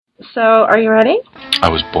So, are you ready? I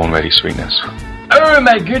was born ready, sweetness. Oh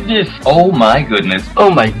my goodness! Oh my goodness! Oh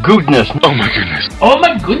my goodness! Oh my goodness! Oh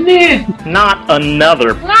my goodness! Not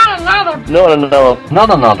another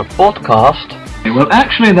podcast. Well,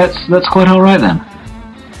 actually, that's quite all right then.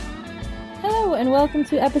 Hello, and welcome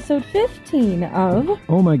to episode 15 of...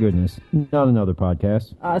 Oh my goodness, not another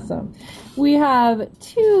podcast. Awesome. We have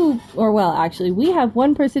we have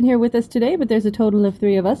one person here with us today, but there's a total of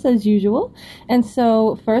 3 of us, as usual. And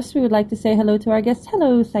so, first, we would like to say hello to our guest.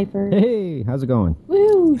 Hello, Cypher. Hey, how's it going?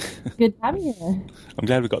 Woo! Good to have you here. I'm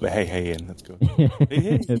glad we got the hey in. That's good.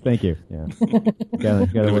 Thank you. Yeah,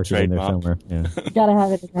 gotta work it in there somewhere. Yeah, Gotta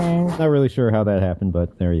have it in there. not really sure how that happened,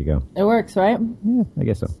 but there you go. It works, right? Yeah, I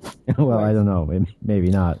guess so. Well, I don't know. Maybe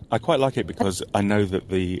not. I quite like it because I know that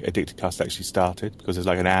the Addicted Cast actually started because there's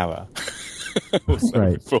like an hour.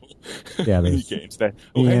 Right. Before Yeah, you there's get into that.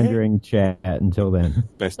 meandering chat until then.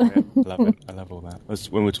 Best bit. I love it. I love all that.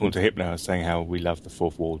 When we were talking to Hypno, I was saying how we love the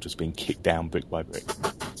fourth wall just being kicked down brick by brick.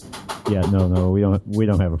 Yeah, no, we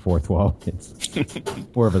don't have a fourth wall. It's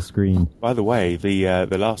more of a screen. By the way, the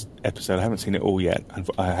last episode, I haven't seen it all yet.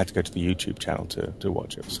 I had to go to the YouTube channel to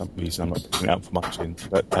watch it for some reason. I'm not picking it up for much in.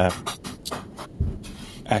 But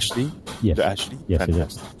Ashley? Yes. Ashley? Yes, Fantastic. it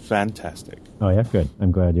is. Fantastic. Oh yeah, good.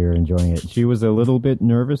 I'm glad you're enjoying it. She was a little bit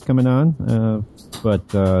nervous coming on,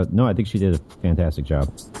 but no, I think she did a fantastic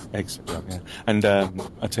job. Excellent job, yeah. And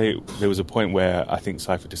I tell you, there was a point where I think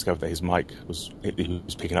Cypher discovered that his mic he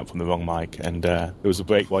was picking up from the wrong mic, and there was a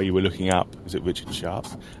break while you were looking up. Was it Richard Sharp?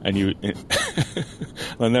 And you,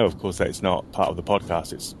 I know, of course, that it's not part of the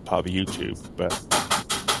podcast; it's part of the YouTube. But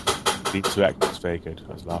the interaction was very good.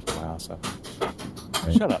 I was laughing my ass off.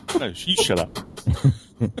 Right. Shut up! No, you shut up.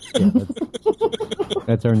 Yeah,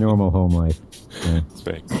 that's our normal home life. Yeah. It's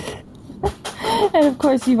very. And of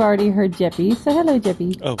course, you've already heard Jeppy. So hello,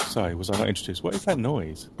 Jeppy. Oh, sorry, was I not introduced? What is that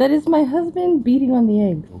noise? That is my husband beating on the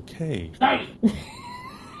eggs. Okay.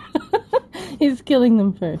 He's killing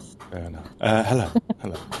them first. Fair enough.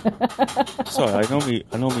 Hello. Sorry,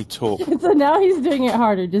 I normally talk. So now he's doing it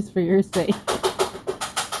harder just for your sake.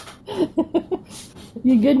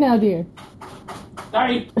 You good now, dear?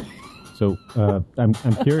 Sorry. So I'm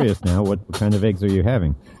curious now. What kind of eggs are you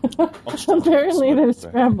having? Apparently they're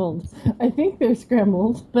scrambled. I think they're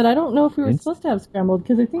scrambled, but I don't know if we were supposed to have scrambled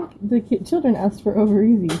because I think the children asked for over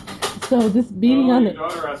easy. So this beating on your it.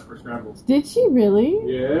 daughter asked for scrambled. Did she really?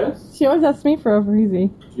 Yes. She always asks me for over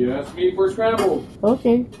easy. She asked me for scrambled.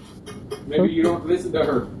 Okay. Maybe you don't listen to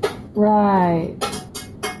her. Right.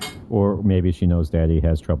 Or maybe she knows Daddy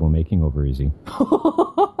has trouble making over easy.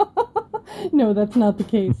 No, that's not the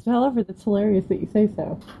case. However, that's hilarious that you say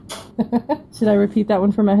so. Should I repeat that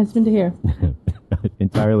one for my husband to hear?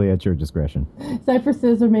 Entirely at your discretion. Cypher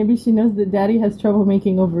says, or maybe she knows that Daddy has trouble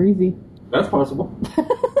making over easy. That's possible.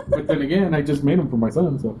 But then again, I just made them for my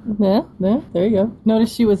son, so. Yeah, there you go.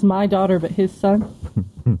 Notice she was my daughter, but his son.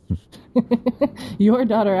 Your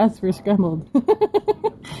daughter asked for scrambled.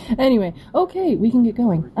 Anyway, okay, we can get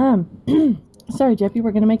going. Sorry, Jeppy,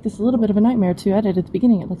 we're going to make this a little bit of a nightmare to edit at the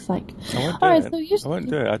beginning, it looks like. I won't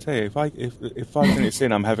do it. I tell you, if 5 minutes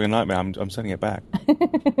in I'm having a nightmare, I'm sending it back.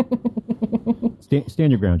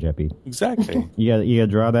 Stand your ground, Jeppy. Exactly. You gotta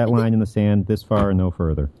draw that line in the sand this far and no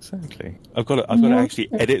further. Exactly. I've got to actually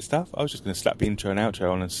edit stuff. I was just going to slap the intro and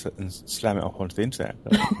outro on and slam it off onto the internet.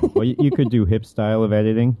 Well, you could do hip style of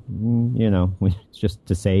editing. You know, just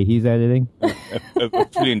to say he's editing.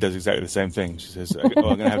 Julian does exactly the same thing. She says, "Oh, I'm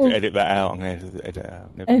going to have to edit that out. I'm going to edit it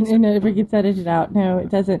out." And it never gets edited out. No, it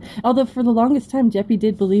doesn't. Although for the longest time, Jeppy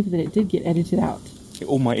did believe that it did get edited out.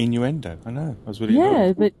 All my innuendo. I know. I was really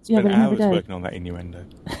spent hours working on that innuendo.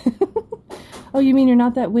 Oh, you mean you're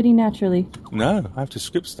not that witty naturally? No, I have to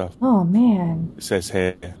script stuff. Oh, man. It says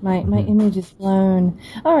here. My image is blown.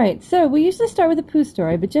 All right, so we usually start with a poo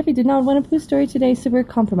story, but Jeppy did not want a poo story today, so we're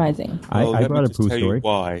compromising. I brought a poo story.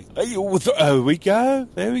 Why? There we go.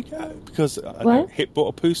 Because Hip brought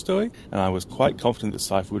a poo story, and I was quite confident that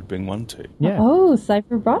Cypher would bring one too. Yeah. Oh,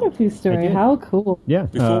 Cypher brought a poo story. How cool. Yeah.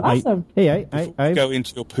 Awesome. I go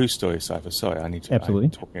into your poo story, Cypher. Sorry, I need to. Absolutely.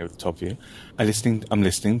 I'm talking over the top of you. I'm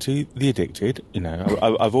listening to The Addicted. You know,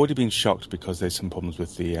 I've already been shocked because there's some problems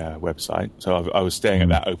with the website. So I was staring at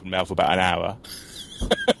that open mouth for about an hour.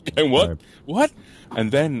 Going, what? What? And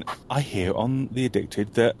then I hear on The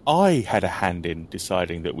Addicted that I had a hand in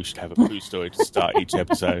deciding that we should have a poo story to start each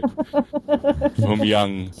episode from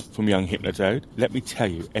young Hypnotoad. Let me tell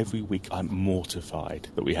you, every week I'm mortified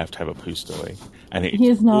that we have to have a poo story. And he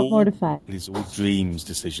is not mortified. It is all Dream's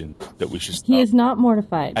decision that we should start. He is not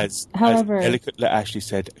mortified. As However, delicately Ashley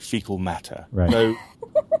said, fecal matter. Right. So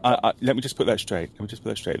Let me just put that straight.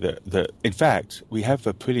 That in fact, we have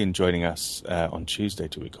Prillian joining us on Tuesday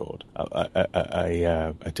to record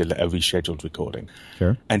a rescheduled recording.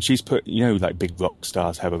 Sure. And she's put, like big rock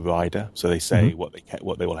stars have a rider, so they say what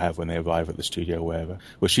they will have when they arrive at the studio or wherever.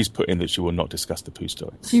 Well, she's put in that she will not discuss the poo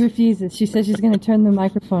story. She refuses. She says she's going to turn the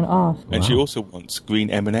microphone off. And she also wants green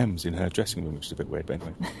M&Ms in her dressing room, which is a bit weird, but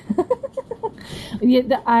anyway.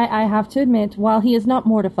 Yeah, I have to admit, while he is not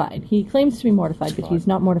mortified, he claims to be mortified, but he's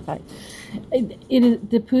not mortified.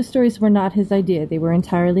 The poo stories were not his idea; they were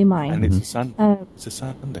entirely mine. And it's a Sunday. It's a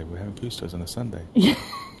Sunday. We're having poo stories on a Sunday.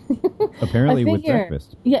 Apparently with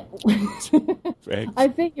breakfast. Yeah. I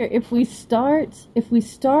figure if we start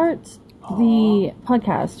the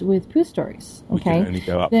podcast with poo stories, okay,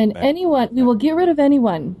 then we will get rid of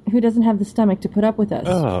anyone who doesn't have the stomach to put up with us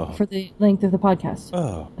for the length of the podcast.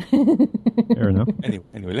 Fair enough.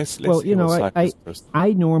 Anyway, let's. Well,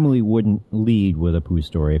 I normally wouldn't lead with a poo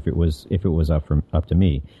story if it was up to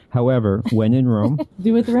me. However, when in Rome,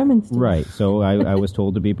 do what the Romans do. Right. So I was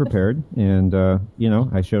told to be prepared, and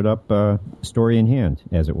I showed up story in hand,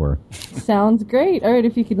 as it were. Sounds great. All right,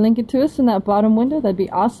 if you could link it to us in that bottom window, that'd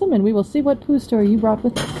be awesome, and we will see what poo story you brought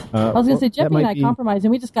with us. I was going to say, Jeffy and I compromised,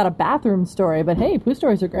 and we just got a bathroom story, but hey, poo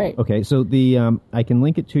stories are great. Okay, so I can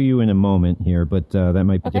link it to you in a moment here, but that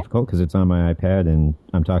might be difficult because it's on my iPad, and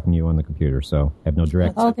I'm talking to you on the computer, so I have no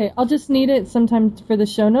direct... Okay, I'll just need it sometime for the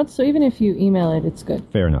show notes, so even if you email it, it's good.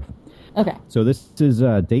 Fair enough. Okay. So this is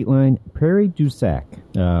Dateline Prairie du Sac.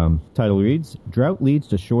 Title reads, Drought leads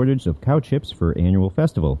to shortage of cow chips for annual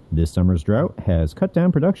festival. This summer's drought has cut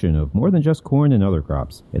down production of more than just corn and other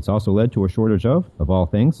crops. It's also led to a shortage of all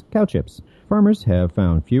things, cow chips. Farmers have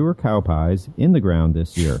found fewer cow pies in the ground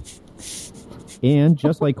this year. And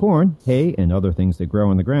just like corn, hay, and other things that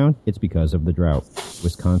grow in the ground, it's because of the drought.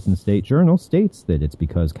 Wisconsin State Journal states that it's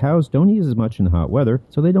because cows don't eat as much in hot weather,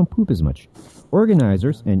 so they don't poop as much.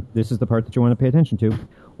 Organizers, and this is the part that you want to pay attention to,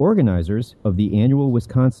 organizers of the annual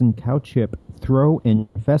Wisconsin Cow Chip Throw-In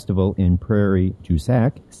Festival in Prairie du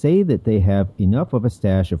Sac say that they have enough of a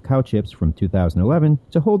stash of cow chips from 2011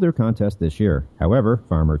 to hold their contest this year. However,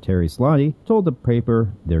 farmer Terry Slotty told the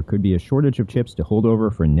paper there could be a shortage of chips to hold over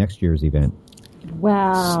for next year's event.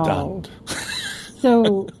 Wow. Stunned.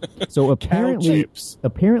 So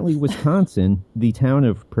apparently Wisconsin, the town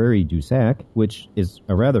of Prairie du Sac, which is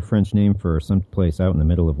a rather French name for some place out in the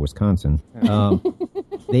middle of Wisconsin,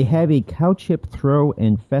 they have a cow chip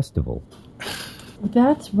throw-in festival.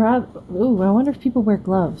 That's rather... Ooh, I wonder if people wear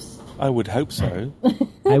gloves. I would hope so.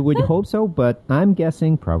 I would hope so, but I'm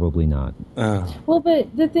guessing probably not. Well,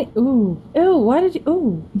 but the thing... Ooh, why did you...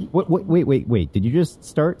 Ooh. Wait. Did you just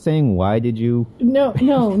start saying, why did you... No.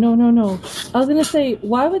 I was going to say,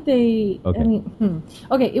 why would they... Okay.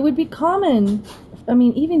 Okay, it would be common... I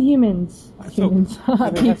mean, even humans, people.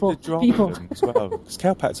 As well. Because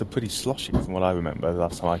cow pats are pretty sloshy from what I remember the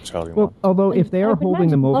last time I tried one. Well, although if they are holding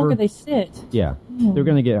them over... the longer they sit. Yeah, they're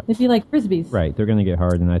going to get... They'd be like Frisbees. Right, they're going to get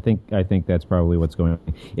hard, and I think that's probably what's going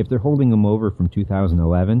on. If they're holding them over from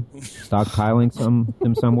 2011, stockpiling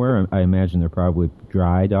them somewhere, I imagine they're probably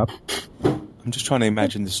dried up. I'm just trying to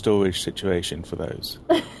imagine the storage situation for those.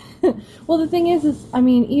 Well, the thing is, I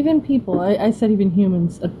mean, even people, I said even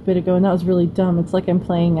humans a bit ago, and that was really dumb. It's like I'm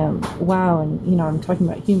playing WoW, and, I'm talking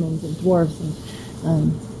about humans and dwarves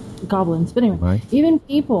and goblins. But anyway, even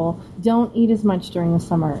people don't eat as much during the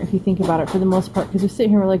summer, if you think about it, for the most part, because we're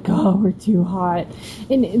sitting here, we're like, oh, we're too hot.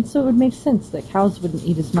 And so it would make sense that cows wouldn't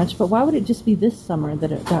eat as much, but why would it just be this summer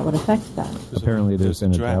that would affect that? Apparently there's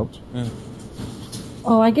been a drought. Yeah.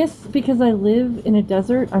 Oh, I guess because I live in a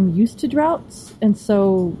desert, I'm used to droughts, and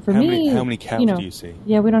so for me... How many cows do you see?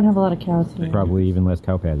 Yeah, we don't have a lot of cows here. Probably even less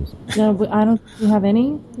cow patties. No, I don't have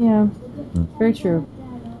any. Yeah, very true.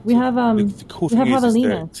 We have the cool we have thing is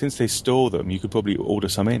javelina. that since they store them, you could probably order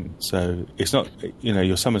some in. So it's not,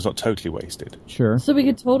 your summer's not totally wasted. Sure. So we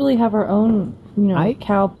could totally have our own,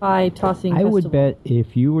 cow pie tossing festival. would bet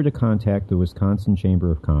if you were to contact the Wisconsin Chamber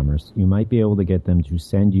of Commerce, you might be able to get them to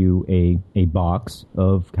send you a box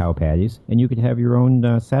of cow patties, and you could have your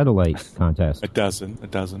own satellite contest. A dozen.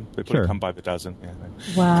 They probably come by the dozen. Yeah.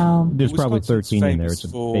 Wow. There's probably 13 in there. It's a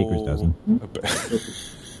baker's dozen.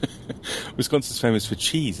 Wisconsin's famous for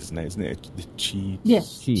cheese, isn't it? The cheese.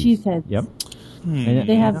 Yes, cheeseheads. Yep.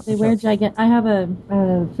 They wear gigantic. I have a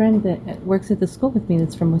friend that works at the school with me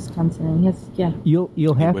that's from Wisconsin, and he has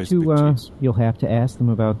You'll have to ask them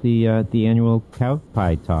about the annual cow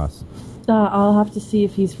pie toss. I'll have to see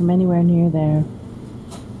if he's from anywhere near there.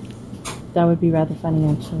 That would be rather funny,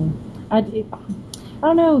 actually. I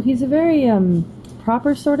don't know. He's a very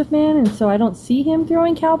proper sort of man, and so I don't see him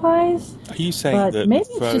throwing cow pies. Are you saying But that maybe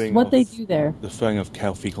it's just what they do there. The throwing of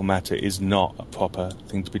cow fecal matter is not a proper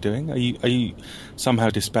thing to be doing? Are you somehow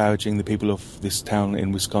disparaging the people of this town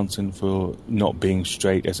in Wisconsin for not being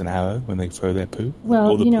straight as an arrow when they throw their poo?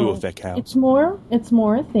 Well, or the poo of their cows? It's more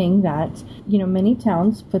a thing that, many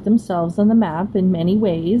towns put themselves on the map in many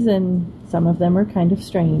ways, and some of them are kind of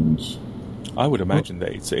strange. I would imagine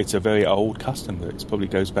that it's a very old custom that it probably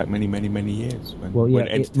goes back many, many, many years when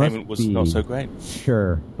entertainment was not so great.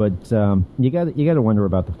 Sure, but you got to wonder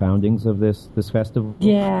about the foundings of this festival.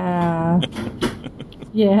 Yeah,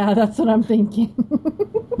 yeah, that's what I'm thinking.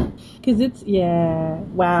 Because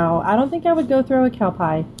wow. I don't think I would go throw a cow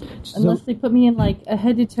pie unless they put me in like a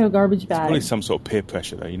head-to-toe garbage bag. It's probably some sort of peer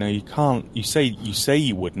pressure, though. You can't. You say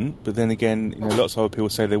you wouldn't, but then again, lots of other people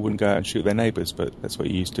say they wouldn't go out and shoot their neighbours, but that's what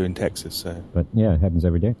you used to in Texas. So. But yeah, it happens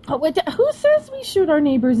every day. Oh, wait, who says we shoot our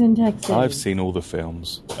neighbours in Texas? I've seen all the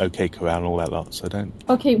films, OK Corral and all that lot, so don't.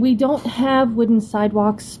 Okay, we don't have wooden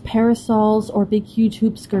sidewalks, parasols, or big, huge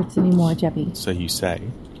hoop skirts anymore, Jeppy. So you say.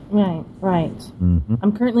 Right. Mm-hmm.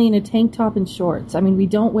 I'm currently in a tank top and shorts. I mean, we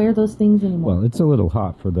don't wear those things anymore. Well, it's a little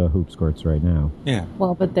hot for the hoop skirts right now. Yeah.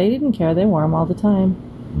 Well, but they didn't care. They wore them all the time.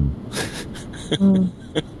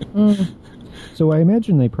 So I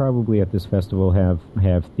imagine they probably at this festival have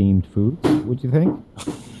themed food. Would you think?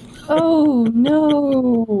 Oh,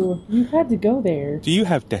 no. You had to go there. Do you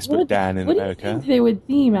have Desperate Dan in America? What do you think they would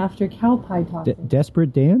theme after cow pie tossing?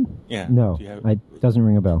 Desperate Dan? Yeah. No, it doesn't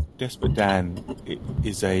ring a bell. Desperate Dan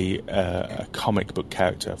is a comic book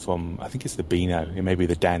character from, I think it's the Beano. It may be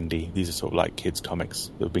the Dandy. These are sort of like kids' comics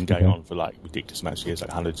that have been going on for like ridiculous amounts of years,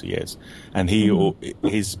 like hundreds of years. And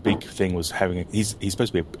his big thing was he's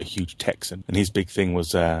supposed to be a huge Texan, and his big thing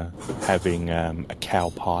was having a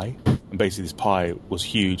cow pie. And basically this pie was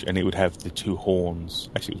huge, and it would have the two horns.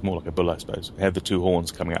 Actually, it was more like a bull, I suppose. It had the two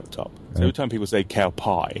horns coming out the top. So every time people say cow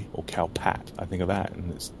pie or cow pat, I think of that,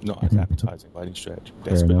 and it's not as appetizing by any stretch.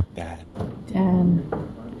 Desperate Dan.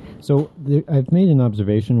 So I've made an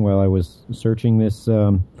observation while I was searching this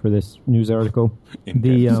for this news article.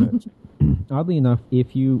 Oddly enough,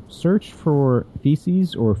 if you search for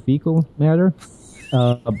feces or fecal matter,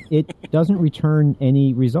 it doesn't return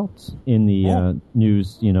any results in the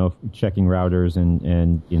news, checking routers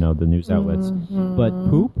and the news outlets. Mm-hmm. But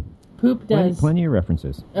poop does. Plenty of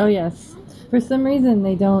references. Oh, yes. For some reason,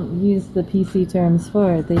 they don't use the PC terms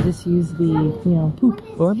for it. They just use the, poop.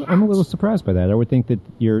 Well, I'm a little surprised by that. I would think that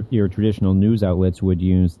your traditional news outlets would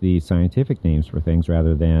use the scientific names for things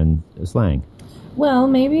rather than slang. Well,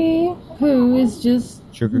 maybe poo is just...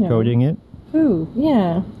 Sugarcoating it? Poo,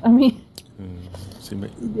 yeah. I mean... I'm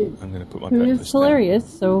going to put my poo breakfast is hilarious,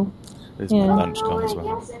 down. So... There's my lunch gone as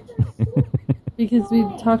well. Because we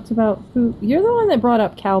talked about food. You're the one that brought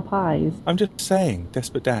up cow pies. I'm just saying,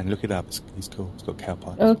 Desperate Dan, look it up. He's cool. It's got cow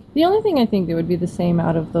pies. Oh, the only thing I think that would be the same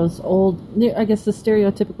out of those old, I guess the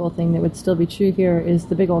stereotypical thing that would still be true here is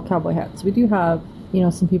the big old cowboy hats. We do have,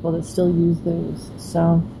 some people that still use those.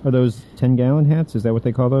 So are those 10-gallon hats? Is that what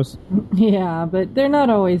they call those? Yeah, but they're not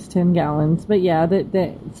always 10 gallons. But yeah,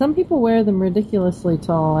 some people wear them ridiculously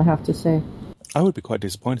tall, I have to say. I would be quite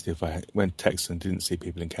disappointed if I went to Texas and didn't see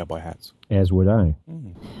people in cowboy hats. As would I.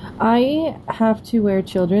 I have to wear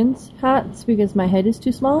children's hats because my head is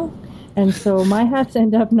too small. And so my hats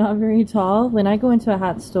end up not very tall. When I go into a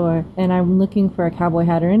hat store and I'm looking for a cowboy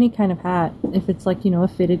hat or any kind of hat, if it's like, a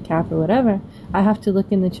fitted cap or whatever, I have to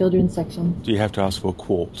look in the children's section. Do you have to ask for a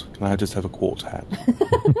quart? Can I just have a quart hat?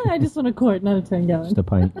 I just want a quart, not a 10-gallon. Just a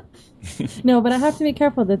pint. No, but I have to be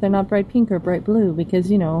careful that they're not bright pink or bright blue because,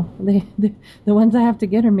 the ones I have to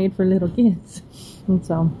get are made for little kids. And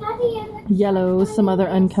so, yellow, some other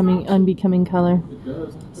unbecoming color.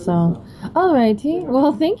 So, alrighty.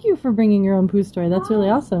 Well, thank you for bringing your own poo story. That's really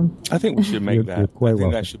awesome. I think we should make that. You're quite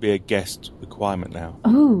welcome. That should be a guest requirement now.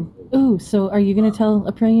 Ooh. So, are you going to tell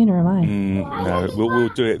Aprillian or am I? No, we'll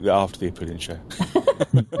do it after the Aprillian show.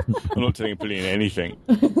 I'm not telling Aprillian anything.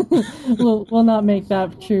 We'll not make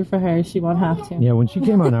that true for her. She won't have to. Yeah, when she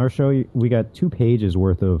came on our show, we got 2 pages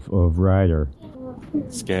worth of rider.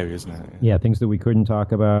 Scary, isn't it? Yeah, things that we couldn't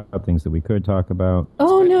talk about, things that we could talk about.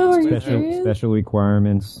 Oh, no, are you serious? Special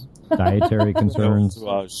requirements, dietary concerns.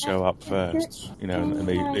 I'll show up first, and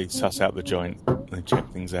they suss out the joint, and they check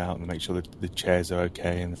things out, and make sure that the chairs are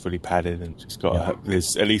okay and fully padded, and just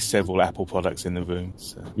there's at least several Apple products in the room.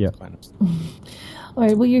 So yeah. All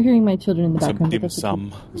right, well, you're hearing my children in the background. Dim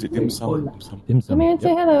sum. Is it dim sum? Come here and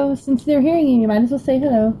say hello. Since they're hearing you, you might as well say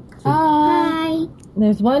hello. Hi.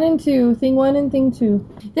 There's 1 and 2. Thing 1 and thing 2.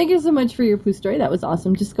 Thank you so much for your poo story. That was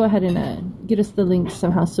awesome. Just go ahead and get us the link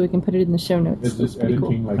somehow so we can put it in the show notes. Is this That's pretty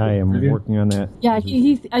editing cool. like I am brilliant? working on that. Yeah,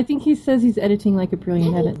 I think he says he's editing like a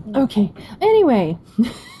brilliant edit. Okay. Anyway,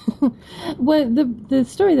 what the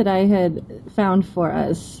story that I had found for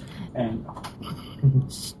us. And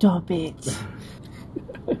Stop it.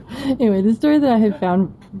 Anyway, the story that I had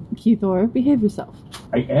found, Keith Orr, behave yourself.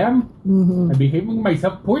 I am. Mm-hmm. I'm behaving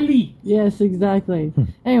myself poorly. Yes, exactly.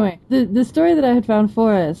 Anyway, the story that I had found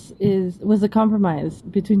for us was a compromise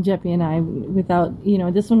between Jeppy and I. Without,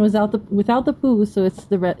 this one was without the poo, so it's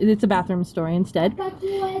a bathroom story instead.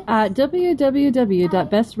 At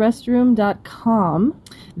www.bestrestroom.com,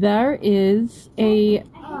 there is a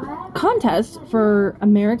contest for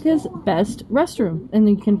America's best restroom, and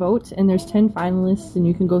you can vote. And there's 10 finalists, and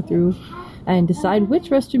you can go through and decide which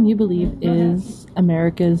restroom you believe is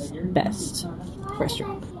America's best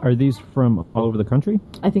restroom. Are these from all over the country?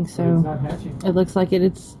 I think so. It looks like it.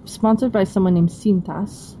 It's sponsored by someone named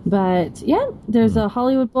Cintas. But yeah, there's a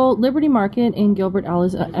Hollywood Bowl, Liberty Market in Gilbert,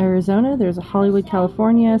 Arizona. There's a Hollywood,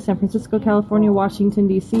 California, San Francisco, California, Washington,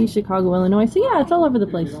 D.C., Chicago, Illinois. So yeah, it's all over the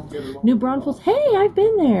place. New Braunfels. Hey, I've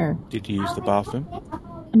been there. Did you use the bathroom?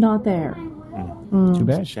 Not there. Too It's a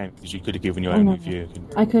bad. shame because you could have given your own review.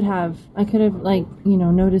 I could have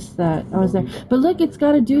noticed that I was there. But look, it's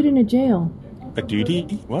got a dude in a jail. A duty?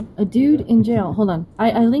 What? A dude in jail. Hold on.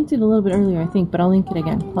 I linked it a little bit earlier, I think, but I'll link it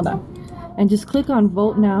again. Hold on. And just click on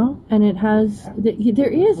vote now, and it has...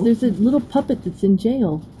 There's a little puppet that's in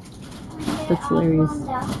jail. That's hilarious.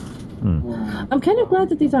 I'm kind of glad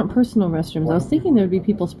that these aren't personal restrooms. I was thinking there would be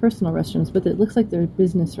people's personal restrooms, but it looks like they're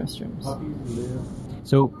business restrooms.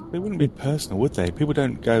 So, They wouldn't be personal, would they? People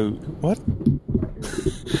don't go, what?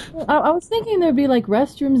 I was thinking there'd be like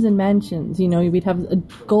restrooms in mansions. We'd have a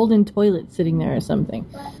golden toilet sitting there or something.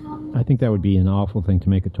 I think that would be an awful thing to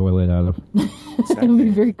make a toilet out of. It would be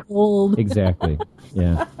very cold. Exactly.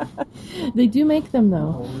 Yeah. They do make them,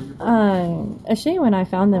 though. A shame when I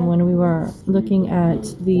found them when we were looking at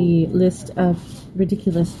the list of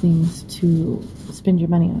ridiculous things to spend your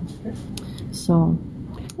money on. So,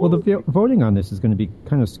 Well, the voting on this is going to be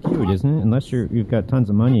kind of skewed, isn't it? Unless you've got tons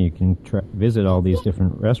of money, you can visit all these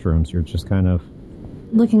different restrooms. You're just kind of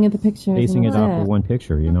looking at the pictures. basing it and off of one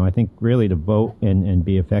picture. I think really to vote and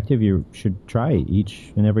be effective, you should try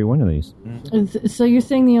each and every one of these. So you're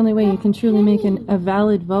saying the only way you can truly make a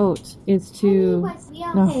valid vote is to...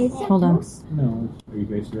 No, hold on. No. Are you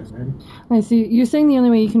guys dressed ready? Right, so you're saying the only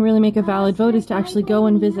way you can really make a valid vote is to actually go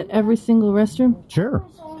and visit every single restroom? Sure.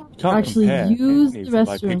 You can't Actually compare use any the of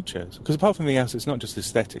by restroom. pictures. Because apart from anything else, it's not just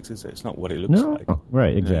aesthetics, is it? It's not what it looks No. like.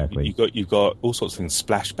 Right, exactly. You've got all sorts of things.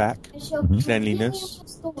 Splashback,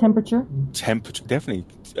 cleanliness, Temperature. temperature, definitely.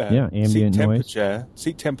 Ambient seat noise. temperature.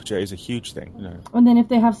 Seat temperature is a huge thing. And then if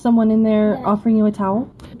they have someone in there offering you a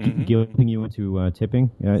towel? Guilting you into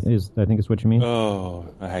tipping, I think is what you mean. Oh,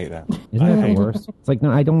 I hate that. Isn't I that hate the worst? It's like,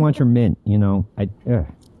 no, I don't want your mint,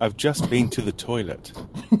 I've just been to the toilet.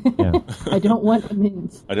 Yeah. I don't want a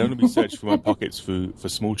mint. I don't want to be searching for my pockets for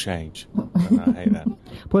small change. I hate that.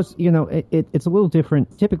 Plus, it's a little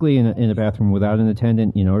different. Typically, in a bathroom without an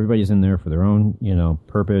attendant, everybody's in there for their own,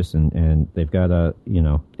 purpose, and they've got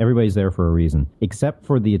everybody's there for a reason, except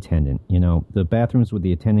for the attendant. The bathrooms with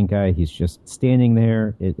the attendant guy, he's just standing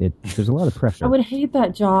there. There's a lot of pressure. I would hate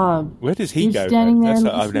that job. Where does he You're go? standing though? there That's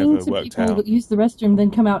what I've listening never to worked people out. use the restroom, then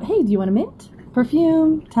come out, hey, do you want a mint?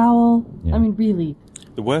 Perfume, towel. Yeah. I mean, really.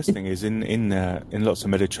 The worst thing is in lots of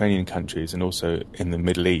Mediterranean countries and also in the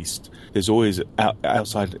Middle East, there's always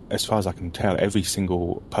outside, as far as I can tell, every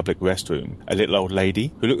single public restroom, a little old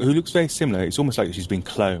lady who looks very similar. It's almost like she's been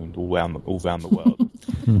cloned all around the world.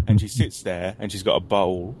 And she sits there and she's got a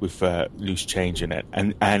bowl with loose change in it,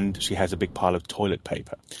 and she has a big pile of toilet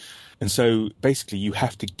paper. And so basically you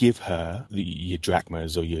have to give her your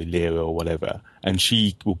drachmas or your lira or whatever, and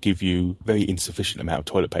she will give you a very insufficient amount of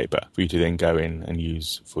toilet paper for you to then go in and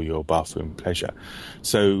use for your bathroom pleasure.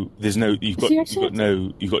 So you've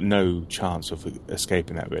got no chance of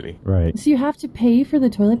escaping that, really. Right. So you have to pay for the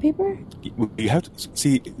toilet paper? You have to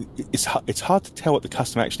see. It's hard to tell what the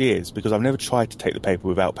custom actually is because I've never tried to take the paper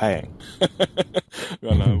without paying.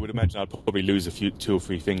 Well, I would imagine I'd probably lose 2 or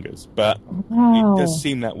 3 fingers, but Wow. it does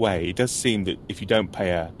seem that way. It does seem that if you don't pay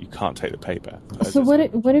her, you can't take the paper. So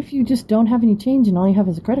what if you just don't have any change and all you have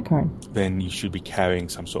is a credit card? Then you should be carrying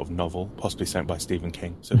some sort of novel, possibly sent by Stephen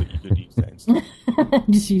King, so that you could use that instead.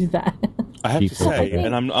 Just use that. I have cheap to say, toilet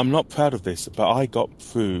paper. and I'm not proud of this, but I got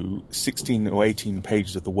through 16 or 18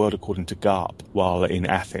 pages of The World According to Garp while in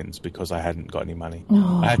Athens because I hadn't got any money.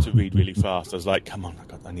 I had to read really fast. I was like, come on,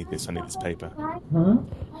 I need this paper.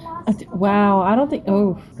 Wow, I don't think...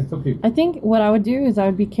 Oh, It's okay. I think what I would do is I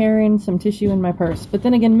would be carrying some tissue in my purse. But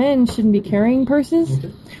then again, men shouldn't be carrying purses,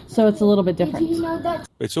 so it's a little bit different.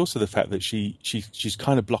 It's also the fact that she's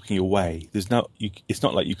kind of blocking your way. It's not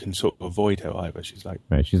like you can sort of avoid her either. She's like,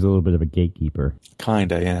 Right, she's a little bit of a gatekeeper.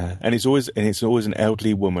 kinda, yeah. And it's always an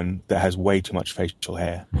elderly woman that has way too much facial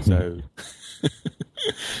hair. So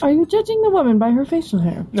Are you judging the woman by her facial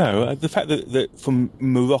hair? no, the fact that from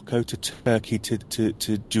Morocco to Turkey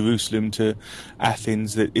to Jerusalem to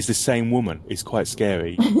Athens that is the same woman is quite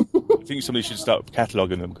scary. I think somebody should start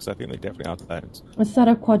cataloguing them because I think they definitely are clones. A set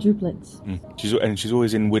of quadruplets. She's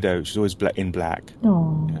always in widow. She's always in black.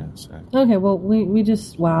 Oh. Yeah, so. Okay, well, we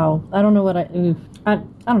just... Wow. I don't know what I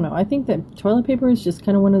don't know. I think that toilet paper is just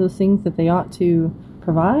kind of one of those things that they ought to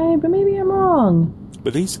provide, but maybe I'm wrong.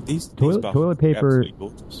 But these Toilet bathrooms paper- are absolutely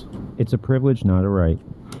gorgeous. It's a privilege, not a right.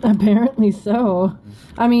 Apparently so.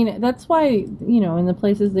 I mean, that's why, in the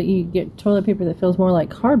places that you get toilet paper that feels more like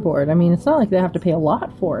cardboard, I mean, it's not like they have to pay a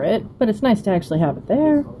lot for it, but it's nice to actually have it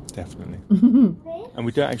there. Definitely. And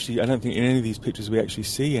we don't actually, I don't think in any of these pictures we actually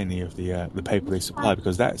see any of the paper they supply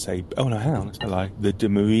because that's hang on, that's a lie. The De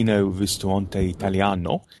Marino Ristorante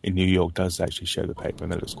Italiano in New York does actually show the paper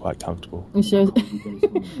and that looks quite comfortable. It shows.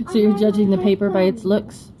 So you're judging the paper by its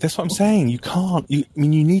looks? That's what I'm saying. You can't, you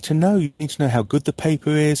need to know. You need to know how good the paper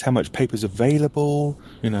is, how much paper is available,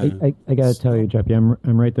 I got to tell you, Jeppy,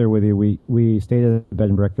 I'm right there with you. We stayed at a bed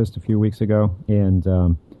and breakfast a few weeks ago, and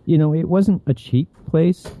it wasn't a cheap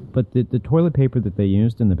place, but the toilet paper that they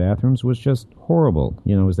used in the bathrooms was just horrible.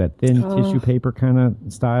 It was that thin tissue paper kind of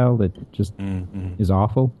style that just is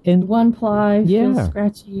awful. And One ply, feels Yeah.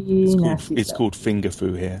 scratchy, nasty It's stuff. called finger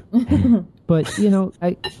foo here. But,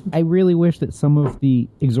 I really wish that some of the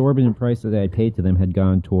exorbitant price that I paid to them had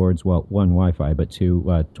gone towards, well, one, Wi-Fi, but two,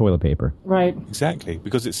 toilet paper. Right. Exactly,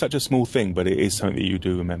 because it's such a small thing, but it is something that you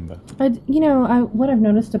do remember. What I've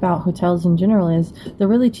noticed about hotels in general is the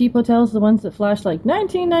really cheap hotels, the ones that flash like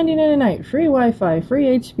 $19.99 a night, free Wi-Fi,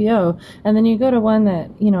 free HBO, and then you go to one that,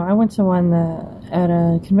 I went to one at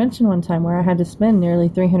a convention one time where I had to spend nearly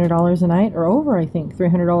 $300 a night, or over, I think,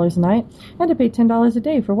 $300 a night. I had to pay $10 a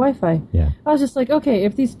day for Wi-Fi. Yeah. I was just like, okay,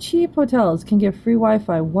 if these cheap hotels can give free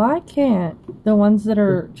Wi-Fi, why can't the ones that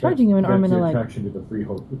are charging you an arm and a That's leg? the attraction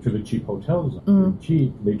to the cheap hotels. They're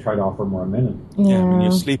cheap. They try to offer more amenities. Yeah, I mean,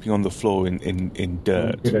 you're sleeping on the floor in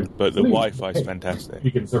dirt, but the Sleep. Wi-Fi is fantastic.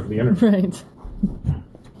 You can surf the internet. Right.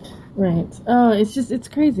 Right. Oh, it's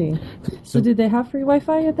crazy. So did they have free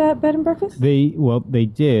Wi-Fi at that bed and breakfast? They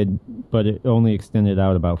did, but it only extended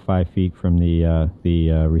out about 5 feet from the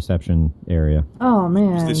reception area. Oh,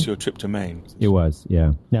 man. Is this your trip to Maine? It was,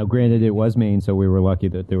 yeah. Now, granted, it was Maine, so we were lucky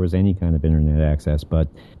that there was any kind of internet access. But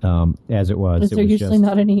as it was, Is there was usually just,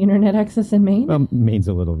 not any internet access in Maine? Maine's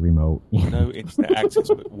a little remote. No internet access,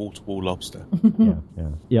 but wall-to-wall lobster. Yeah.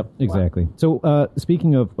 Yep, exactly. So,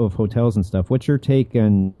 speaking of hotels and stuff, what's your take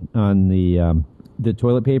on the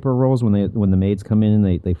toilet paper rolls when the maids come in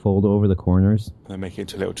and they fold over the corners? They make it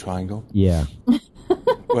into a little triangle. Yeah.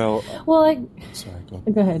 Well, sorry, go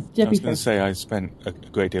on. Go ahead. I Jeppy was going to first. say I spent a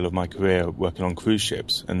great deal of my career working on cruise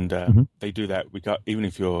ships, and they do that. Even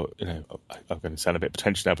if you're, I'm going to sound a bit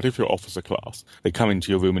pretentious now, but if you're officer class, they come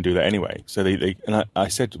into your room and do that anyway. So I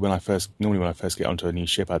said when I first get onto a new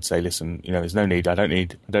ship, I'd say, listen, there's no need. I don't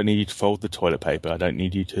need you to fold the toilet paper. I don't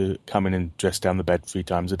need you to come in and dress down the bed 3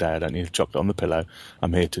 times a day. I don't need chocolate on the pillow.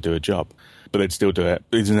 I'm here to do a job. But they'd still do it.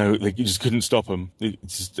 You just couldn't stop them.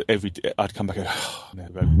 It's just I'd come back and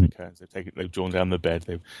they've opened the curtains, they've drawn down the bed,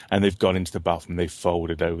 they've gone into the bathroom, they've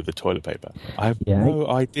folded over the toilet paper. I have no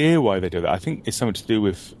idea why they do that. I think it's something to do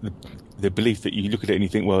with the belief that you look at it and you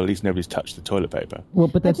think, well, at least nobody's touched the toilet paper. Well,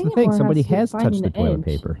 but that's the think it thing. more Somebody has to has do with touched the finding toilet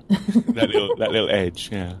the edge. paper. that little edge,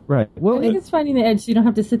 yeah. Right. Well, I think it's finding the edge so you don't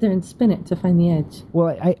have to sit there and spin it to find the edge.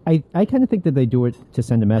 Well, I kind of think that they do it to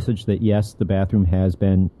send a message that yes, the bathroom has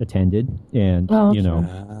been attended, and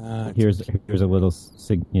here's a little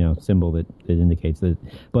symbol that indicates that.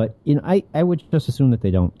 But I would just assume that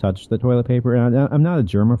they don't touch the toilet paper. And I'm not a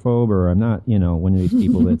germaphobe, or I'm not one of these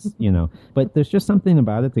people that's But there's just something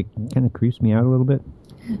about it that kind of creeps me out a little bit.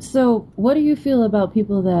 So, what do you feel about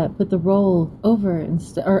people that put the roll over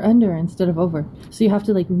or under instead of over? So you have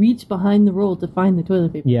to reach behind the roll to find the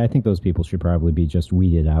toilet paper. Yeah, I think those people should probably be just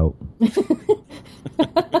weeded out.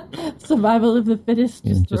 Survival of the fittest.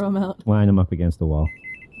 Just throw them out. Line them up against the wall.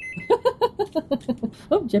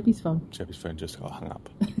 Oh, Jeppy's phone. Jeppy's phone just got hung up.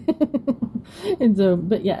 And so,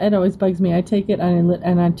 but yeah, it always bugs me. I take it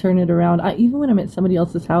and I turn it around. Even when I'm at somebody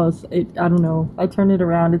else's house, I don't know. I turn it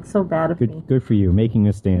around. It's so bad of me. Good for you, making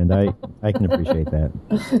a stand. I can appreciate that.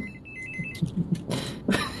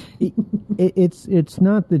 It's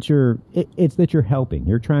not that it's that you're helping.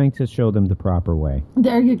 You're trying to show them the proper way.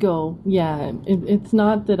 There you go. Yeah, it's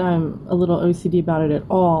not that I'm a little OCD about it at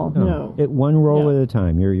all. No. One roll at a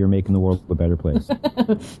time. You're making the world a better place.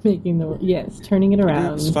 Turning it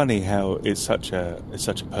around. It's funny how it's such a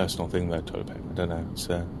personal thing though, toilet paper. I don't know.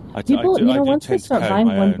 It's people, once they start buying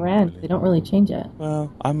one brand, they don't really change it.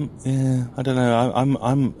 Well, I don't know. I'm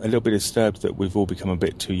a little bit disturbed that we've all become a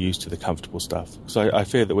bit too used to the comfortable stuff. So I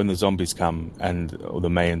fear that when the zombies come or the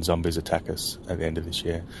Mayan zombies attack us at the end of this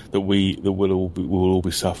year, that we'll all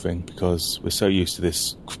be suffering because we're so used to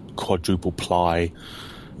this quadruple ply,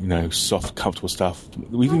 soft, comfortable stuff.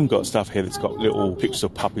 We've even got stuff here that's got little pictures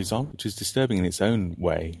of puppies on, which is disturbing in its own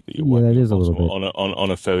way. That is a little bit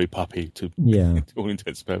on a furry puppy to all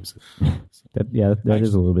intents and purposes. That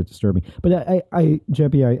is a little bit disturbing. But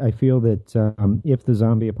Jeppy, I feel that if the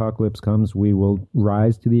zombie apocalypse comes, we will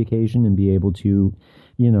rise to the occasion and be able to,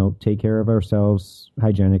 take care of ourselves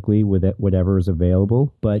hygienically with whatever is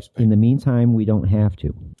available. But in the meantime, we don't have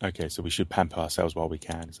to. Okay, so we should pamper ourselves while we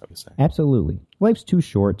can, is that what you're saying? Absolutely. Life's too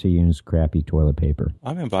short to use crappy toilet paper.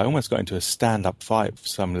 I remember I almost got into a stand-up fight with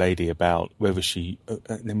some lady about whether she,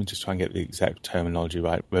 let me just try and get the exact terminology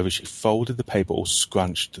right, whether she folded the paper or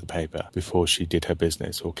scrunched the paper before she did her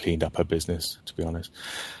business or cleaned up her business, to be honest.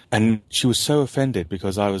 And she was so offended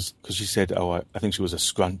because she said, I think she was a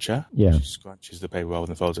scruncher. Yeah. She scrunches the paper rather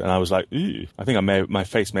than folds it. And I was like, ooh. I think my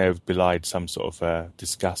face may have belied some sort of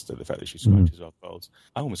disgust at the fact that she scrunches rather than folds.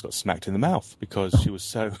 I almost got smacked in the mouth because she was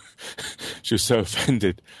so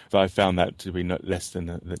offended that I found that to be less than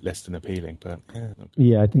appealing. But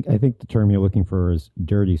yeah, I think the term you're looking for is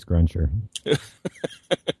dirty scruncher.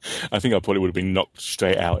 I think I probably would have been knocked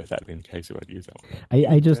straight out if that had been the case if I'd used that one.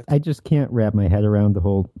 I just can't wrap my head around the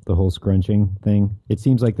whole scrunching thing. It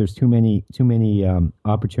seems like there's too many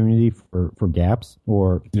opportunity for gaps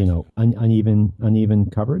or uneven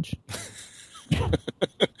coverage.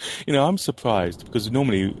 I'm surprised because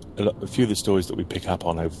normally a few of the stories that we pick up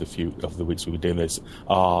on over the weeks we've been doing this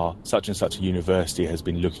are such and such a university has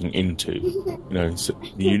been looking into,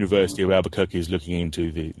 the University of Albuquerque is looking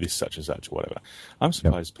into this such and such or whatever. I'm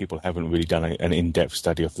surprised people haven't really done an in-depth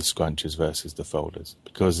study of the scrunchers versus the folders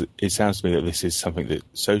because it sounds to me that this is something that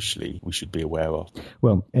socially we should be aware of.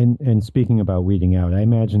 Well, and speaking about weeding out, I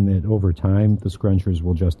imagine that over time the scrunchers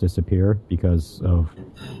will just disappear because of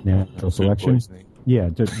natural selection. Yeah,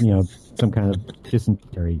 just, some kind of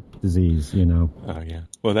dysentery disease, Oh, yeah.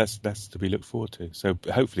 Well, that's to be looked forward to. So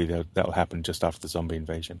hopefully that'll happen just after the zombie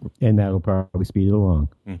invasion. And that'll probably speed it along.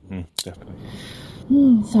 Mm-hmm, definitely.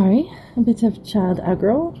 Sorry, a bit of child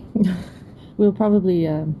aggro. We'll probably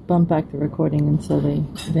bump back the recording until they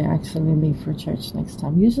actually leave for church next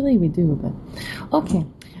time. Usually we do, but... Okay.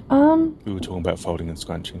 We were talking about folding and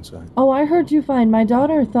scrunching, so... Oh, I heard you fine. My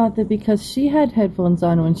daughter thought that because she had headphones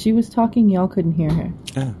on when she was talking, y'all couldn't hear her.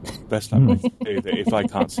 Yeah, best luck. If I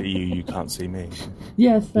can't see you, you can't see me.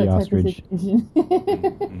 Yes, that type of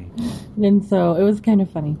situation. And so it was kind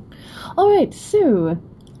of funny. All right, Sue...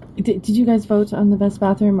 Did you guys vote on the best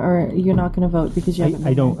bathroom, or you're not going to vote because you haven't?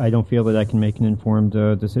 I don't feel that I can make an informed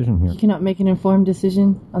decision here. You cannot make an informed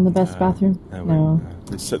decision on the best bathroom? No.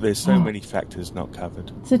 There's so many factors not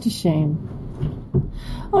covered. Such a shame.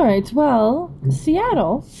 All right, well,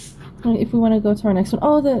 Seattle. If we want to go to our next one.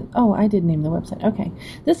 I did name the website. Okay.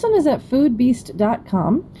 This one is at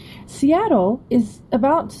foodbeast.com. Seattle is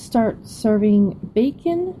about to start serving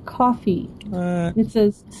bacon coffee. It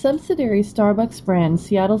says, subsidiary Starbucks brand,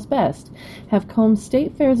 Seattle's Best, have combed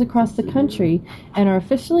state fairs across the country and are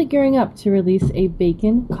officially gearing up to release a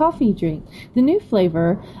bacon coffee drink. The new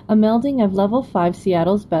flavor, a melding of Level 5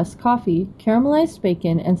 Seattle's Best coffee, caramelized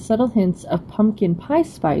bacon, and subtle hints of pumpkin pie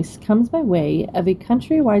spice, comes by way of a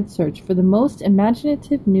countrywide search for the most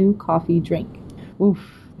imaginative new coffee drink.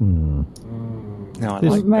 Oof. No,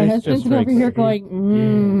 my husband's over here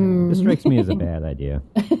going, This strikes me as a bad idea.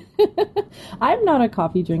 I'm not a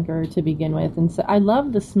coffee drinker to begin with, and so I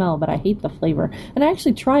love the smell, but I hate the flavor. And I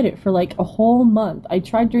actually tried it for like a whole month. I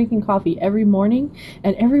tried drinking coffee every morning,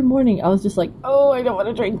 and every morning I was just like, oh, I don't want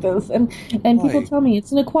to drink this. And people tell me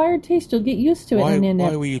it's an acquired taste. You'll get used to it.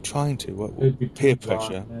 Why were you trying to? What peer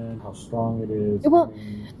pressure? how strong it is. Well,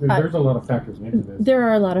 there's a lot of factors into this. There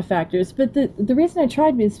are a lot of factors, but the reason I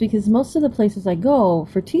tried is because most of the places I go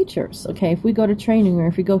for teachers, okay, if we go to training or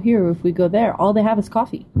if we go here or if we go there, all they have is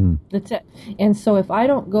coffee. That's it. And so if I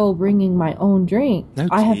don't go bringing my own drink, No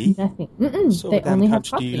I have tea? nothing. What They only have country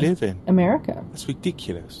do coffee. you live in? America, That's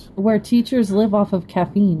ridiculous. where teachers live off of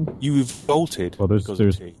caffeine. You revolted Well, because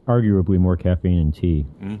there's of tea. arguably more caffeine in tea.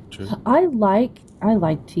 True. I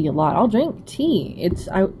like tea a lot. I'll drink tea.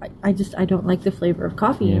 I don't like the flavor of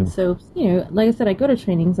coffee. Yeah. And so, like I said, I go to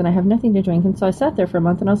trainings and I have nothing to drink. And so I sat there for a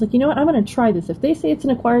month and I was like, you know what? I'm going to try this. If they say it's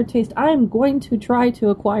an acquired taste, I'm going to try to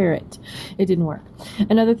acquire it. It didn't work.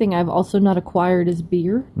 Another thing I've also not acquired is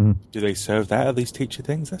beer. Do they serve that at these teacher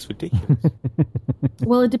things? That's ridiculous.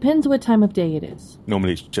 Well, it depends what time of day it is.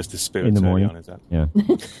 Normally it's just the spirits In the early morning. on, is that? Yeah.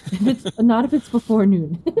 Not if it's before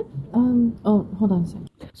noon. Hold on a second.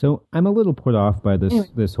 So I'm a little put off by Anyway.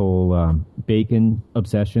 this whole bacon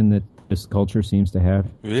obsession that this culture seems to have.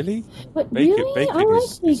 Really? But Bacon, really? bacon I like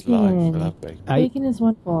is life. I bacon. love bacon. Bacon is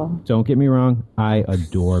wonderful. Don't get me wrong, I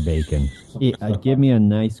adore bacon. Give me a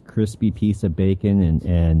nice crispy piece of bacon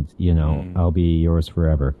and I'll be yours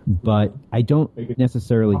forever. But I don't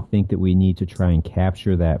necessarily think that we need to try and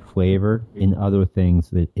capture that flavor in other things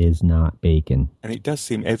that is not bacon. And it does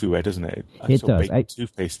seem everywhere, doesn't it? I It saw does. bacon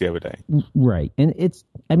toothpaste the other day. Right. And it's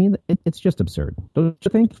just absurd. Don't you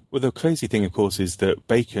think? Well, the crazy thing, of course, is that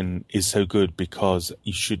bacon is so good because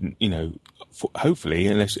you shouldn't, hopefully,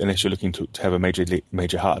 unless you're looking to have a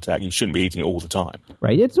major heart attack, you shouldn't be eating it all the time.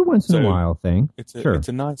 Right. It's a once in a while thing. It's Sure.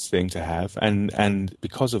 a nice thing to have, and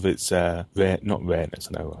because of its not rareness.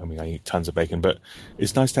 I eat tons of bacon, but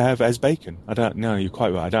it's nice to have as bacon. You're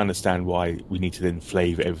quite right. I don't understand why we need to then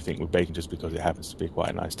flavour everything with bacon just because it happens to be quite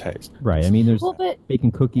a nice taste. Right. I mean, there's Well, but-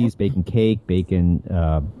 bacon cookies, bacon cake, bacon.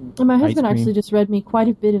 And my husband cream. actually just read me quite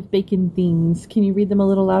a bit of bacon things. Can you read them a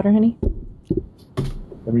little louder, honey?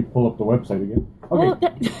 Let me pull up the website again. Well,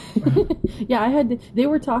 Okay. yeah, I had to, they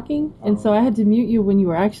were talking, and so I had to mute you when you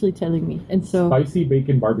were actually telling me. And so, Spicy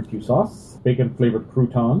bacon barbecue sauce, bacon flavored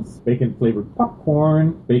croutons, bacon flavored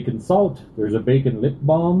popcorn, bacon salt. There's a bacon lip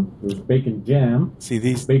balm. There's bacon jam. See,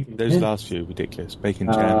 Bacon those hints. last few ridiculous.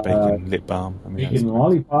 Bacon jam, bacon lip balm. Bacon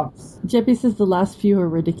lollipops. Jeppy says the last few are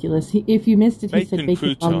ridiculous. If you missed it, he said bacon bacon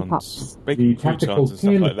croutons, lollipops. bacon The tactical croutons and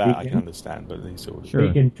stuff tin like that. I bacon. can understand, but these sort of. Sure.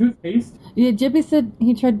 Bacon toothpaste. Yeah, Jeppy said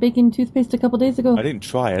he tried bacon toothpaste a couple days ago. I didn't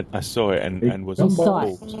try it. I saw it and was You saw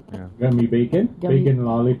it. appalled. Yeah. Gummy bacon. Gummy- Bacon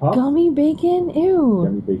lollipop. Gummy bacon? Ew.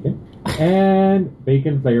 Gummy bacon. And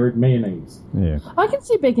bacon flavored mayonnaise. Yeah. I can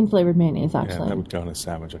see bacon flavored mayonnaise, Yeah, actually. that would go on a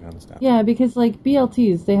sandwich. I can understand. Yeah, because like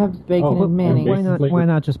BLTs, they have bacon Oh, and mayonnaise. Why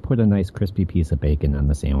not just put a nice crispy piece of bacon on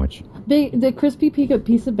the sandwich? The crispy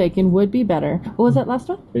piece of bacon would be better. What was that last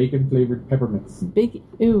one? Bacon flavored peppermints. Bacon.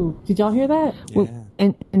 Ew. Did y'all hear that? Yeah. Well,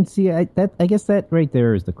 and see, I guess that right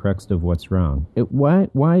there is the crux of what's wrong.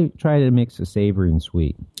 Why try to mix a savory and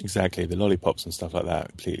sweet? Exactly. The lollipops and stuff like that are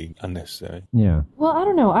completely unnecessary. Yeah. Well, I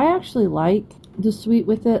don't know. I actually like the sweet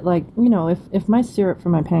with it. Like, if my syrup for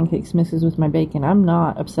my pancakes mixes with my bacon, I'm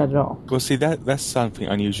not upset at all. Well, see, that's something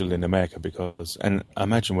unusual in America because, and I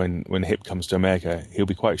imagine when Hip comes to America, he'll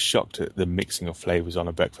be quite shocked at the mixing of flavours on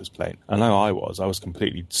a breakfast plate. I know I was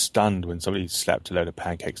completely stunned when somebody slapped a load of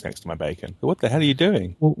pancakes next to my bacon. What the hell are you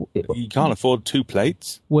doing? Well, You can't afford 2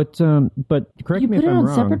 plates. but correct You me put if it I'm on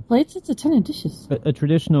wrong. separate plates, it's a ton of dishes. A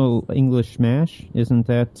traditional English smash doesn't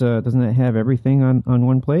that have everything on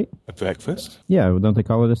one plate? A breakfast? Yeah, don't they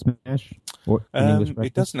call it a smash or an English It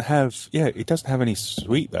breakfast? doesn't have any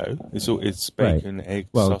sweet though. It's bacon, egg,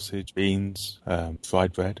 Well- sausage, beans,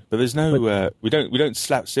 fried bread. But there's no we don't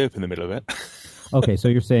slap syrup in the middle of it. Okay, so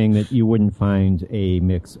you're saying that you wouldn't find a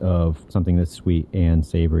mix of something that's sweet and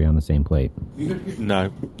savory on the same plate?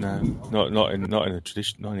 No, not in a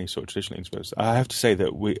tradition, not any sort of traditional experience. I have to say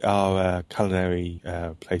that our culinary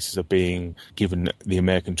places are being given the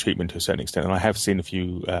American treatment to a certain extent, and I have seen a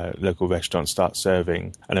few local restaurants start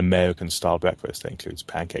serving an American style breakfast that includes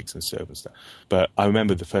pancakes and syrup and stuff. But I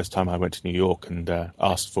remember the first time I went to New York and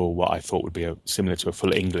asked for what I thought would be similar to a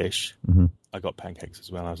full English. Mm-hmm. I got pancakes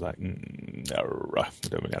as well. I was like, no, I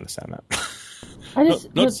don't really understand that. I'm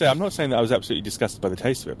not saying that I was absolutely disgusted by the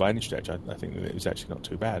taste of it by any stretch. I think that it was actually not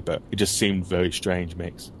too bad, but it just seemed very strange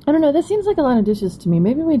mix. I don't know. This seems like a lot of dishes to me.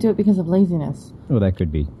 Maybe we do it because of laziness. Oh, that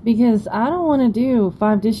could be. Because I don't want to do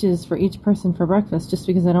 5 dishes for each person for breakfast just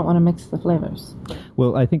because I don't want to mix the flavors.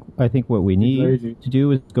 Well, I think what we need to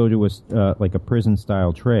do is go to a like a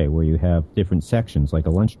prison-style tray where you have different sections, like a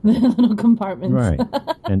lunch. Little compartments. Right.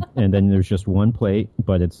 and then there's just one plate,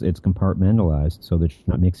 but it's compartmentalized so that you're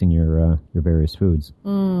not mixing your various foods.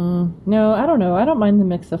 No, I don't know. I don't mind the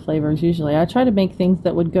mix of flavors usually. I try to make things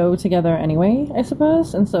that would go together anyway, I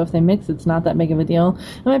suppose. And so if they mix, it's not that big of a deal.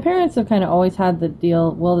 And my parents have kind of always had the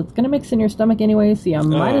deal, well, it's going to mix in your stomach anyway, so you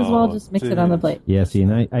might as well just mix it on the plate. Yeah, see,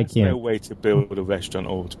 and I There's can't. no way to build a restaurant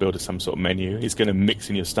or to build some sort of menu. It's going to mix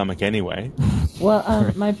in your stomach anyway.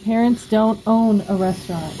 Well, my parents don't own a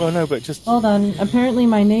restaurant. Well, no, but just... Hold on. Apparently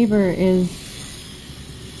my neighbor is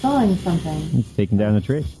selling something. It's taking down a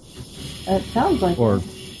tree. It sounds like Or it.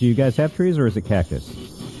 do you guys have trees, or is it cactus?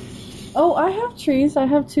 Oh, I have trees. I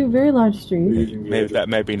have 2 very large trees. Maybe that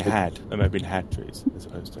may have been had. That may have been had trees as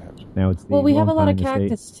opposed to have. Now it's the Well, we have a lot of Lone Pine Estate.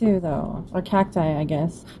 cactus too, though. Or cacti, I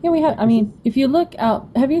guess. Yeah, we have. I mean, if you look out,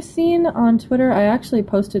 have you seen on Twitter? I actually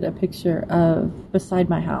posted a picture of beside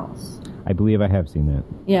my house. I believe I have seen that.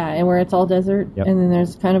 Yeah, and where it's all desert, Yep. and then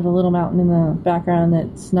there's kind of a little mountain in the background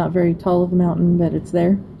that's not very tall of a mountain, but it's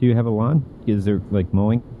there. Do you have a lawn? Is there like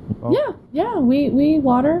mowing? involved? Yeah, we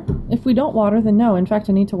water. If we don't water, then no. In fact,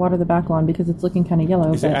 I need to water the back lawn because it's looking kind of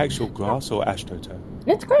yellow. Is it but actual grass or astroturf?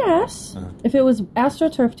 it's grass. If it was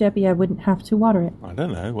AstroTurf, Jeppy, I wouldn't have to water it. I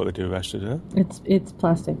don't know what they do with astroturf. It's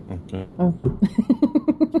plastic. Okay. Oh.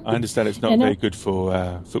 I understand it's not Yeah, no. very good for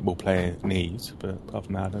football player knees, but apart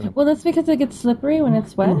from that, I don't know. Well, that's because it gets slippery when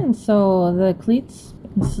it's wet, and so the cleats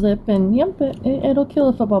slip, and it'll kill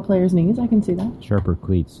a football player's knees. I can see that. Sharper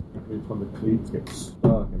cleats. It's when the cleats get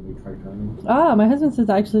stuck and they try turning. Ah, my husband says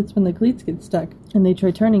actually it's when the cleats get stuck and they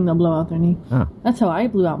try turning, they'll blow out their knee. Ah, That's how I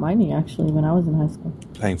blew out my knee actually when I was in high school.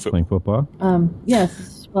 Playing football. playing football?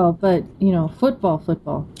 Yes, well, but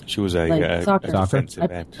football. She was a Like soccer. a defensive I-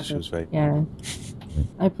 end. She was very... Yeah.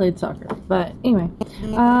 I played soccer. But anyway,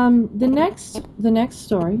 the next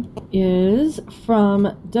story is from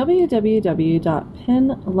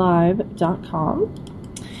www.penlive.com,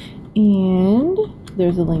 and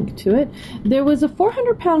there's a link to it. There was a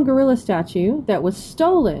 400-pound gorilla statue that was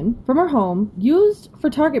stolen from her home, used for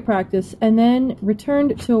target practice, and then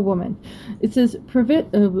returned to a woman. It says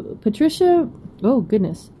Patricia... Oh,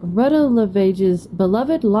 goodness. Rudolavage's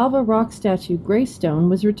beloved lava rock statue, Greystone,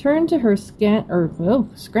 was returned to her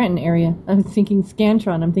Scranton area. I'm thinking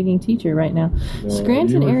Scantron. I'm thinking teacher right now.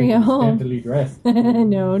 Scranton You were area home. scantily dressed.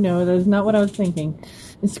 No, that's not what I was thinking.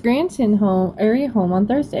 The Scranton area home on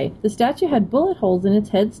Thursday. The statue had bullet holes in its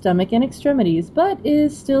head, stomach, and extremities, but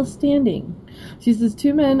is still standing. She says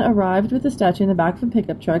 2 men arrived with the statue in the back of a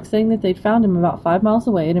pickup truck, saying that they'd found him about 5 miles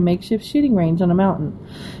away at a makeshift shooting range on a mountain.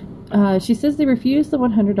 She says they refused the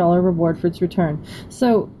 $100 reward for its return.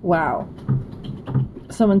 So, wow.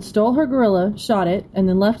 Someone stole her gorilla, shot it, and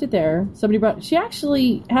then left it there. She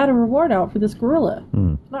actually had a reward out for this gorilla.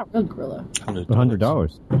 Not a real gorilla.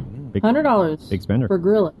 $100. $100 Big spender. for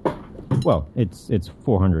gorilla. Well, it's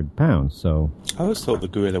 400 pounds, so I always thought the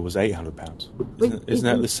gorilla was 800 pounds. Isn't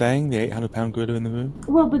that the saying? The 800-pound gorilla in the room?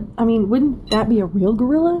 Well, but, I mean, wouldn't that be a real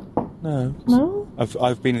gorilla? No. No?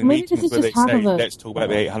 I've been in Maybe this meetings is where they just half say, of a- let's talk about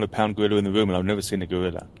the 800-pound gorilla in the room, and I've never seen a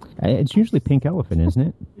gorilla. it's usually pink elephant, isn't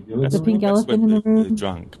it? The pink That's elephant when in the room? They're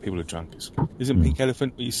drunk. People are drunk. Isn't pink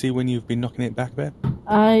elephant what you see when you've been knocking it back there?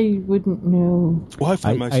 I wouldn't know. What I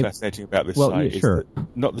find most I- fascinating about this well, site yeah, sure. is that,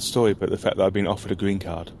 not the story, but the fact that I've been offered a green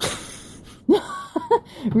card.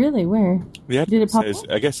 Really? Where? The Did advert it pop says,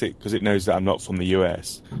 up? I guess because it knows that I'm not from the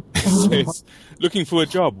US. It says, looking for a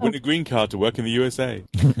job, win a green card to work in the USA.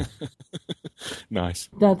 Nice.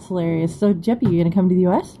 That's hilarious. So, Jeppy, you gonna come to the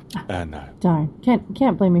U.S.? No. Darn.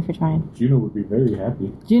 Can't blame me for trying. Juno would be very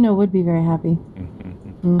happy. Juno would be very happy.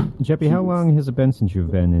 Jeppy, how long has it been since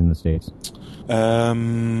you've been in the States?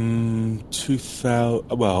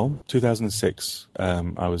 2006.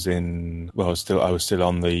 I was still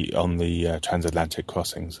on the transatlantic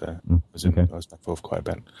crossings. I was back forth quite a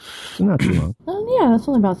bit. So not too long. Yeah, that's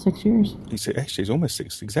only about 6 years. Actually, it's almost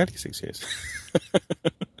exactly 6 years.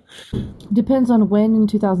 Depends on when in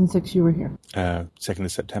 2006 you were here. 2nd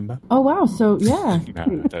of September. Oh, wow. So, yeah. No, I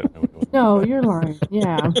don't know. What it was. No, you're lying.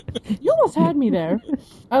 Yeah. You almost had me there.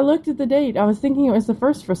 I looked at the date. I was thinking it was the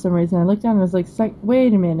 1st for some reason. I looked down and I was like,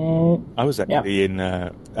 wait a minute. I was actually in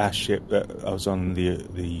our ship. I was on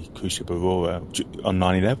the cruise ship Aurora on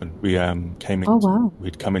 9/11. We came in. Oh, wow.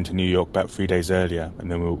 We'd come into New York about 3 days earlier,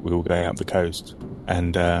 and then we were going up the coast,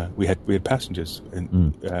 and we had passengers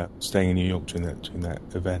staying in New York during that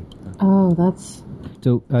event. Oh, that's...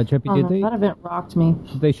 So, Jeppy, Oh, did no, they that event rocked me.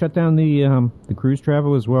 they shut down the cruise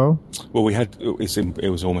travel as well? Well, it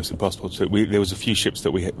was almost impossible. So there was a few ships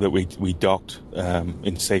that we docked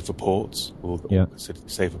in safer ports, or considered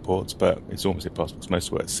safer ports, but it's almost impossible because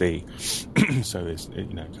most were at sea. So you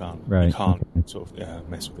can't sort of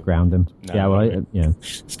mess with it. Ground them. No, Yeah, well, yeah.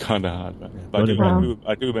 It's kind of hard. But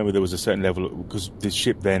I do remember there was a certain level because the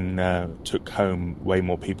ship then took home way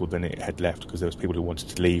more people than it had left because there was people who wanted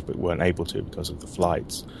to leave but weren't able to because of the flights.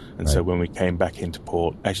 And so when we came back into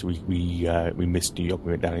port, actually we missed New York.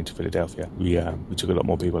 We went down into Philadelphia. We took a lot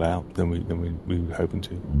more people out than we were hoping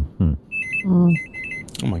to. Mm-hmm.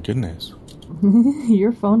 Oh my goodness!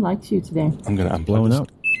 Your phone likes you today. I'm going to unplug Blowing this.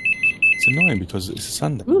 up. It's annoying because it's a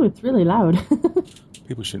Sunday. Ooh, it's really loud.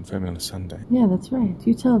 People shouldn't phone me on a Sunday. Yeah, that's right.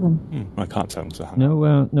 You tell them. I can't tell them because I hung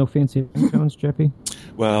up. No fancy ringtones, Jeppy?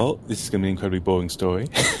 Well, this is going to be an incredibly boring story.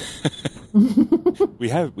 We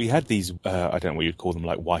had these I don't know what you'd call them,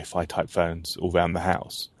 like Wi-Fi type phones all around the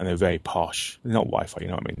house, and they're very posh. They're not Wi-Fi, you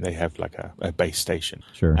know what I mean? They have like a base station.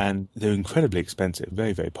 Sure. And they're incredibly expensive,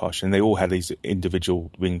 very, very posh, and they all had these individual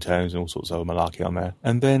ringtones and all sorts of malarkey on there.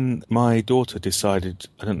 And then my daughter decided,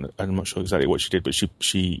 I'm not sure exactly what she did, but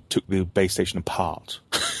she took the base station apart.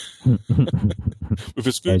 With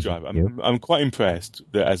a screwdriver. I'm quite impressed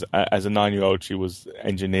that as a 9-year-old she was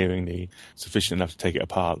engineeringly sufficient enough to take it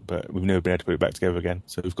apart, but we've never been able to put it back together again.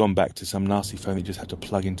 So we've gone back to some nasty phone that you just had to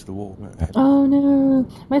plug into the wall. Oh no,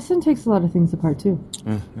 my son takes a lot of things apart too.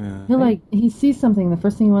 Yeah. He sees something, the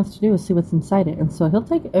first thing he wants to do is see what's inside it, and so he'll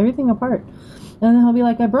take everything apart. And then he'll be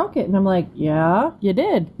like, I broke it. And I'm like, yeah, you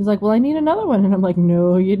did. He's like, well, I need another one. And I'm like,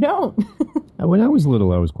 no, you don't. When I was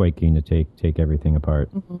little, I was quite keen to take everything apart.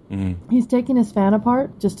 He's taking his fan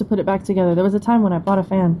apart just to put it back together. There was a time when I bought a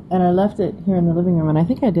fan, and I left it here in the living room, and I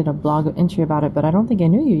think I did a blog entry about it, but I don't think I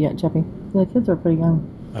knew you yet, Jeppy. The kids were pretty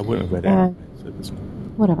young. I wouldn't have read it.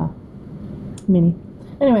 Whatever. Mini.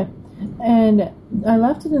 Anyway, and I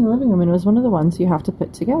left it in the living room, and it was one of the ones you have to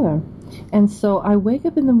put together. And so I wake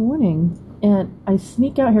up in the morning, and I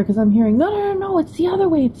sneak out here because I'm hearing, no, it's the other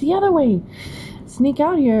way. Sneak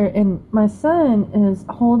out here, and my son is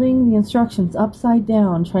holding the instructions upside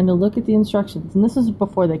down, trying to look at the instructions. And this was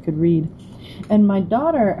before they could read. And my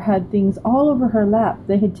daughter had things all over her lap.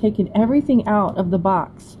 They had taken everything out of the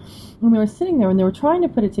box. And they were sitting there, and they were trying to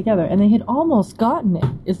put it together, and they had almost gotten it,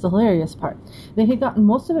 is the hilarious part. They had gotten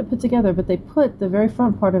most of it put together, but they put the very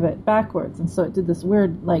front part of it backwards, and so it did this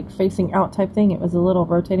weird, facing out type thing. It was a little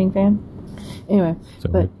rotating fan. Anyway,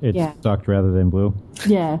 so it's sucked rather than blew?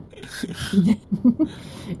 Yeah.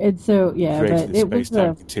 And so, yeah, but it was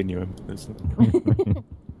space-time continuum.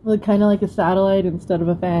 well, kind of like a satellite instead of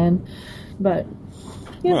a fan, but...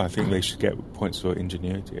 Yeah. Well, I think they should get points for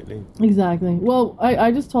ingenuity at least. Exactly. Well,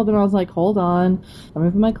 I just told them, I was like, hold on, I'm going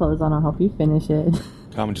to put my clothes on, I'll help you finish it.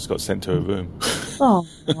 Carmen just got sent to her room. Oh,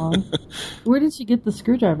 where did she get the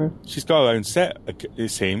screwdriver? She's got her own set,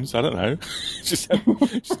 it seems. I don't know. she's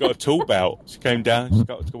got a tool belt. She came down, she's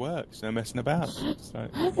got to work. She's no messing about.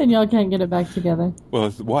 And y'all can't get it back together.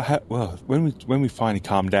 Well, when we finally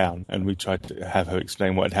calmed down and we tried to have her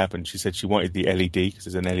explain what had happened, she said she wanted the LED because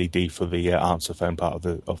there's an LED for the answer phone part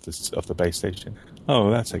of the base station.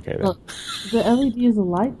 Oh, that's okay then. Well, the LED is a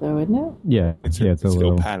light, though, isn't it? Yeah, it's a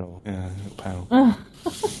little panel. Yeah, a little panel.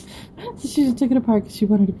 So she just took it apart because she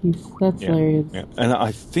wanted a piece. That's hilarious. Yeah. And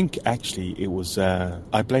I think actually it was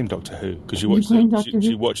I blame Doctor Who because she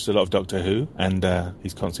watched a lot of Doctor Who, and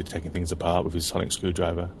he's constantly taking things apart with his sonic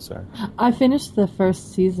screwdriver. So I finished the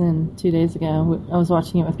first season 2 days ago. I was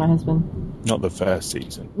watching it with my husband. Not the first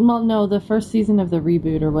season. Well, no, the first season of the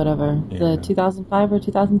reboot or whatever, the 2005 or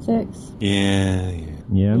 2006. Yeah.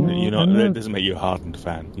 You're not. That doesn't make you a hardened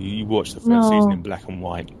fan. You watch the first season in black and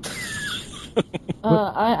white.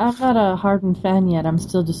 I'm not a hardened fan yet. I'm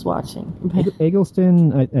still just watching.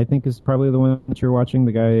 Eggleston, I think, is probably the one that you're watching.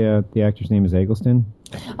 The guy, the actor's name is Eggleston.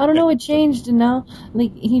 I don't know. It changed, and now,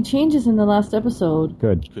 he changes in the last episode.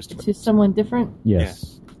 Good. To someone different.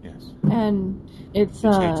 Yes. And it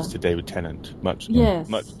changes to David Tennant. Much to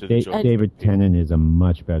the joy. David Tennant is a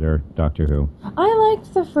much better Doctor Who. I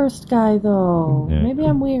liked the first guy, though. Yeah. Maybe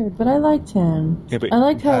I'm weird, but I liked him. Yeah, I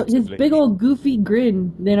liked how his big old goofy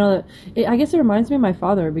grin. I guess it reminds me of my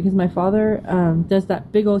father, because my father does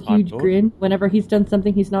that big old huge grin whenever he's done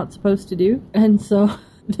something he's not supposed to do. And so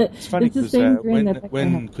It's funny It's the because same grin that Beckman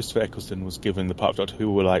when had. Christopher Eccleston was given the part of Doctor Who,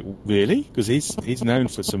 we were like, really? Because he's known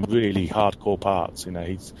for some really hardcore parts. You know,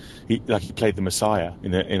 he played the Messiah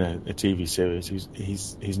in a TV series.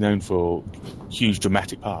 He's known for huge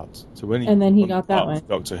dramatic parts. So when And then he got that one. one.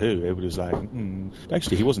 Doctor Who, it was like,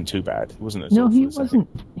 actually, he wasn't too bad. He wasn't. No, he wasn't.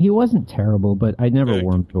 He wasn't terrible, but I never Very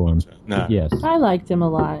warmed to him. good. No. Yes. I liked him a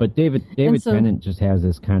lot. But David so- Tennant just has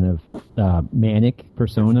this kind of manic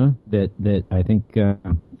persona that I think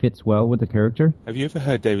fits well with the character. Have you ever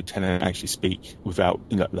heard David Tennant actually speak without,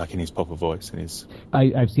 like in his proper voice? And his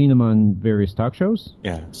I've seen him on various talk shows.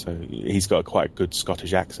 yeah, so he's got quite a good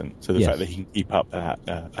Scottish accent. So the Yes. fact that he can keep up that,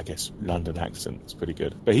 I guess, London accent is pretty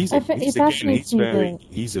good. But he's It fascinates me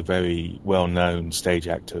he's a very well-known stage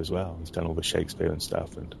actor as well. He's done all the Shakespeare and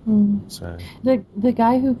stuff, and so The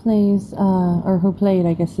guy who plays or who played,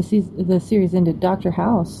 I guess the series ended, Dr.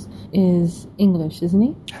 House, is English, isn't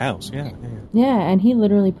he? House, yeah. Yeah, and he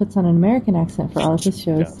literally puts on an American accent for all of his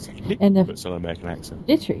shows. Yeah. And the Puts on an American accent.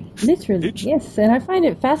 literally, yes. And I find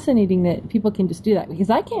it fascinating that people can just do that, because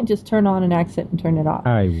I can't just turn on an accent and turn it off.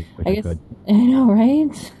 I wish I guess could. I know,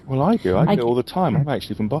 right? Well, I do. I do I it all the time. I'm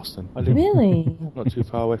actually from Boston. I live Really? not too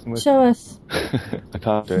far away from where Show us. I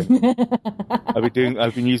can't do it.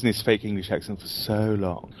 I've been using this fake English accent for so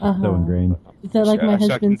long. So ingrained. Is that like my So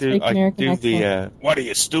husband's fake I can American do accent? what are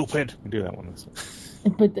you, stupid? I can do that one.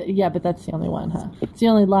 But that's the only one, huh? It's the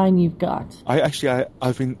only line you've got.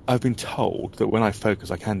 I've been told that when I focus,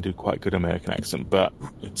 I can do quite good American accent, but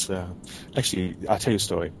it's actually, I'll tell you a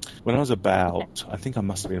story. When I was I think I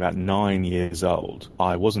must have been about 9 years old,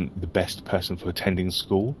 I wasn't the best person for attending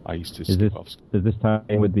school. I used to skip off school. Does this tie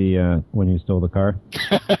in with the when you stole the car?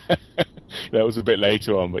 That was a bit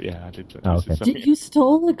later on, but yeah, I did. Oh, okay. You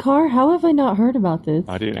stole the car? How have I not heard about this?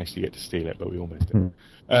 I didn't actually get to steal it, but we almost did.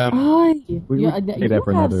 You We have save that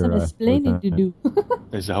for some another, explaining to time. do.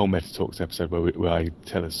 There's a whole Meta Talks episode where I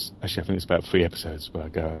tell us. Actually, I think it's about 3 episodes where I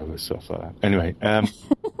go over stuff like that. Anyway,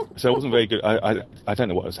 so it wasn't very good. I don't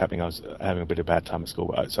know what was happening. I was having a bit of a bad time at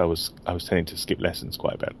school, so I was tending to skip lessons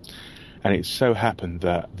quite a bit. And it so happened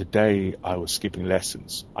that the day I was skipping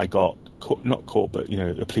lessons, I got not caught, but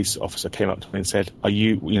a police officer came up to me and said,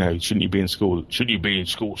 shouldn't you be in school? Shouldn't you be in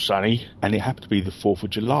school, Sonny? And it happened to be the 4th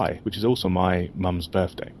of July, which is also my mum's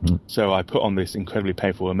birthday. So I put on this incredibly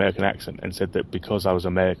painful American accent and said that because I was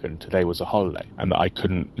American, today was a holiday, and that I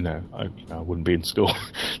couldn't, I wouldn't be in school.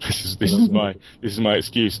 This is my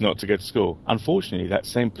excuse not to go to school. Unfortunately, that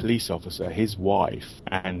same police officer, his wife,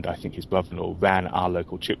 and I think his brother-in-law ran our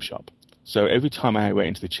local chip shop. So every time I went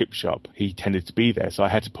into the chip shop, he tended to be there. So I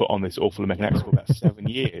had to put on this awful American accent for about 7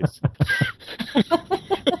 years.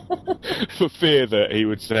 For fear that he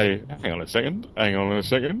would say, hang on a second,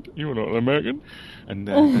 you're not an American. And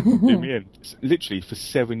do me in. Literally, for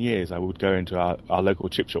 7 years, I would go into our local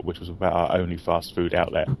chip shop, which was about our only fast food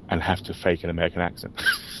outlet, and have to fake an American accent.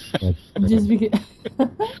 Just because.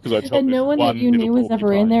 And no one that you knew was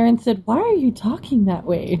ever in there and said, "Why are you talking that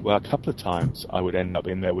way?" Well, a couple of times I would end up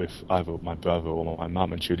in there with either my brother or my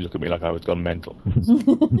mum, and she would look at me like I was gone mental.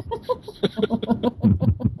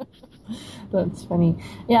 That's funny.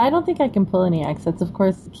 Yeah, I don't think I can pull any accents. Of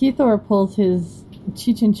course, Keith Orr pulls his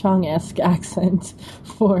Cheech and Chong-esque accent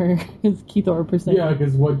for his Keith Orr persona. Yeah,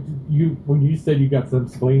 because when you said you got some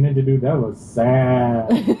explaining to do, that was sad.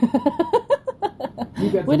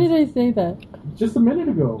 When did I say that? Just a minute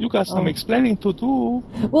ago. You got some explaining to do.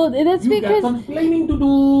 Well, that's You got because some explaining to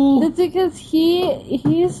do. that's because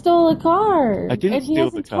he stole a car. I didn't and he steal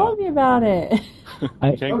hasn't the car. told me about it.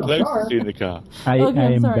 He came close to stealing the car.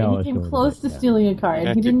 Okay, I'm sorry. He came close to stealing a car,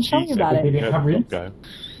 and he didn't tell me about They it. didn't have rims? Go.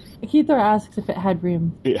 Keith Orr asks if it had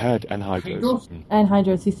rims It had and hydros. and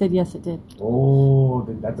hydros. He said yes, it did. Oh,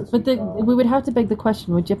 then that's a But we would have to beg the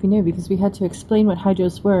question, would Jeppy know? Because we had to explain what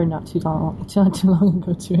hydros were not too long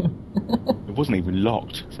ago to him. It wasn't even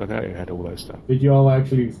locked, so I doubt it had all that stuff. Did you all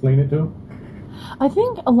actually explain it to him? I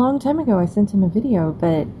think a long time ago I sent him a video,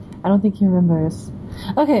 but I don't think he remembers.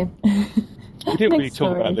 Okay. We didn't really Next talk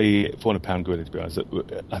story. about the 400-pound gorilla, to be honest.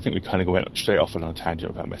 I think we kind of went straight off on a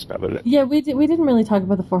tangent about mess about it. Yeah, we didn't really talk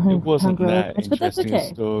about the It 400-pound wasn't gorilla that much, but that's interesting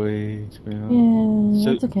okay. a story, to be honest. Yeah,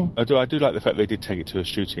 So, that's okay. I do like the fact they did take it to a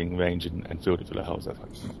shooting range and filled it full of holes. That's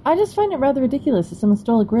like, I just find it rather ridiculous that someone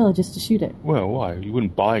stole a gorilla just to shoot it. well, why? You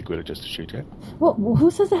wouldn't buy a gorilla just to shoot it. Well,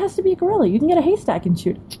 who says it has to be a gorilla? You can get a haystack and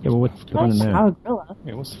shoot it. Yeah, well, what's the fun in Not that? how a gorilla.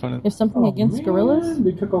 Yeah, what's the fun of There's something against man, gorillas?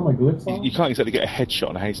 They took all my glyphs off. You can't exactly get a headshot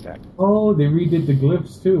on a haystack. Oh, they redid the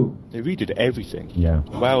glyphs too. They redid everything. Yeah.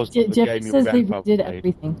 WoW's the Jeffrey game your says they grandfather did played.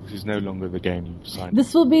 everything. This is no longer the game you signed.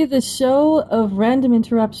 This will be the show of random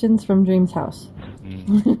interruptions from Dream's house.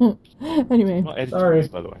 Anyway, Not editing Sorry. this,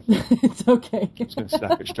 by the way. it's okay. I'm just going to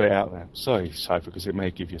snap it straight out there. Sorry, Cypher, because it may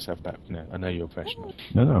give yourself back. I know you're professional.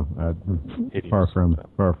 No. Far from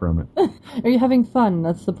it. Are you having fun?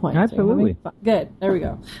 That's the point. Are you Absolutely. having fun? Good. There we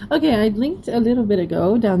go. Okay, I linked a little bit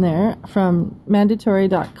ago down there from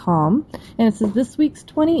mandatory.com, and it says this week's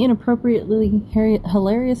 20 inappropriately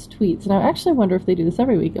hilarious tweets. And I actually wonder if they do this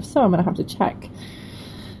every week. If so, I'm going to have to check.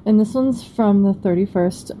 And this one's from the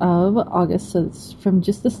 31st of August, so it's from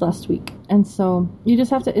just this last week. And so you just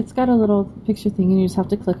have to, it's got a little picture thing, and you just have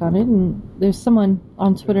to click on it, and there's someone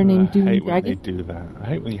on Twitter named Doom I hate when Dragon. they do that. I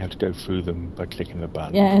hate when you have to go through them by clicking the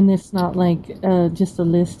button. Yeah, and it's not like just a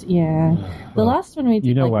list. Yeah. The last one we did,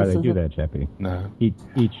 You know like, why this they is do a- that, Chappie? No.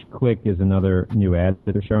 Each click is another new ad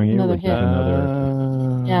that they're showing you, Another which hit. is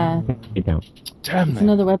another Yeah, account. Damn it's it.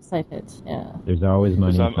 another website hit. Yeah. There's always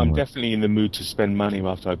money. Because I'm somewhere. definitely in the mood to spend money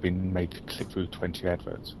after I've been made to click through 20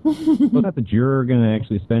 adverts. Well, not that you're going to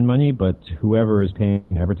actually spend money, but whoever is paying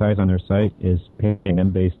to advertise on their site is paying them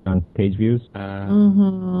based on page views.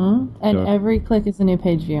 And So- every click is a new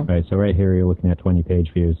page view. Right, so right here you're looking at 20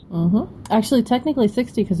 page views. Actually, technically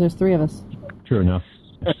 60 because there's 3 of us. True enough.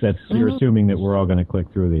 You're assuming that we're all going to click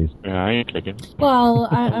through these. Yeah, I ain't clicking. Well,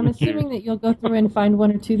 I'm assuming that you'll go through and find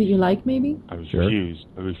 1 or 2 that you like, maybe. I Sure. refuse.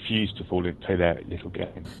 I refuse to fall into play that little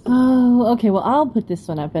game. Oh, okay. Well, I'll put this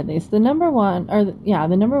one up at least. The number one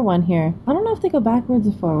here. I don't know if they go backwards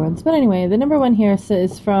or forwards, but anyway, the number one here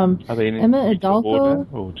is from Are they in Emma equal order,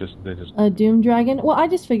 Adolfo, or just they're just Doom Dragon. Well, I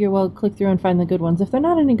just figure we'll click through and find the good ones. If they're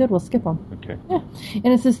not any good, we'll skip them. okay? Yeah.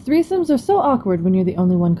 And it says threesomes are so awkward when you're the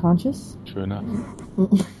only one conscious. True enough.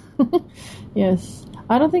 Yes.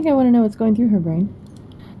 I don't think I want to know what's going through her brain.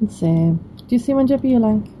 Let's see. Do you see one, Jeppy, you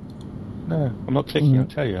like? No, I'm not clicking. I'll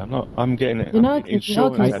tell you, I'm not. I'm getting it. You're not getting clicking.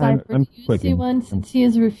 insurance Okay, out I'm- of it. Cypher, I'm do you see clicking. one since he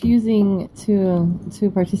is refusing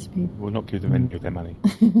to participate? We'll not give them any of their money.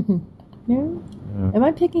 No? Am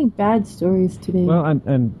I picking bad stories today? Well,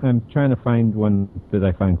 I'm trying to find one that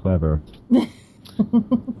I find clever. Maybe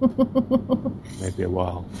a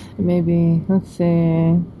while. Maybe. Let's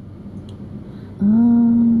see.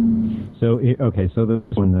 So so this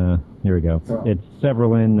one, here we go. It's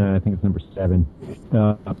several in. I think it's number 7.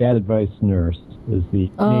 Bad Advice Nurse is the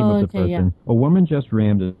name of the okay, yeah. person. A woman just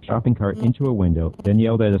rammed a shopping cart into a window, then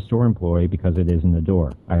yelled at a store employee because it isn't a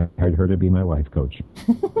door. I hired her to be my life coach.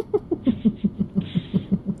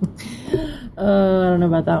 I don't know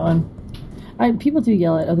about that one. People do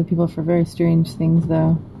yell at other people for very strange things,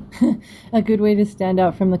 though. A good way to stand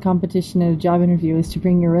out from the competition at a job interview is to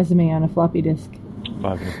bring your resume on a floppy disk.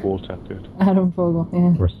 5 1/4. Good. Adam Fogel,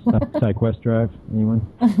 yeah. Or SideQuest Drive, anyone?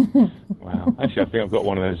 Wow. Actually, I think I've got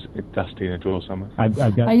one of those dusty in a drawer somewhere. I've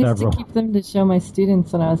got I used several. to keep them to show my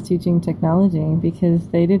students when I was teaching technology because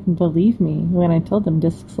they didn't believe me when I told them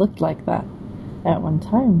disks looked like that at one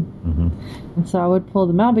time. And so I would pull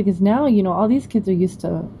them out because now, all these kids are used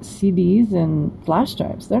to CDs and flash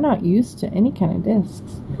drives. They're not used to any kind of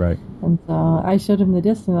disks. Right. And so I showed them the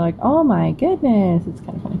disc and they're like, oh my goodness. It's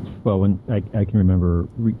kind of funny. Well, when I can remember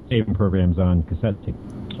saving programs on cassette tape,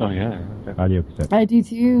 Oh yeah. audio cassette. I do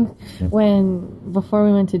too. Before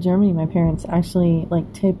we went to Germany, my parents actually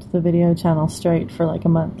taped the video channel straight for a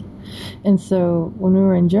month. And so when we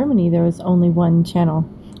were in Germany, there was only one channel.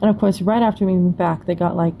 And of course, right after we moved back, they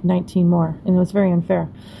got 19 more, and it was very unfair.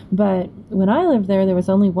 But when I lived there, there was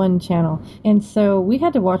only one channel, and so we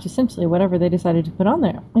had to watch essentially whatever they decided to put on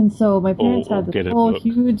there. And so my parents Or had get this a whole book.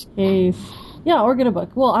 huge case. Yeah, or get a book.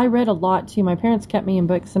 Well, I read a lot too. My parents kept me in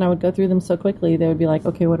books, and I would go through them so quickly, they would be like,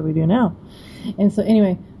 okay, what do we do now? And so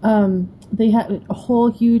anyway, they had a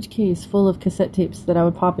whole huge case full of cassette tapes that I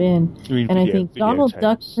would pop in. You mean And I video- think Donald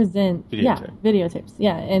Duck videotapes? Presents. Yeah, Videotape. videotapes.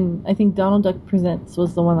 Yeah, and I think Donald Duck Presents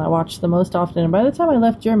was the one that I watched the most often. And by the time I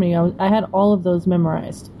left Germany, I had all of those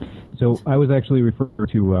memorized. So I was actually referring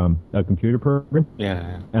to a computer program,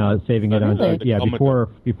 Yeah. saving it on. Really? Yeah, The Commodore.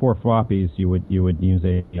 before floppies, you would use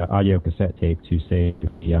a audio cassette tape to save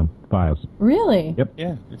the files. Really? Yep.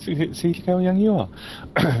 Yeah. See how young you are.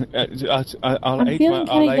 I'll I'm age feeling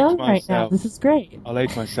kind of young right now. myself. This is great. I'll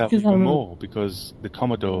age myself 'Cause even I'm- more because the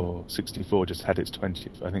Commodore 64 just had its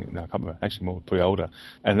 20th. I think, no, I can't remember. Actually, more pretty older.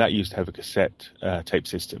 And that used to have a cassette tape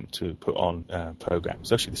system to put on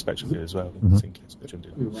programs. Actually, the Spectrum did as well. I think the Spectrum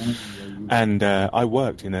did. And I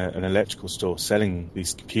worked in an electrical store selling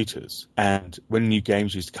these computers. And when new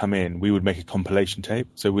games used to come in, we would make a compilation tape.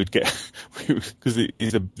 So we'd get, because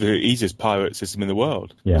easiest pirate system in the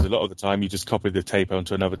world. Yeah. Because a lot of the time you just copy the tape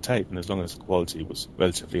onto another tape, and as long as the quality was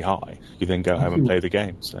relatively high, you then go home and play the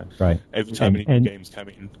game. So Right. every time any new And- games come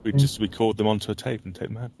in, we just record them onto a tape and take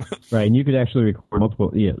them home. Right, and you could actually record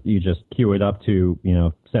multiple. You just queue it up to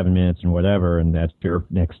 7 minutes and whatever, and that's your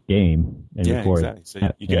next game. And Yeah, record exactly.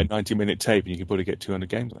 So you get a 90-minute tape, and you can probably get 200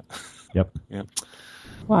 games on it. Yep. Yeah.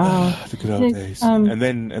 Wow. The good old days. And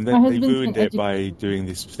then my they husband's ruined been it by doing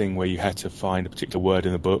this thing where you had to find a particular word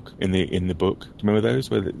in the book. In the book, do you remember those?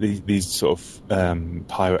 Where these sort of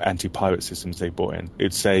anti-pirate systems they brought in.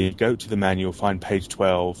 It'd say go to the manual, find page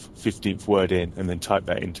 12, 15th word in, and then type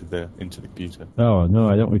that into the computer. Oh no,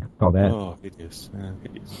 I don't recall that. Oh, it is.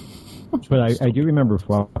 It is. But I do remember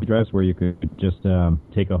floppy drives where you could just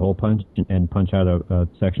take a hole punch and punch out a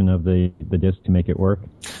section of the disc to make it work.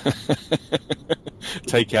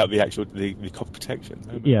 Take out the actual the copper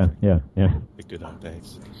protection. Yeah. The good old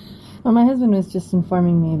days. Well, my husband was just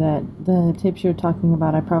informing me that the tapes you're talking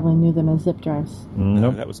about, I probably knew them as zip drives. No,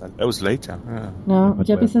 Nope. that was later. No, Much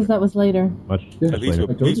Jeppy later. says that was later. Much Yeah, These later.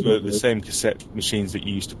 were, I told these you were that, the right? same cassette machines that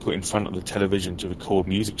you used to put in front of the television to record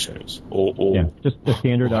music shows, or Yeah, just a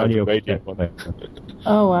standard or audio radio. cassette.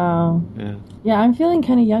 Oh, wow. Yeah. Yeah, I'm feeling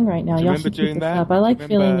kind of young right now. Do you Y'all remember should keep doing this that? up. I like Do you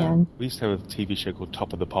feeling remember- young. We used to have a TV show called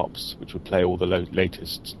Top of the Pops, which would play all the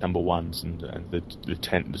latest number ones and the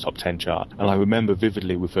top 10 chart. And I remember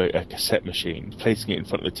vividly with a cassette machine, placing it in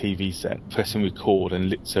front of the TV set, pressing record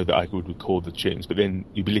so that I could record the tunes. But then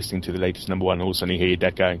you'd be listening to the latest number one, and all of a sudden you hear your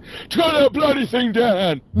dad going, "Turn that bloody thing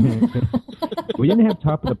down!" We didn't have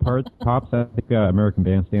Top of the Pops. I think American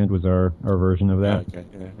Bandstand was our version of that. Okay,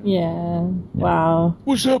 yeah. Yeah. Wow.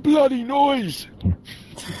 What's that bloody noise?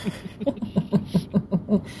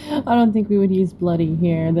 I don't think we would use bloody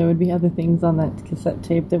here. There would be other things on that cassette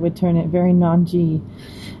tape that would turn it very non-G.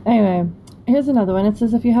 Anyway, here's another one. It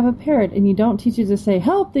says if you have a parrot and you don't teach it to say,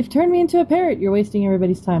 "Help, they've turned me into a parrot," you're wasting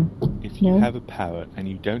everybody's time. If you No? have a parrot and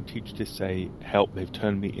you don't teach it to say, "Help, they've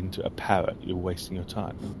turned me into a parrot," you're wasting your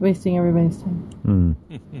time. Wasting everybody's time. Hmm.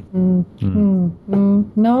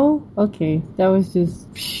 No? Okay. That was just...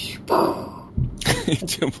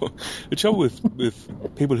 The trouble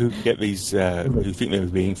with people who get these, who think they're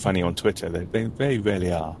being funny on Twitter, they very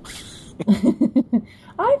rarely are.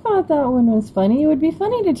 I thought that one was funny. It would be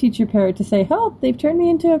funny to teach your parrot to say, "Help, they've turned me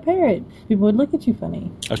into a parrot." People would look at you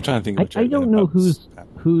funny. I was trying to think of a joke I don't then know about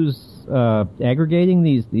who's aggregating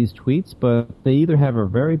these tweets, but they either have a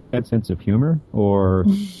very bad sense of humor, or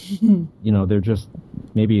they're just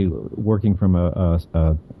maybe working from a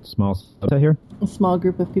small subset here. A small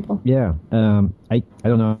group of people. Yeah, I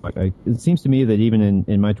don't know. It seems to me that even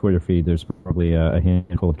in my Twitter feed, there's probably a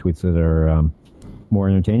handful of tweets that are more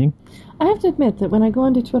entertaining. I have to admit that when I go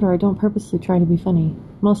onto Twitter, I don't purposely try to be funny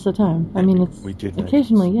most of the time. I mean, it's We did notice.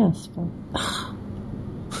 occasionally, yes, but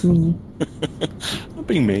meanie. Not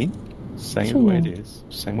being mean, saying it the way it is,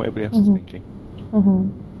 saying what everybody else is thinking.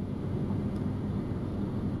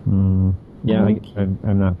 Yeah, Okay.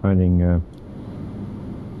 I'm not finding.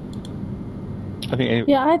 I think.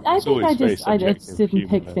 Yeah, I it's think always very I just subjective didn't humour,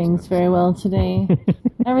 pick though, things so- very well today.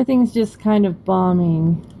 Everything's just kind of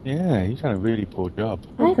bombing. Yeah, you've done a really poor job,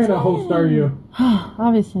 What kind of host are you?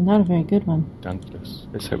 Obviously, not a very good one. Douglas.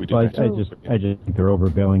 Let's hope we do Well, better. I just think they're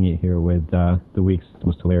overbilling it here with the week's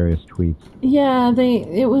most hilarious tweets. Yeah,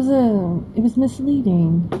 it was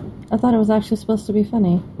misleading. I thought it was actually supposed to be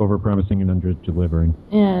funny. Over-promising and under-delivering.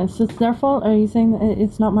 Yeah, so it's their fault? Are you saying that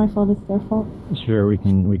it's not my fault, it's their fault? Sure, we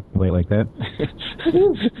can play it like that.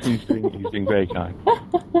 He's being very kind.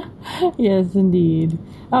 Yes, indeed.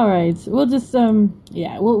 All right, we'll just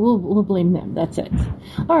we'll blame them. That's it.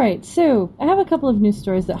 All right, so I have a couple of news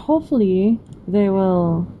stories that hopefully they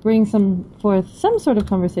will bring forth some sort of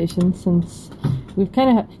conversation, since we've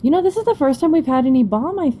kind of this is the first time we've had any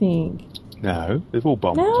bomb, I think. No, they've all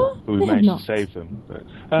bombed, No, but we they have managed not. to save them. But,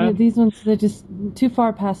 Yeah, these ones, they're just too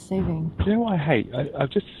far past saving. do you know what I hate? I've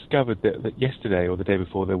just discovered that yesterday or the day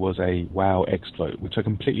before there was a WoW exploit, which I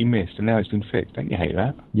completely missed, and now it's been fixed. Don't you hate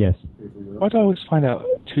that? Yes. Why do I always find out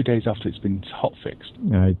 2 days after it's been hot fixed?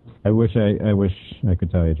 I wish I could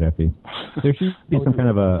tell you, Jeffy. There should be some kind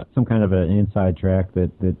of an inside track that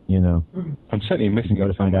I'm certainly missing go to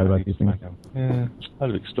it find out somewhere. about these things. Yeah, I'd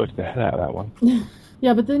have exploited the hell out of that one.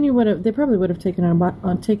 Yeah, but then they probably would have taken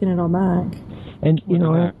it all back. And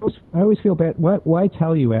I always feel bad. Why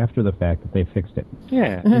tell you after the fact that they fixed it?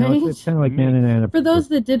 Yeah. Right? It's kind of like man. For those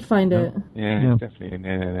that did find it. Yeah, Yeah. it's definitely in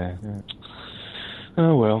there. Yeah.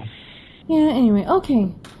 Oh, well. Yeah, anyway,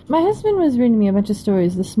 okay. My husband was reading me a bunch of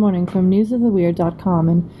stories this morning from newsoftheweird.com,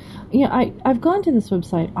 and I've gone to this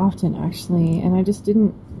website often, actually, and I just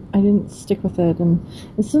didn't didn't stick with it. And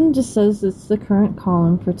this one just says it's the current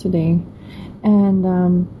column for today.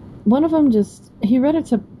 And one of them he read it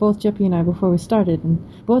to both Jeppy and I before we started,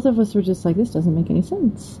 and both of us were just like, this doesn't make any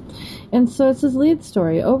sense. And so it's his lead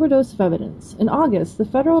story, Overdose of Evidence. In August, the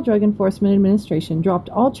Federal Drug Enforcement Administration dropped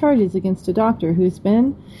all charges against a doctor who's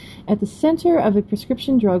been at the center of a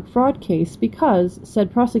prescription drug fraud case because,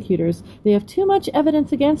 said prosecutors, they have too much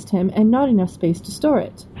evidence against him and not enough space to store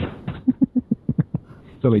it.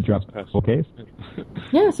 So they dropped the whole case?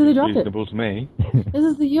 Yeah, so they dropped it. Reasonable to me. This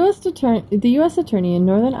is the U.S. Attorney in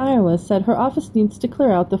Northern Iowa said her office needs to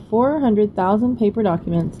clear out the 400,000 paper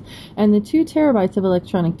documents and the 2 terabytes of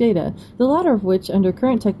electronic data, the latter of which, under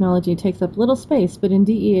current technology, takes up little space, but in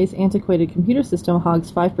DEA's antiquated computer system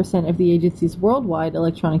hogs 5% of the agency's worldwide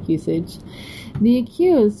electronic usage. The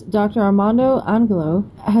accused, Dr. Armando Angelo,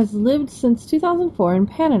 has lived since 2004 in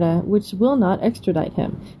Canada, which will not extradite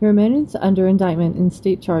him. He remains under indictment in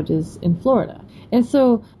state charges in Florida. And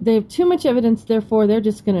so they have too much evidence, therefore they're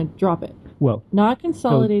just going to drop it. Well, not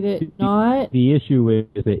consolidate it, not... The issue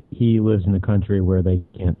is that he lives in a country where they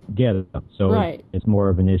can't get it. So right. It's more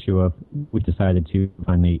of an issue of we decided to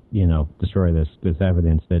finally, destroy this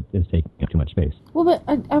evidence that is taking up too much space. Well, but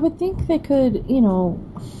I would think they could,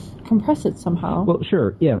 compress it somehow. Well,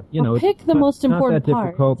 sure, yeah. Pick the most important parts.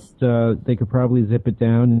 Not that difficult. They could probably zip it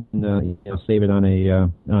down and save it on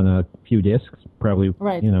a few discs. Probably,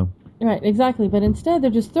 right. Right, exactly. But instead, they're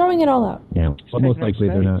just throwing it all out. Yeah. Well, most likely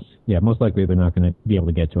they're not. Yeah, most likely they're not going to be able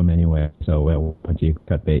to get to him anyway. So once you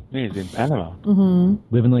cut bait. He's in Panama. Mm-hmm.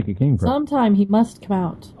 Living like a king. Sometime he must come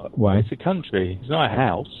out. Why? It's a country. It's not a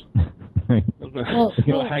house. Well,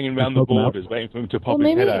 not hanging around the borders waiting for him to pop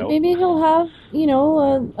his head out. Maybe he'll have,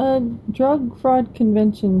 a drug fraud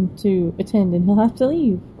convention to attend, and he'll have to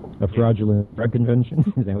leave. A fraudulent drug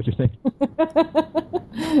convention? Is that what you're saying?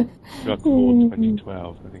 Drug Fraud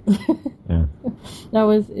 2012, I think. Yeah.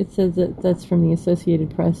 It says that's from the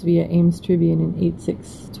Associated Press via Ames Tribune in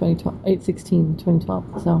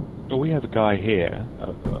 8/16/2012. So. Well, we have a guy here,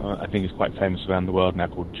 I think he's quite famous around the world now,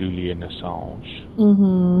 called Julian Assange,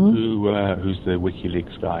 who's the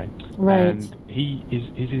WikiLeaks guy. Right. And he's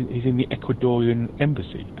in the Ecuadorian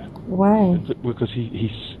embassy. Why? Because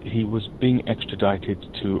he was being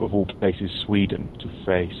extradited to, of all places, Sweden to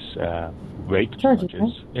face rape charges.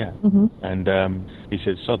 Right? Yeah. Mm-hmm. And he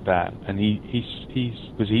said, "Sod that." And he's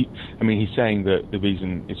saying that the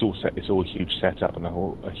reason it's all a huge setup and a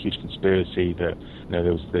huge conspiracy, that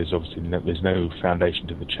there's obviously there's no foundation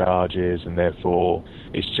to the charges, and therefore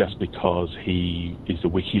it's just because he is the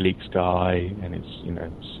WikiLeaks guy and it's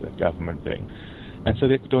a government thing. And so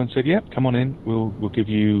the Ecuadorian said, "Yep, come on in. We'll give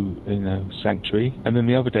you sanctuary." And then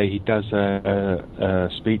the other day he does a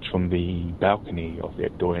speech from the balcony of the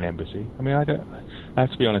Ecuadorian embassy. I mean, I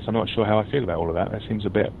have to be honest. I'm not sure how I feel about all of that. That seems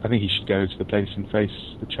a bit. I think he should go to the place and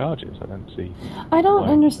face the charges. I don't see. I don't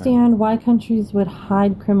understand why countries would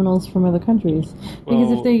hide criminals from other countries.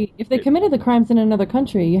 Because if they committed the crimes in another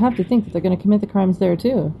country, you have to think that they're going to commit the crimes there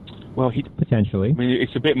too. Well, potentially. I mean,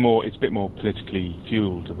 it's a bit more politically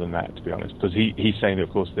fueled than that, to be honest. Because he's saying that,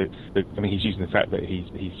 of course, he's using the fact that he's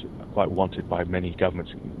quite wanted by many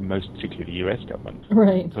governments, most particularly the U.S. government,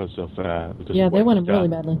 right? Because of they want him really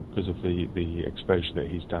badly because of the exposure that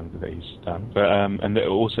he's done. But and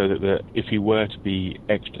also that if he were to be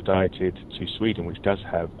extradited to Sweden, which does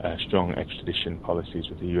have strong extradition policies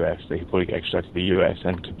with the U.S., that he'd probably get extradited to the U.S.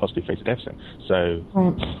 and could possibly face a death sentence. So.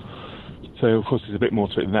 Right. So of course there's a bit more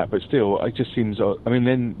to it than that, but still, it just seems. I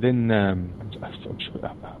mean, then I'm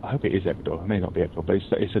sure, I hope it is Ecuador. It may not be Ecuador, but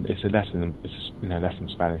it's a Latin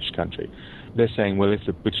Spanish country. They're saying, well, if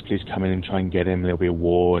the British police come in and try and get him, there'll be a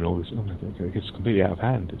war and all this. Oh, it's completely out of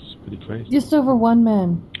hand. It's pretty crazy. Just over one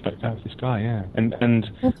man. But that's this guy, yeah.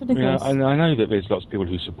 And that's ridiculous. I know that there's lots of people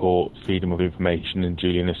who support freedom of information, and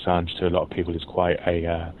Julian Assange to a lot of people is quite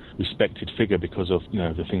a respected figure because of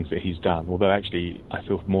the things that he's done. Although actually, I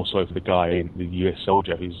feel more sorry for the guy, the US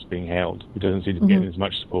soldier who's being held, who doesn't seem to be getting as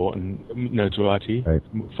much support and notoriety,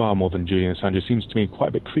 far more than Julian Assange. It seems to me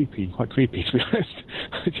quite creepy to be honest.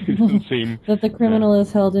 It doesn't seem that the criminal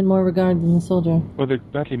is held in more regard than the soldier. Well,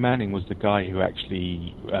 Bradley Manning was the guy who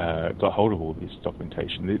actually got hold of all this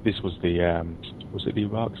documentation. This was was it the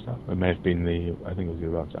Iraq stuff? It may have been I think it was the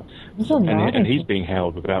Iraq stuff. And he's being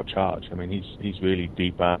held without charge. I mean, he's really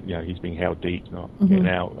deep. He's being held deep, not getting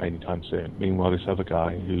out anytime soon. Meanwhile, this other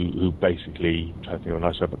guy who basically, trying to think of a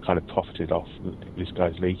nice way, but kind of profited off this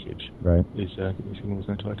guy's leakage. Right. Is was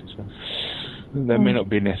notoriety. So. That may not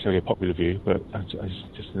be necessarily a popular view, but it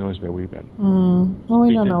just annoys me a wee bit. Well,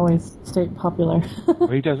 we don't always stay popular. Well,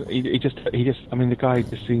 he does. He just. I mean, the guy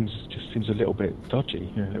just seems a little bit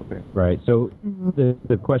dodgy. A little bit. Right. So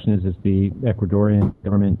the question is the Ecuadorian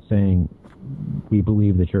government saying we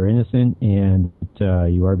believe that you're innocent and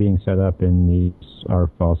you are being set up and these are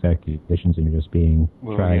false accusations and you're just being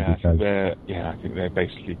tried because... I think they're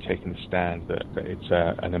basically taking the stand that it's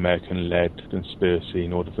an American-led conspiracy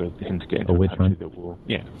in order for him to get into a country that will...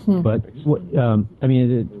 Yeah. But, I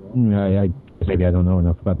mean, I maybe I don't know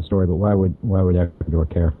enough about the story, but why would Ecuador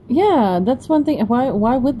care? Yeah, that's one thing.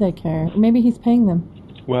 Why would they care? Maybe he's paying them.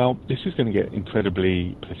 Well, this is going to get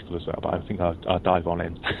incredibly political as well, but I think I'll dive on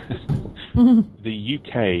in. The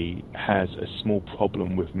UK has a small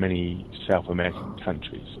problem with many South American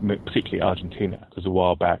countries, particularly Argentina, because a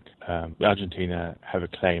while back, Argentina have a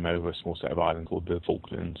claim over a small set of islands called the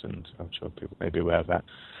Falklands, and I'm sure people may be aware of that.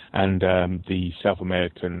 And the South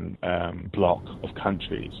American bloc of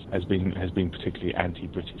countries has been particularly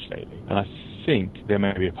anti-British lately. And I think there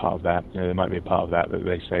may be a part of that. There might be a part of that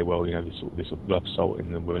they say, well, this will rub salt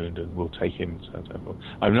in the wound, and we'll take him. So forth.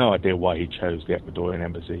 I have no idea why he chose the Ecuadorian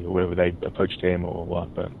embassy, or whether they approached him or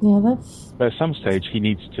what. But But at some stage, he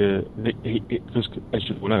needs to, because as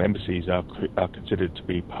you know, embassies are considered to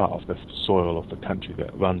be part of the soil of the country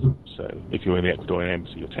that runs them. So if you're in the Ecuadorian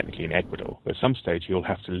embassy, you're technically in Ecuador. But at some stage, you'll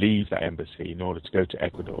have to leave that embassy in order to go to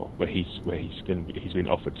Ecuador, where he's been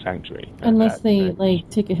offered sanctuary. Unless they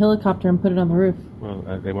take a helicopter and put it on the roof.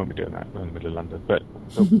 Well, they won't be doing that in the middle of London. But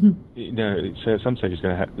so at some stage, he's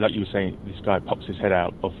going to have, like you were saying, this guy pops his head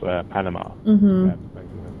out of Panama.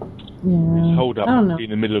 He's holed up in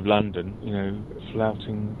the middle of London,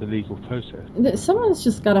 flouting the legal process. Someone's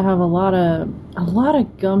just got to have a lot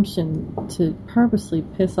of gumption to purposely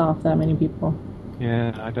piss off that many people.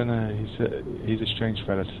 Yeah, I don't know. He's a strange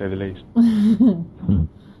fella, to say the least.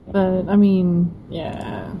 But I mean,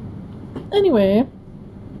 yeah. Anyway,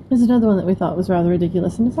 there's another one that we thought was rather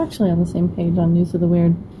ridiculous, and it's actually on the same page on News of the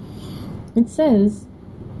Weird. It says,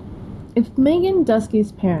 if Megan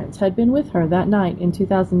Dusky's parents had been with her that night in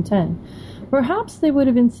 2010, perhaps they would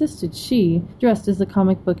have insisted she, dressed as the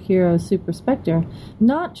comic book hero Super Spectre,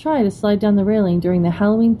 not try to slide down the railing during the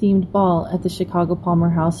Halloween-themed ball at the Chicago Palmer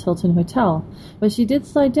House Hilton Hotel. But she did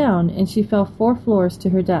slide down, and she fell 4 floors to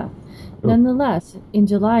her death. Nonetheless, in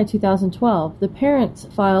July 2012, the parents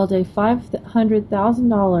filed a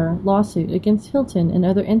 $500,000 lawsuit against Hilton and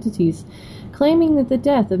other entities, claiming that the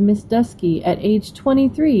death of Miss Dusky at age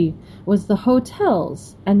 23 was the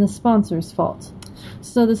hotel's and the sponsor's fault.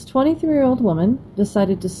 So this 23-year-old woman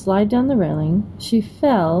decided to slide down the railing. She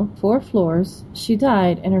fell 4 floors. She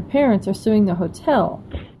died, and her parents are suing the hotel.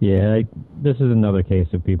 Yeah, this is another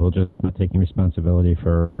case of people just not taking responsibility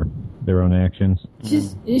for their own actions.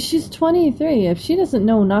 She's 23. If she doesn't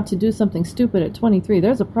know not to do something stupid at 23,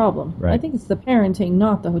 there's a problem. Right. I think it's the parenting,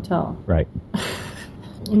 not the hotel. Right.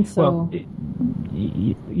 And so... Well,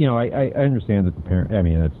 I understand that the parent. I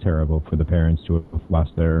mean, that's terrible for the parents to have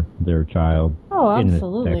lost their child. Oh,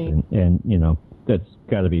 absolutely. In this and that's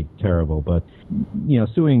got to be terrible. But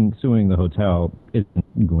suing the hotel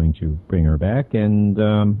isn't going to bring her back. And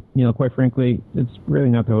quite frankly, it's really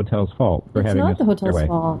not the hotel's fault for having this. It's not the hotel's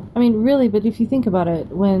fault. I mean, really. But if you think about it,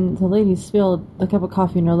 when the lady spilled a cup of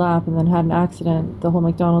coffee in her lap and then had an accident, the whole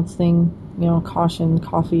McDonald's thing. Caution,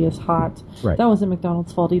 coffee is hot. Right. That wasn't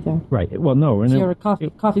McDonald's fault either. Right. Well, no. And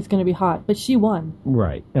coffee's going to be hot, but she won.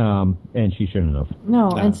 Right. And she shouldn't have. No,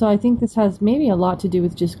 and so I think this has maybe a lot to do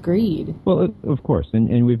with just greed. Well, of course.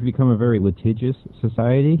 And we've become a very litigious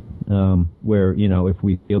society where, if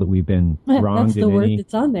we feel that we've been wronged that's the word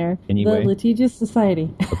that's on there. The litigious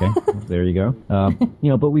society. Okay. There you go.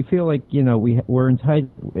 But we feel like, we're entitled.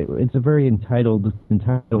 It's a very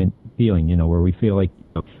entitlement feeling, where we feel like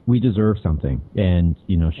we deserve something, and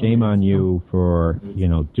shame on you for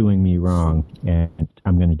doing me wrong, and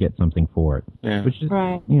I'm going to get something for it. Yeah. Which is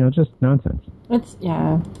right. Just nonsense. And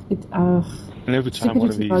every time one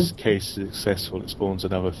of these cases is successful, it spawns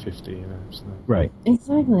another 50. So. Right.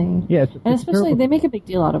 Exactly. Yeah. And especially terrible. They make a big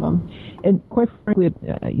deal out of them. And quite frankly, it's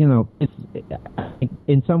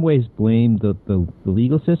in some ways blame the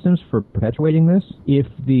legal systems for perpetuating this. If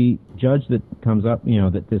the judge that comes up,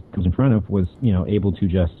 that this comes in front of was, able to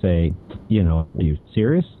just say, are you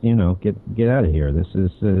serious? Get out of here. This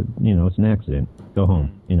is, it's an accident. Go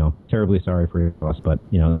home. Terribly sorry for your loss, but,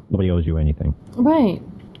 nobody owes you anything. Right.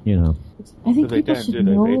 I think But they people don't, should do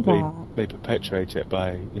they? know They, that. they perpetuate it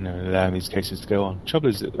by, allowing these cases to go on. Trouble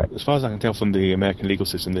is, that, as far as I can tell from the American legal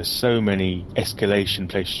system, there's so many escalation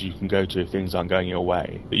places you can go to if things aren't going your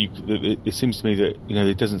way. That it seems to me that,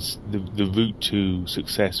 it doesn't. The route to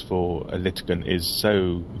success for a litigant is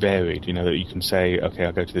so varied. That you can say, okay,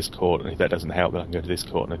 I'll go to this court, and if that doesn't help, then I can go to this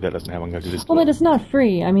court, and if that doesn't help, I can go to this court. Well, but it's not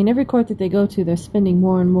free. I mean, every court that they go to, they're spending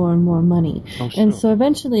more and more and more money. Oh, sure. And so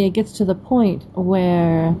eventually it gets to the point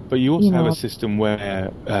where... But you also have a system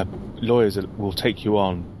where lawyers will take you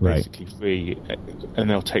on basically free, and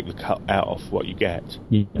they'll take the cut out of what you get.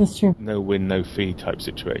 Yeah. That's true. No win, no fee type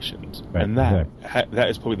situations. Right, And that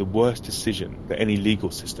is probably the worst decision that any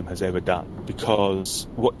legal system has ever done, because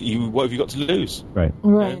what have you got to lose? Right.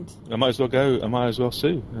 Right. I might as well go. I might as well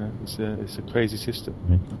sue. It's a crazy system.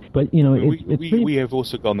 But, we have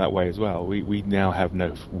also gone that way as well. We now have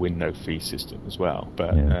no win, no fee system as well.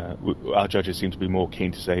 But our judges seem to be more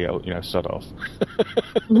keen to say, sod off.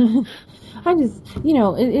 I just,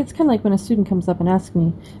 it's kind of like when a student comes up and asks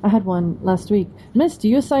me, I had one last week, Miss, do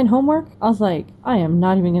you assign homework? I was like, I am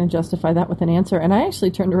not even going to justify that with an answer. And I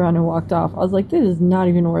actually turned around and walked off. I was like, this is not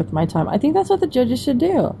even worth my time. I think that's what the judges should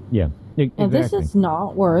do. Yeah. Exactly. And this is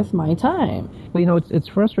not worth my time. Well, it's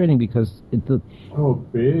frustrating because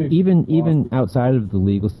big. Even outside of the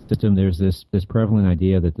legal system, there's this prevalent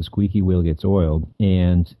idea that the squeaky wheel gets oiled,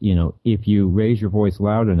 and if you raise your voice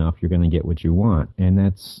loud enough, you're going to get what you want, and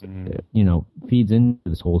that's feeds into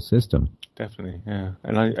this whole system. Definitely, yeah.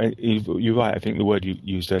 And you're right. I think the word you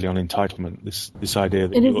used earlier on, entitlement, this idea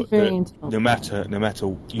that, no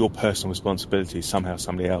matter your personal responsibility, somehow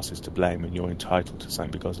somebody else is to blame, and you're entitled to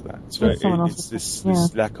something because of that. It's this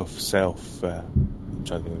lack of self. I'm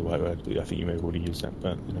trying to think of the right word, but I think you may have already used that.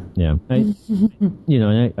 But yeah,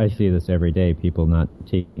 I see this every day. People not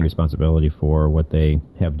taking responsibility for what they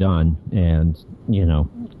have done, and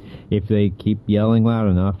if they keep yelling loud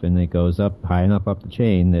enough and it goes up high enough up the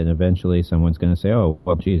chain, then eventually someone's going to say, "Oh,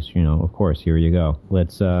 well, geez, of course, here you go.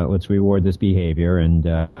 Let's reward this behavior," and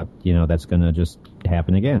that's going to just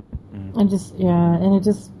happen again. And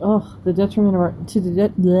the detriment of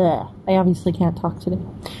I obviously can't talk today.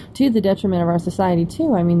 To the detriment of our society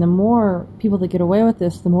too. I mean, the more people that get away with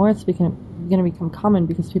this, the more it's going to become common,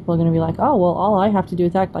 because people are going to be like, oh, well, all I have to do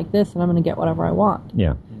is act like this, and I'm going to get whatever I want.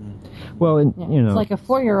 Yeah. Well, it's like a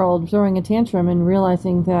 4-year-old throwing a tantrum and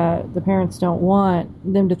realizing that the parents don't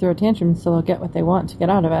want them to throw a tantrum, so they'll get what they want to get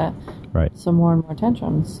out of it. Right. So more and more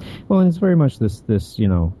tantrums. Well, and it's very much this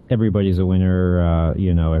everybody's a winner,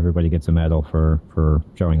 everybody gets a medal for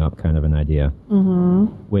showing up kind of an idea. Mm-hmm.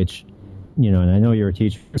 Which, and I know you're a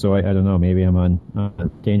teacher, so I don't know, maybe I'm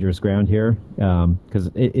on dangerous ground here, because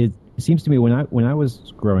it seems to me when I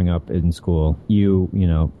was growing up in school,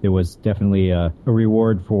 there was definitely a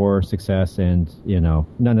reward for success, and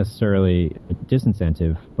not necessarily a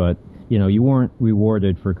disincentive, but you weren't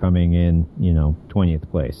rewarded for coming in 20th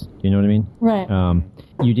place. You know what I mean? Right.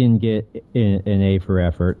 You didn't get an A for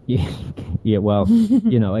effort. Yeah. Well,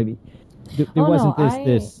 I mean, there wasn't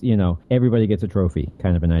this everybody gets a trophy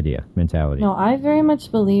kind of an idea mentality. No, I very much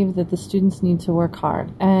believe that the students need to work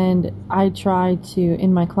hard, and I try to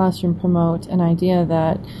in my classroom promote an idea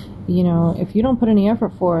that if you don't put any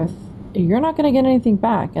effort forth, you're not going to get anything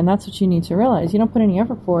back, and that's what you need to realize. You don't put any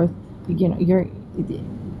effort forth,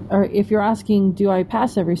 or if you're asking, do I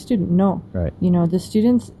pass every student? No. Right. The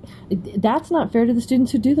students, that's not fair to the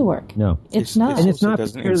students who do the work. No. It's not. And it's not fair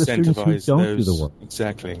to the students who don't do the work.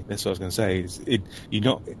 Exactly. That's what I was going to say. You're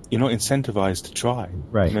not incentivized to try.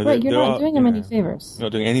 Right. You're not doing them any favors. You're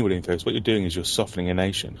not doing anybody any favors. What you're doing is you're softening a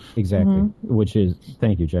nation. Exactly. Mm-hmm. Which is,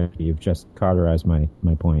 thank you, Jackie. You've just cauterized my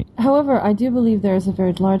point. However, I do believe there is a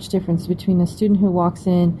very large difference between a student who walks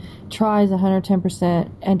in, tries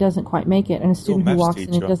 110%, and doesn't quite make it, and a student who walks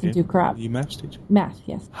in and doesn't do crap. Are you maths teacher? Math,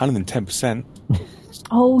 yes. 110%.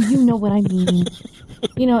 Oh, you know what I mean.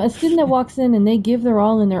 A student that walks in and they give their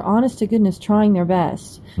all and they're honest to goodness trying their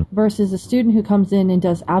best versus a student who comes in and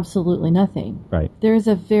does absolutely nothing. Right. There is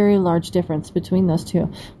a very large difference between those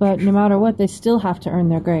two. But no matter what, they still have to earn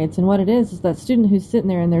their grades. And what it is that student who's sitting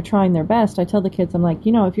there and they're trying their best, I tell the kids, I'm like,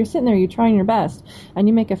 if you're sitting there, you're trying your best, and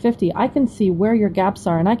you make a 50, I can see where your gaps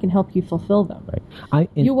are and I can help you fulfill them. Right.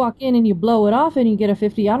 You walk in and you blow it off and you get a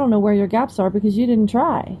 50, I don't know where your gaps are because you didn't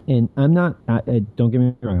try. And I'm not, don't get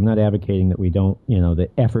me wrong, I'm not advocating that we don't, that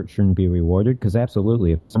effort shouldn't be rewarded, because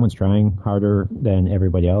absolutely, if someone's trying harder than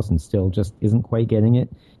everybody else and still just isn't quite getting it,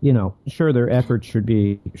 sure, their efforts should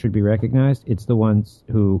be recognized. It's the ones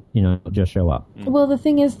who, just show up. Well, the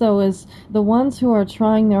thing is, though, is the ones who are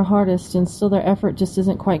trying their hardest and still their effort just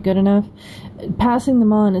isn't quite good enough, passing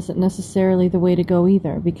them on isn't necessarily the way to go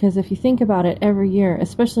either. Because if you think about it, every year,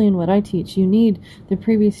 especially in what I teach, you need the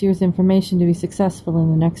previous year's information to be successful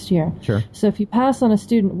in the next year. Sure. So if you pass on a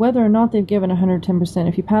student, whether or not they've given 110%,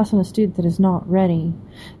 if you pass on a student that is not ready,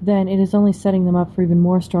 then it is only setting them up for even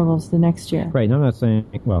more struggles the next year. Right. And I'm not saying,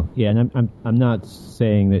 and I'm not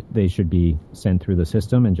saying that they should be sent through the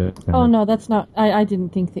system and just. Oh no, that's not. I didn't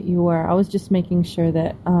think that you were. I was just making sure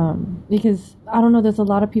that because I don't know. There's a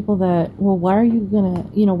lot of people that, well, why are you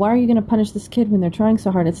gonna punish this kid when they're trying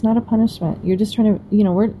so hard? It's not a punishment. You're just trying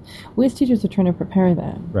to, we as teachers are trying to prepare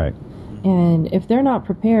them. Right. And if they're not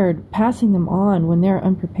prepared, passing them on when they're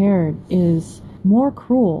unprepared is more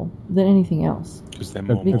cruel than anything else. Because they're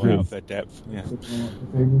more out of their depth. Yeah.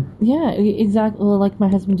 Yeah, exactly. Well, like my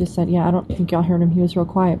husband just said, I don't think y'all heard him. He was real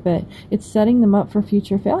quiet, but it's setting them up for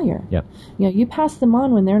future failure. Yep. You pass them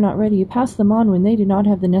on when they're not ready. You pass them on when they do not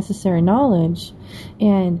have the necessary knowledge.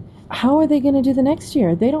 And how are they going to do the next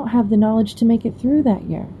year? They don't have the knowledge to make it through that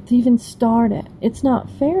year, to even start it. It's not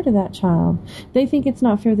fair to that child. They think it's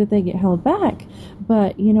not fair that they get held back.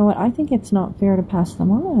 But you know what? I think it's not fair to pass them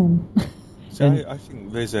on. So I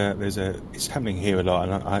think it's happening here a lot,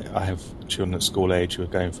 and I have children at school age who are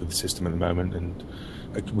going through the system at the moment, and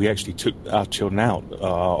we actually took our children out,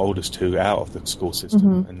 our oldest two, out of the school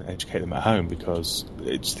system and educate them at home because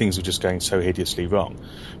things were just going so hideously wrong.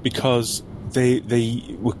 Because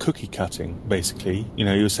they were cookie cutting, basically.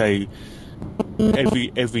 You say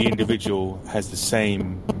every individual has the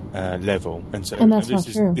same level, and that's not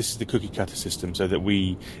true. This is the cookie cutter system, so that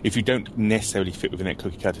if you don't necessarily fit within that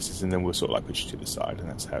cookie cutter system, then we'll sort of like push you to the side, and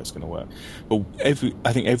that's how it's going to work. But I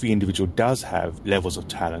think every individual does have levels of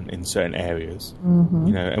talent in certain areas,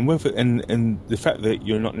 and the fact that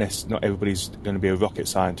you're not everybody's going to be a rocket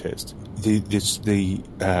scientist. The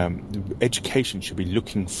education should be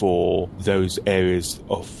looking for those areas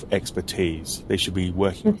of expertise. They should be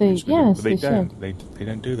working. But they don't. They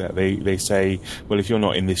don't do that. They say, well, if you're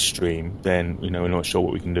not in this stream, then we're not sure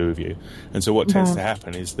what we can do with you. And so what tends to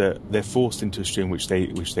happen is that they're forced into a stream which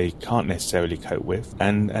they can't necessarily cope with,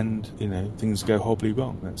 and things go horribly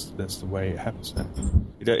wrong. That's the way it happens now.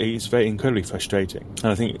 It's very incredibly frustrating.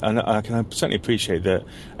 And I think I can certainly appreciate that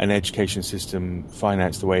an education system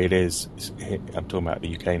financed the way it is. I'm talking about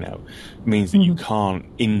the UK now. Means that you can't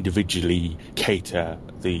individually cater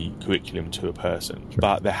the curriculum to a person. Sure.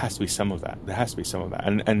 But there has to be some of that.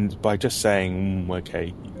 And by just saying,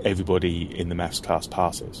 okay, everybody in the maths class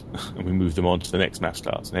passes, and we move them on to the next maths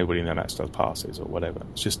class, and everybody in that maths class passes, or whatever,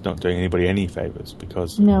 it's just not doing anybody any favours,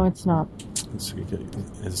 because... No, it's not. It's,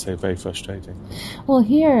 as I say, very frustrating. Well,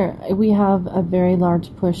 here we have a very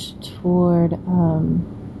large push toward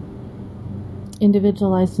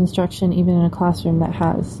individualized instruction, even in a classroom that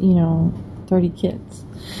has, 30 kids,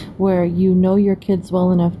 where your kids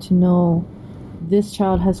well enough to know this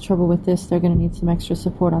child has trouble with this, they're going to need some extra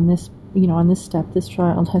support on this, on this step. This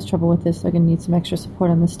child has trouble with this, they're going to need some extra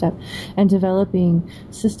support on this step. And developing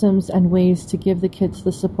systems and ways to give the kids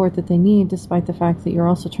the support that they need, despite the fact that you're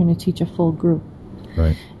also trying to teach a full group.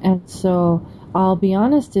 Right. And so I'll be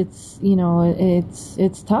honest, it's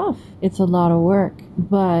tough. It's a lot of work,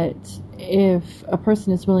 but if a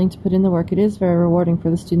person is willing to put in the work, it is very rewarding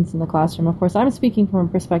for the students in the classroom. Of course, I'm speaking from a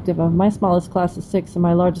perspective of my smallest class is 6 and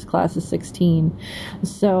my largest class is 16.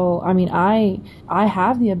 So, I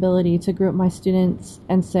have the ability to group my students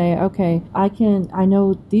and say, okay, I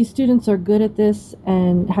know these students are good at this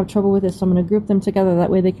and have trouble with this, so I'm going to group them together.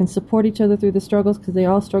 That way they can support each other through the struggles, because they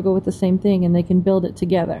all struggle with the same thing, and they can build it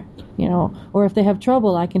together, or if they have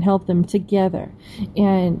trouble, I can help them together.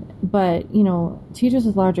 But teachers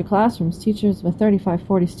with larger classrooms, teachers with 35,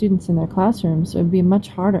 40 students in their classrooms, it would be much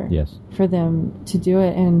harder for them to do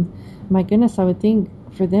it. And my goodness, I would think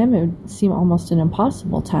for them it would seem almost an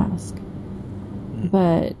impossible task.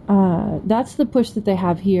 But that's the push that they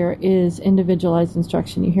have here, is individualized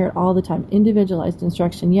instruction. You hear it all the time. Individualized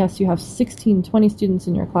instruction. Yes, you have 16, 20 students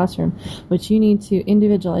in your classroom, but you need to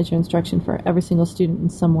individualize your instruction for every single student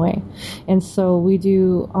in some way. And so we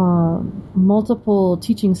do multiple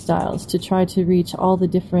teaching styles to try to reach all the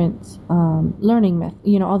different learning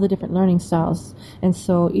all the different learning styles. And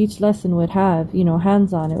so each lesson would have,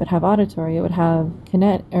 hands-on, it would have auditory, it would have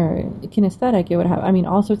kinesthetic, it would have,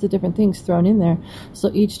 all sorts of different things thrown in there.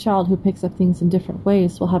 So each child who picks up things in different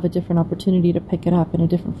ways will have a different opportunity to pick it up in a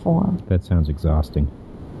different form. That sounds exhausting.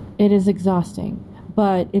 It is exhausting.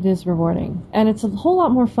 but it is rewarding. And it's a whole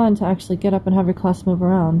lot more fun to actually get up and have your class move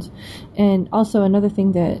around. And also another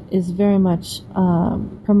thing that is very much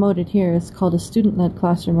promoted here is called a student-led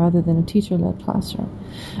classroom rather than a teacher-led classroom,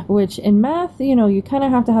 which in math, you kind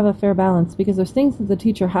of have to have a fair balance because there's things that the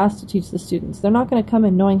teacher has to teach the students. They're not going to come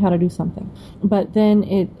in knowing how to do something. But then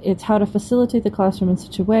it's how to facilitate the classroom in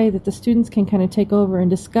such a way that the students can kind of take over and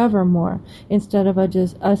discover more instead of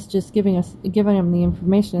us just giving them the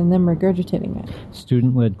information and them regurgitating it.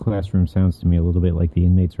 Student-led classroom sounds to me a little bit like the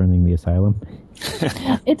inmates running the asylum.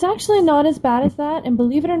 It's actually not as bad as that, and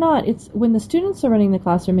believe it or not, it's when the students are running the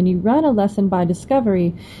classroom and you run a lesson by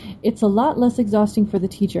discovery, it's a lot less exhausting for the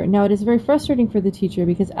teacher. Now, it is very frustrating for the teacher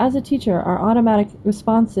because as a teacher, our automatic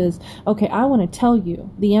response is, okay, I want to tell you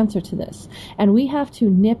the answer to this, and we have to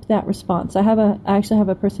nip that response. I actually have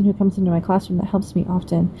a person who comes into my classroom that helps me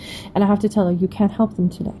often, and I have to tell her, you can't help them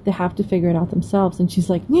today. They have to figure it out themselves, and she's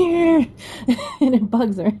like, yeah, and it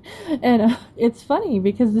bugs her. And it's funny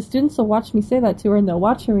because the students will watch me say that to her and they'll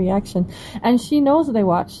watch her reaction, and she knows that they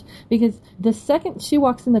watch because the second she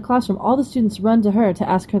walks in the classroom, all the students run to her to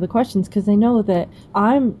ask her the questions because they know that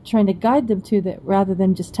I'm trying to guide them to that rather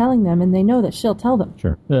than just telling them, and they know that she'll tell them.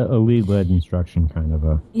 Sure. A lead-led instruction kind of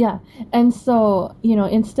a... Yeah. And so,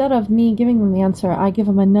 instead of me giving them the answer, I give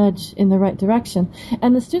them a nudge in the right direction.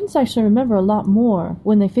 And the students actually remember a lot more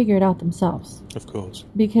when they figure it out themselves. Of course.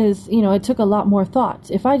 Because, it took a lot more thought.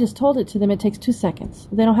 If I just told it to them, it takes 2 seconds.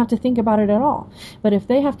 They don't have to think about it at all. But if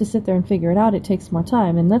they have to sit there and figure it out, it takes more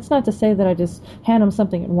time. And that's not to say that I just hand them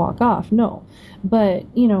something and walk off. No. But,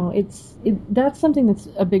 that's something that's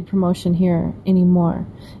a big promotion here anymore,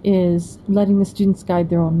 is letting the students guide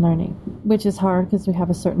their own learning, which is hard because we have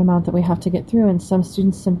a certain amount that we have to get through, and some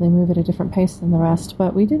students simply move at a different pace than the rest.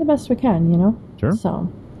 But we do the best we can, Sure.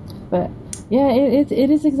 So, but... yeah, it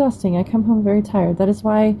is exhausting. I come home very tired. That is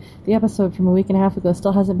why the episode from a week and a half ago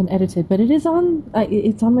still hasn't been edited, but it's on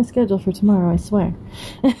my schedule for tomorrow, I swear.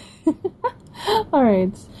 All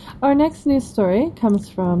right. Our next news story comes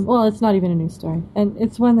from, well, it's not even a news story, and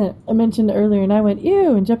it's one that I mentioned earlier, and I went,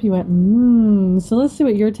 ew, and Jeppy went, So let's see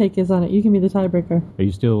what your take is on it. You can be the tiebreaker. Are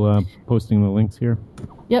you still posting the links here?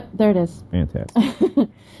 Yep, there it is. Fantastic.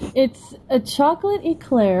 It's a chocolate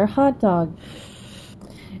eclair hot dog.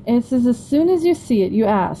 And it says, as soon as you see it, you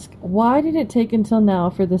ask, why did it take until now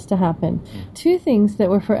for this to happen? Two things that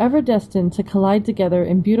were forever destined to collide together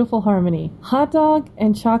in beautiful harmony. Hot dog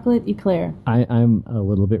and chocolate eclair. I'm a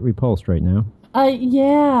little bit repulsed right now.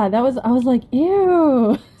 Yeah, I was like,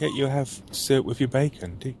 ew. Yeah, you have syrup with your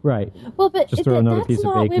bacon, do you? Right. Well, but just throw another piece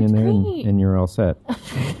of bacon in there and you're all set.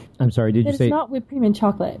 I'm sorry, did you say... It's not whipped cream and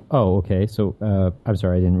chocolate. Oh, okay. So, I'm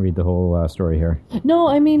sorry, I didn't read the whole story here. No,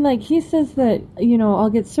 I mean, he says that, I'll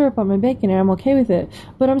get syrup on my bacon and I'm okay with it.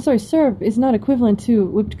 But I'm sorry, syrup is not equivalent to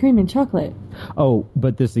whipped cream and chocolate. Oh,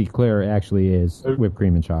 but this eclair actually is whipped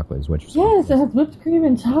cream and chocolate, is what you're saying. Yes, it has whipped cream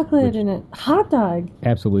and chocolate in it. Hot dog.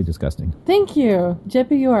 Absolutely disgusting. Thank you.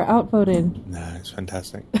 Jeppy, you are outvoted. No, it's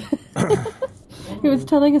fantastic. He was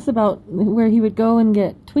telling us about where he would go and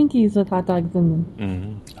get Twinkies with hot dogs in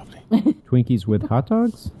them. Lovely. Twinkies with hot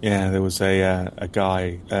dogs? Yeah, there was a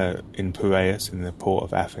guy in Piraeus, in the port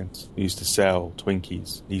of Athens, who used to sell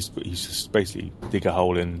Twinkies. He used to basically dig a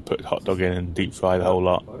hole in, put a hot dog in, and deep fry the whole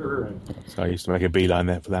lot. So I used to make a beeline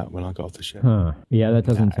there for that when I got off the ship. Huh. Yeah, that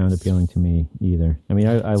doesn't sound appealing to me either. I mean,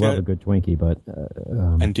 I love a good Twinkie, but...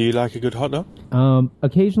 and do you like a good hot dog?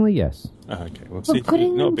 Occasionally, yes. Oh, okay. Well, But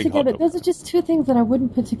putting them together, those are just two things that I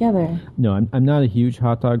wouldn't put together. No, I'm not a huge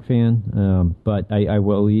hot dog fan, but I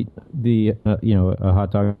will eat a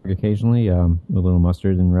hot dog occasionally, a little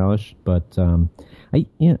mustard and relish. But I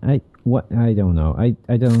don't know.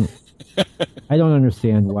 I don't I don't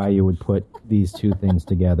understand why you would put these two things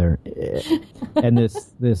together. And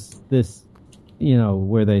this.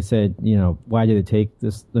 Where they said, why did it take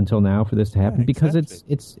this until now for this to happen? Yeah, because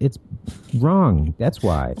it's wrong. That's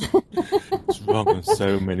why. It's wrong on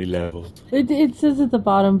so many levels. It says at the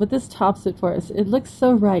bottom, but this tops it for us. It looks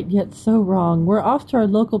so right, yet so wrong. We're off to our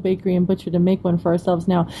local bakery and butcher to make one for ourselves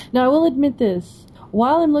now. Now, I will admit this.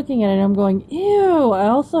 While I'm looking at it, I'm going, ew, I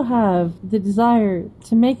also have the desire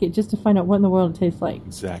to make it just to find out what in the world it tastes like.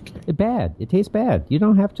 Exactly. It's bad. It tastes bad. You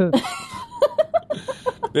don't have to...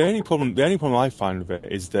 The only problem I find with it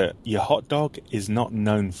is that your hot dog is not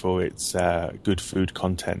known for its good food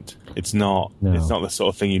content. It's not. No. It's not the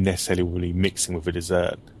sort of thing you necessarily will be mixing with a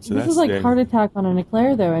dessert. So this is like heart attack on an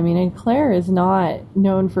eclair, though. I mean, an eclair is not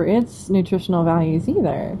known for its nutritional values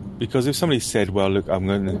either. Because if somebody said, "Well, look, I'm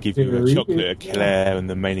going to give you a chocolate eclair, and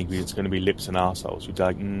the main ingredient's going to be lips and arseholes," you'd be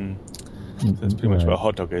like, That's pretty much what a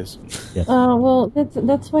hot dog is. Yes. Well,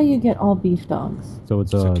 that's why you get all beef dogs. So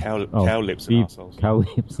it's So cow lips and assholes. Cow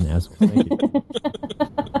lips and assholes. Thank you.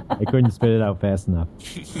 I couldn't spit it out fast enough.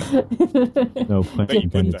 No pun Bet you would,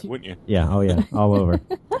 intended. though, wouldn't you? Yeah, oh yeah, all over.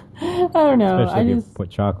 I don't know. Especially if you put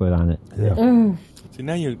chocolate on it. Ugh. So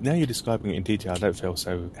now you're describing it in detail. I don't feel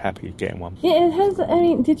so happy getting one. Yeah, it has. I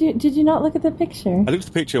mean, did you not look at the picture? I looked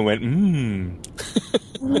at the picture and went,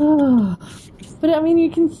 Oh. But I mean, you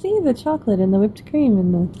can see the chocolate and the whipped cream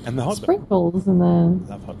and the hot dog. sprinkles and the.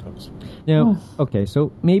 Love hot dogs. Now, okay,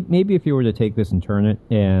 so maybe if you were to take this and turn it,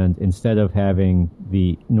 and instead of having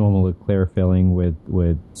the normal eclair filling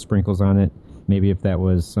with sprinkles on it, maybe if that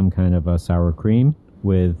was some kind of a sour cream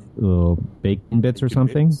with little bacon bits or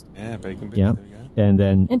something. Bits. Yeah, bacon bits. Yeah. There we go. And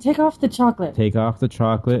then And take off the chocolate. take off the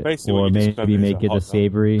chocolate, Basically or what you described maybe as make a it hot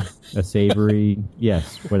a savory.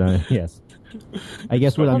 Yes, yes. I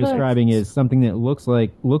guess what I'm Although- describing is something that looks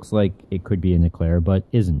like it could be an eclair, but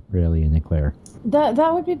isn't really an eclair. That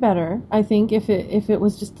would be better, I think, if it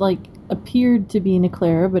was just like appeared to be an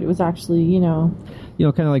eclair, but it was actually,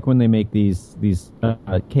 Kind of like when they make these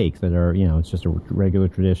cakes that are, it's just a regular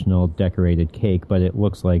traditional decorated cake, but it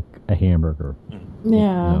looks like a hamburger.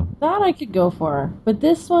 yeah, No. that I could go for. But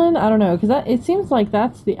this one, I don't know, because it seems like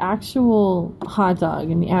that's the actual hot dog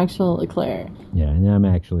and the actual eclair. Yeah, and I'm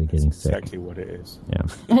actually getting sick. Exactly what it is. Yeah.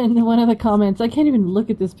 And one of the comments, I can't even look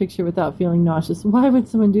at this picture without feeling nauseous. Why would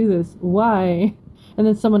someone do this? Why? And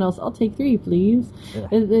then someone else, I'll take 3, please. Yeah.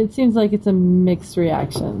 It seems like it's a mixed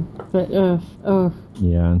reaction. But,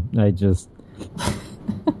 Yeah, I just...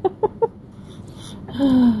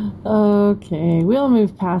 Okay, we'll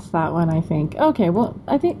move past that one, I think. Okay, well,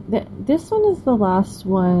 I think that this one is the last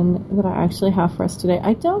one that I actually have for us today.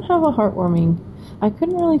 I don't have a heartwarming. I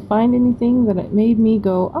couldn't really find anything that it made me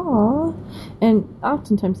go, aw. And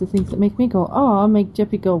oftentimes the things that make me go, aw, make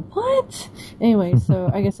Jeppy go, what? Anyway, so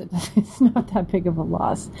I guess it's not that big of a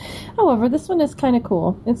loss. However, this one is kind of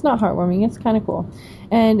cool. It's not heartwarming, it's kind of cool.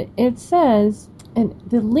 And it says... And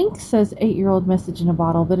the link says 8-year-old message in a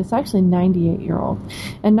bottle, but it's actually 98-year-old.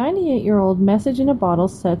 A 98-year-old message in a bottle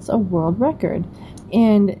sets a world record.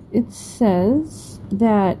 And it says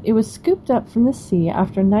that it was scooped up from the sea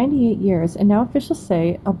after 98 years, and now officials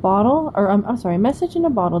say a message in a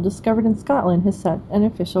bottle discovered in Scotland has set an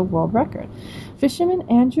official world record. Fisherman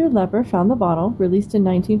Andrew Lepper found the bottle, released in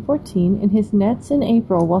 1914, in his nets in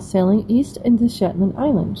April while sailing east into Shetland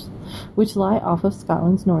Islands, which lie off of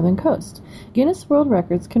Scotland's northern coast. Guinness World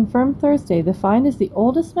Records confirmed Thursday the find is the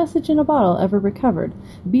oldest message in a bottle ever recovered,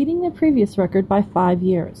 beating the previous record by 5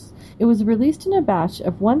 years. It was released in a batch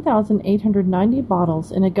of 1,890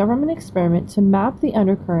 bottles in a government experiment to map the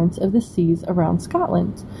undercurrents of the seas around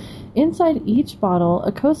Scotland. Inside each bottle,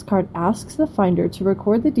 a Coast Guard asks the finder to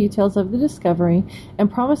record the details of the discovery and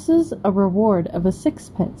promises a reward of a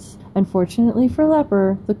 6pence. Unfortunately for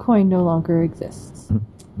Lepper, the coin no longer exists.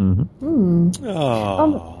 Mm-hmm.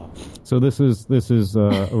 Oh. So this is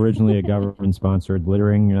originally a government-sponsored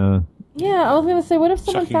littering... Yeah, I was going to say, what if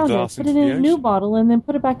someone Chucking found it, glass put it into in the a new ocean? bottle, and then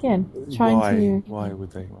put it back in? Why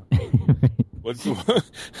would they?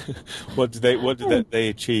 What did they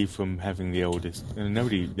achieve from having the oldest? And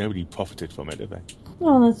nobody profited from it, did they?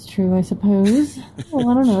 Well, that's true, I suppose. Well,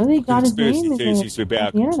 I don't know. They got his Conspiracy name theories in used to be a bit the out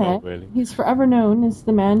of control, internet. really. He's forever known as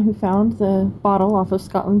the man who found the bottle off of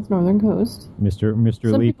Scotland's northern coast. Mr. Some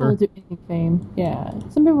people Leaper. will do anything for fame. Yeah,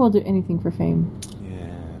 some people will do anything for fame.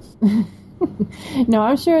 Yes. No,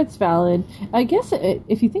 I'm sure it's valid. I guess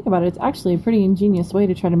if you think about it, it's actually a pretty ingenious way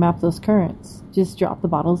to try to map those currents. Just drop the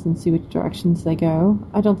bottles and see which directions they go.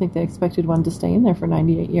 I don't think they expected one to stay in there for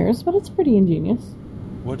 98 years, but it's pretty ingenious.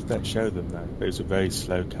 What did that show them, though? It was a very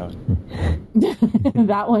slow current.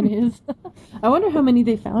 That one is. I wonder how many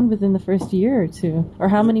they found within the first year or two, or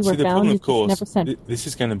how many were See, the found problem, and of just course, never sent. this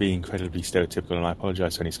is going to be incredibly stereotypical, and I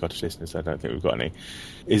apologise to any Scottish listeners, I don't think we've got any,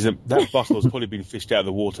 is that bottle has probably been fished out of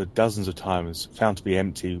the water dozens of times, found to be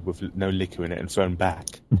empty with no liquor in it, and thrown back.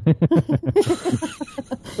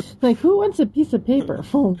 Like, who wants a piece of paper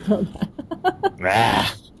full of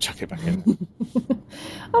Chuck it back in.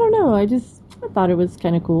 I don't know, I thought it was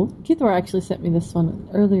kind of cool. Keithor actually sent me this one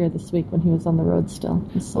earlier this week when he was on the road still.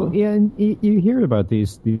 So. Well, yeah, and you hear about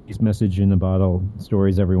these message in a bottle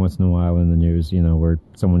stories every once in a while in the news, where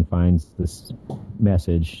someone finds this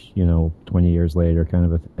message, 20 years later kind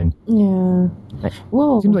of a thing. Yeah.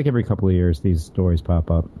 Whoa. It seems like every couple of years these stories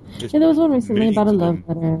pop up. Just Yeah, there was one recently millions about a of love them-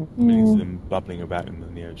 letter. millions of Yeah. them bubbling about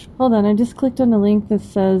in the ocean. Hold on, I just clicked on a link that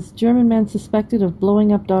says German man suspected of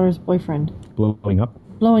blowing up daughter's boyfriend. Blowing up?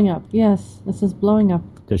 Blowing up, yes. It says blowing up.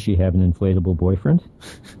 Does she have an inflatable boyfriend?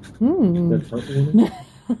 Hmm. That's heartwarming.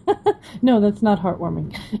 No, that's not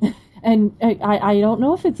heartwarming. And I don't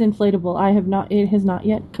know if it's inflatable. It has not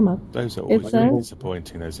yet come up. Those are always It's very there?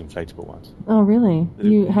 disappointing, those inflatable ones. Oh, really?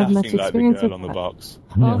 You have much Nothing like the experience girl with on the that? box.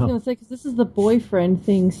 Well, I was going to say, because this is the boyfriend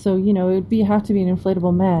thing, so, it would have to be an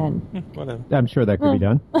inflatable man. Whatever. I'm sure that could be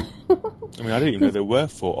done. I mean, I didn't even know there were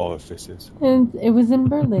 4 orifices. And it was in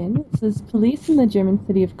Berlin. It says police in the German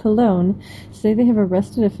city of Cologne say they have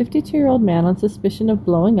arrested a 52-year-old man on suspicion of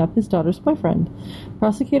blowing up his daughter's boyfriend.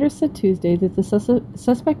 Prosecutors said Tuesday that the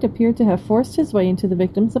suspect appeared to have forced his way into the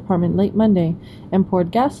victim's apartment late Monday and poured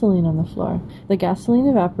gasoline on the floor. The gasoline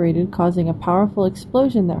evaporated, causing a powerful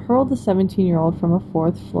explosion that hurled the 17-year-old from a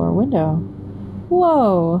 4th-floor window.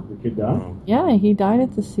 Whoa. The kid died? Oh. Yeah, he died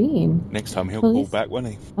at the scene. Next time he'll Police- call back, won't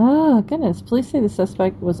he? Oh, goodness. Police say the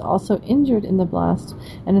suspect was also injured in the blast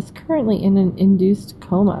and is currently in an induced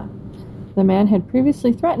coma. The man had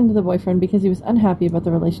previously threatened the boyfriend because he was unhappy about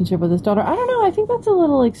the relationship with his daughter. I don't know. I think that's a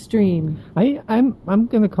little extreme. I'm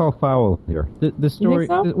going to call foul here. The story.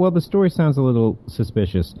 so? Well, the story sounds a little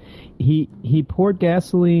suspicious. He poured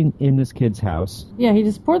gasoline in this kid's house. Yeah, he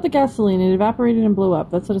just poured the gasoline. It evaporated and blew up.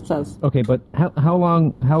 That's what it says. Okay, but how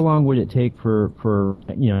long would it take for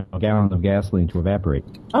a gallon of gasoline to evaporate?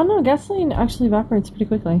 Oh, no. Gasoline actually evaporates pretty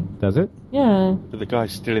quickly. Does it? Yeah. But the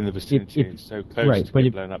guy's still in the vicinity. He's so close right, to but get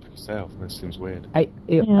if- blown up himself. That seems weird. I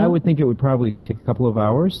would think it would probably take a couple of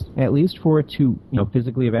hours at least for it to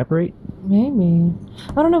physically evaporate. Maybe.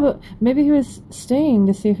 I don't know, but maybe he was staying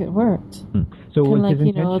to see if it worked. So Kind was of like, his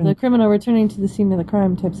intention the criminal returning to the scene of the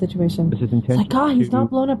crime type situation. was his It's intention like, God, he's to- not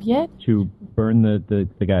blown up yet? to burn the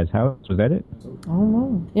guy's house? Was that it? I don't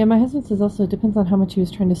know. Yeah, my husband says also it depends on how much he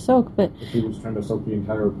was trying to soak, but If he was trying to soak the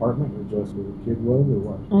entire apartment or just where the kid was or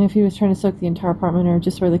what? if he was trying to soak the entire apartment or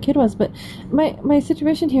just where the kid was. But my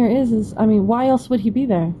situation here is, I mean, why else would he be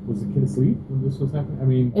there? Was the kid asleep when this was happening? I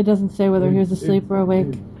mean, It doesn't say whether he was asleep or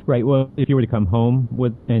awake. Right. Well, if you were to come home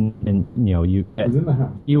with and you It was in the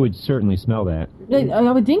house. you would certainly smell that.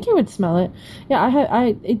 I would think he would smell it.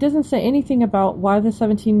 Yeah, it doesn't say anything about why the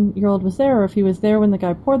 17-year-old was there or if he was there when the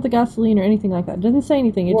guy poured the gasoline or anything like that. It doesn't say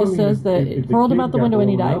anything. It Well, just I mean, says that if it the hurled him kid out the got window and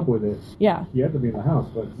he blown died. up with it, Yeah. he had to be in the house,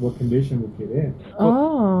 but what condition was the kid in?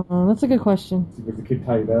 Oh, that's a good question. Was the kid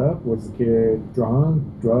tied up? Was the kid drunk,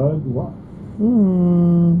 drugged, what?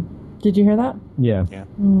 Did you hear that? Yeah.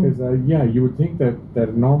 Because, you would think that a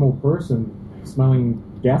normal person smelling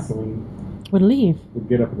gasoline Would leave. would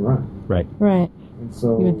get up and run. Right. Right. And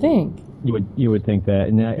so... You would think. You would think that,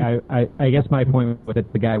 and I guess my point was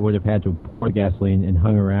that the guy would have had to pour gasoline and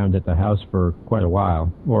hung around at the house for quite a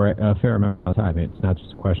while, or a fair amount of time. It's not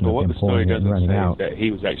just a question But of what him the story pouring it and doesn't running say out. is that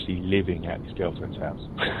he was actually living at his girlfriend's house.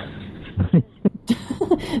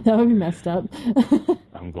 That would be messed up.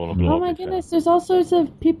 I'm gonna blow Oh up my his goodness, house. there's all sorts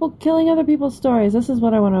of people killing other people's stories. This is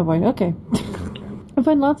what I want to avoid. Okay. I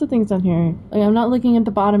find lots of things on here. Like, I'm not looking at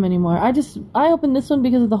the bottom anymore. I opened this one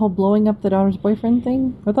because of the whole blowing up the daughter's boyfriend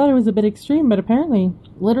thing. I thought it was a bit extreme, but apparently,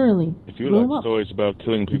 literally, If you blew him like up. stories about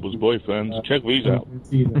killing people's boyfriends, check these out.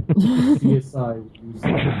 See that CSI used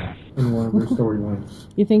it in one of their storylines.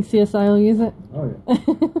 You think CSI will use it? Oh,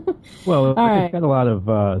 yeah. Well, All right. it's got a lot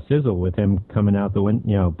of sizzle with him coming out the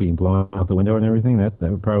window, being blown out the window and everything. That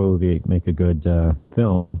would probably make a good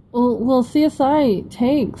film. Well, CSI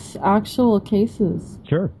takes actual cases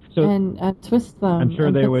Sure. So and twists them. I'm sure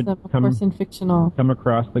and they puts would them, of come- course, in fictional. come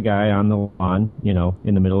across the guy on the lawn,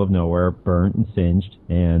 in the middle of nowhere, burnt and singed,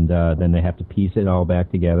 and then they have to piece it all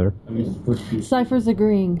back together. At least the first piece. Cypher's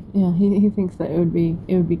agreeing. Yeah, he thinks that it would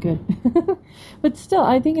be good. But still,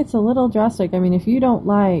 I think it's a little drastic. I mean, if you don't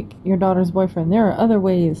like your daughter's boyfriend, there are other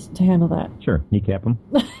ways to handle that. Sure, kneecap him.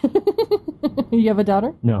 You have a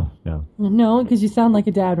daughter? No. No, because you sound like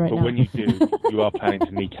a dad right But now. when you do, you are planning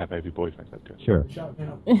to kneecap every boyfriend. That's good. Sure. Shot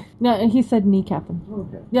down. No, he said kneecap him.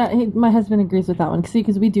 Okay. Yeah, my husband agrees with that one. See,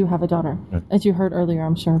 because we do have a daughter, Right. as you heard earlier,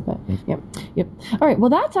 I'm sure. But yep. All right. Well,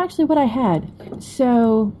 that's actually what I had.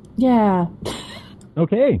 So yeah.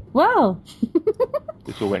 Okay. Well,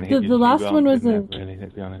 It's all went The hideously last wrong, one was didn't it, really,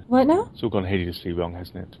 let's be honest. what now? It's all gone hideously wrong,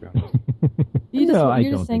 hasn't it, to be honest? I You're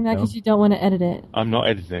don't just saying think that so. because you don't want to edit it. I'm not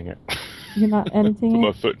editing it. You're not editing Put my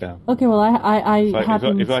it. foot down. Okay. Well, I If I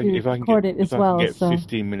happen can to record get, it as if well. I can get So.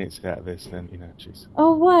 15 minutes out of this, then, jeez.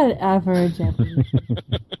 Oh, whatever, Jeffy.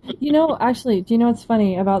 Actually, do you know what's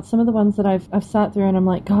funny about some of the ones that I've sat through and I'm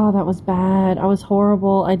like, God, that was bad. I was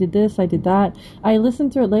horrible. I did this. I did that. I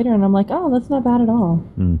listened through it later and I'm like, oh, that's not bad at all.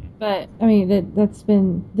 But I mean,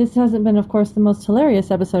 this hasn't been, of course, the most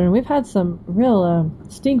hilarious episode, and we've had some real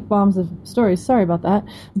stink bombs of stories. Sorry about that,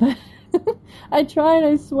 but I tried,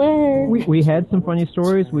 I swear. We had some funny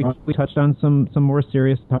stories. We touched on some more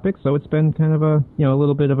serious topics, so it's been kind of a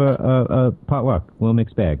little bit of a potluck, a little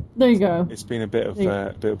mixed bag. There you go. It's been a bit of a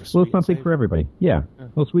A little something for everybody. Yeah. A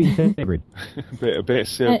little sweet and savory. a bit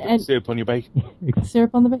of syrup on your bacon.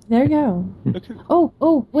 Syrup on the bacon. There you go.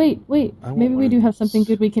 Oh, wait. Maybe we do have something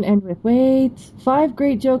good we can end with. Wait. 5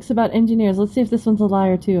 great jokes about engineers. Let's see if this one's a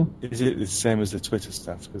liar, too. Is it the same as the Twitter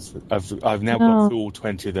stuff? Because I've now gone through all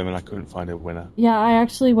 20 of them and I couldn't find a winner. Yeah, I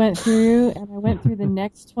actually went through, and I went through the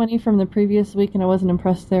next 20 from the previous week, and I wasn't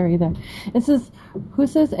impressed there either. It says, who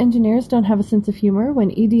says engineers don't have a sense of humor?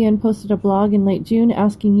 When EDN posted a blog in late June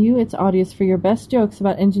asking you, its audience, for your best jokes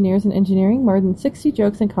about engineers and engineering, more than 60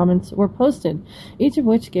 jokes and comments were posted, each of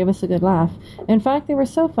which gave us a good laugh. In fact, they were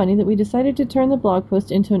so funny that we decided to turn the blog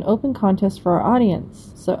post into an open contest for our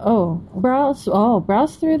audience. So, browse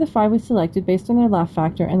through the 5 we selected based on their laugh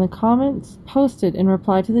factor and the comments posted in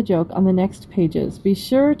reply to the joke on the next pages. Be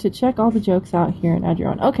sure to check all the jokes out here and add your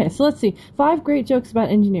own. Okay, so let's see. 5 great jokes about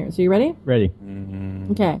engineers. Are you ready? Ready.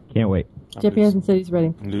 Mm-hmm. Okay. Can't wait. Jeppy hasn't said he's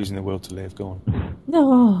ready. I'm losing the will to live. Go on.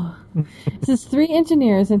 No. This is 3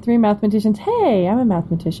 engineers and 3 mathematicians. Hey, I'm a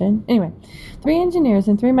mathematician. Anyway, 3 engineers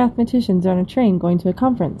and 3 mathematicians are on a train going to a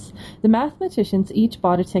conference. The mathematicians each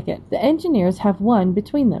bought a ticket. The engineers have one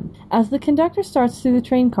between them. As the conductor starts through the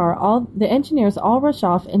train car, the engineers all rush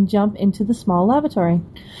off and jump into the small lavatory.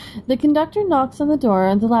 The conductor knocks on the door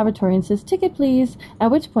of the lavatory and says, "Ticket, please,"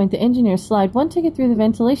 at which point the engineers slide one ticket through the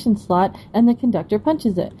ventilation slot and the conductor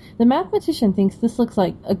punches it. The mathematician thinks this looks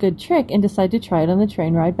like a good trick and decides to try it on the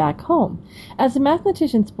train ride back home. As the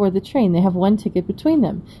mathematicians board the train, they have one ticket between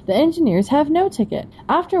them. The engineers have no ticket.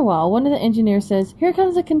 After a while, one of the engineers says, "Here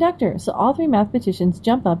comes the conductor," so all 3 mathematicians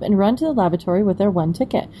jump up and run to the lavatory with their one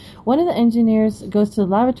ticket. One of the engineers goes to the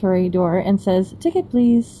lavatory door and says, "Ticket,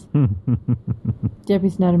 please."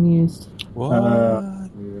 Debbie's not amused. What?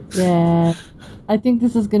 Yeah. I think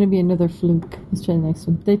this is going to be another fluke. Let's try the next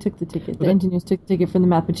one. They took the ticket. The engineers took the ticket from the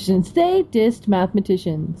mathematicians. They dissed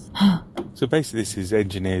mathematicians. So basically this is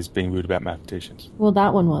engineers being rude about mathematicians. Well,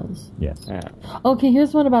 that one was. Yes. Yeah. Okay,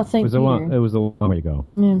 here's one about St. It Peter. was a long way to go.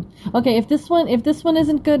 Yeah. Okay, if this one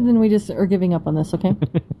isn't good, then we just are giving up on this, okay?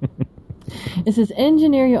 It says,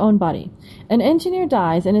 engineer your own body. An engineer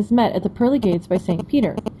dies and is met at the pearly gates by St.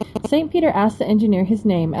 Peter. St. Peter asks the engineer his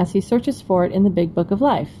name as he searches for it in the big book of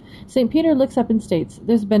life. St. Peter looks up and states,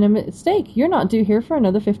 "There's been a mistake. You're not due here for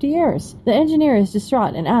another 50 years. The engineer is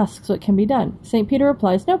distraught and asks what can be done. St. Peter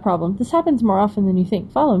replies, "No problem. This happens more often than you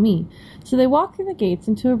think. Follow me." So they walk through the gates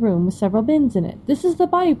into a room with several bins in it. This is the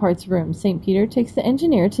body parts room. St. Peter takes the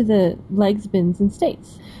engineer to the legs bins and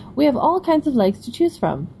states, "We have all kinds of legs to choose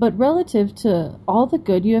from, but relative to all the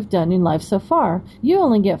good you have done in life so far, you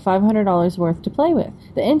only get $500 worth to play with."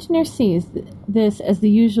 The engineer sees this as the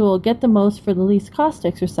usual get the most for the least cost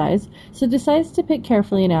exercise, so decides to pick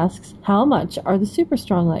carefully and asks, "How much are the super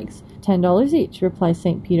strong legs?" $10 each, replies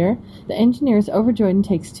St. Peter. The engineer is overjoyed and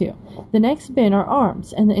takes 2. The next bin are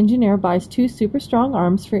arms, and the engineer buys 2 super strong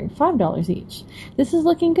arms for $5 each. This is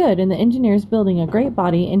looking good, and the engineer is building a great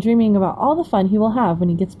body and dreaming about all the fun he will have when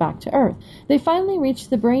he gets back to Earth. They finally reach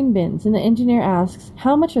the brain bins, and the engineer asks,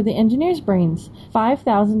 "How much are the engineer's brains?"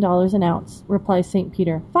 $5,000 an ounce, replies St.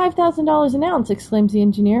 Peter. $5,000 an ounce, exclaims the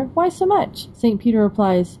engineer. "Why so much?" St. Peter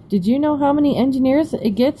replies, "Did you know how many engineers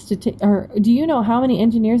it gets to do you know how many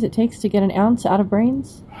engineers it takes to get an ounce out of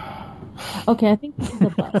brains?" Okay, I think this is a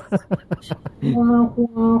bust.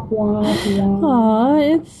 Aw,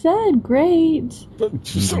 it said great.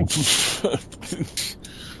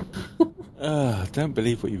 Don't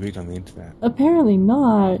believe what you read on the internet. Apparently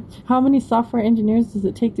not. How many software engineers does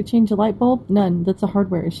it take to change a light bulb? None. That's a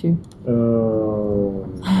hardware issue.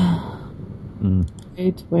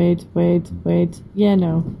 Wait. Yeah,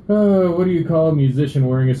 no. What do you call a musician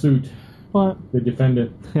wearing a suit? What? The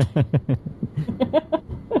defendant.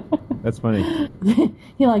 That's funny.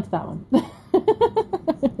 He likes that one.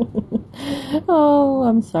 Oh,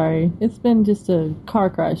 I'm sorry. It's been just a car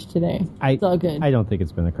crash today. It's all good. I don't think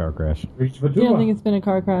it's been a car crash. Range of a You don't tuba. think it's been a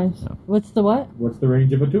car crash? No. What's the what? What's the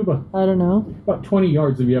range of a tuba? I don't know. About 20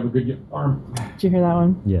 yards if you have a good arm. Did you hear that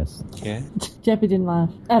one? Yes. Yeah? Jeppy didn't laugh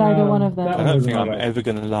at either one of them. that I don't was think I'm alright. ever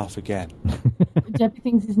going to laugh again. Jeppy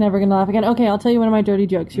thinks he's never going to laugh again. Okay, I'll tell you one of my dirty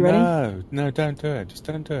jokes. You ready? No, don't do it. Just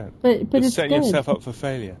don't do it. But You're it's setting good. yourself up for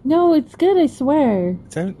failure. No, it's good, I swear.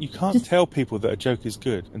 You can't Just- tell people that a joke is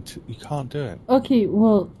good, and you can't do it. Okay,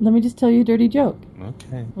 well, let me just tell you a dirty joke.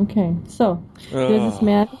 Okay. Okay, so there's this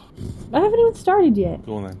man. I haven't even started yet.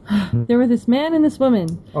 Go on then. There were this man and this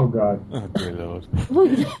woman. Oh God. Oh, dear Lord. Well,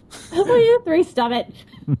 you three, stop it.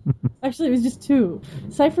 Actually, it was just two.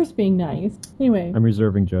 Cypher's being nice. Anyway. I'm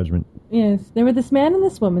reserving judgment. Yes, there were this man and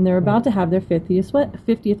this woman. They were about to have their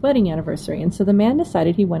 50th wedding anniversary, and so the man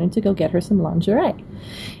decided he wanted to go get her some lingerie.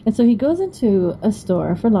 And so he goes into a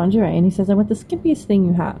store for lingerie, and he says, I want the skimpiest thing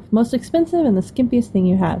you have. Most expensive and the skimpiest thing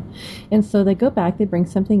you have. And so they go back, they bring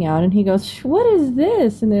something out, and he goes, what is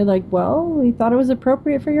this? And they're like, well, we thought it was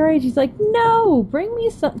appropriate for your age. He's like, no, bring me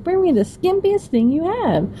the skimpiest thing you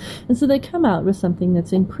have. And so they come out with something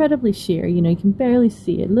that's incredibly sheer. You know, you can barely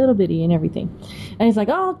see it, little bitty and everything. And he's like,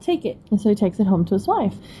 oh, I'll take it. And so he takes it home to his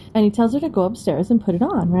wife. And he tells her to go upstairs and put it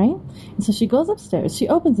on, right? And so she goes upstairs. She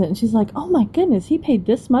opens it, and she's like, oh, my goodness, he paid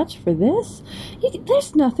this much for this?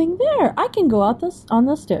 There's nothing there. I can go out on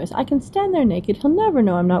those stairs. I can stand there naked. He'll never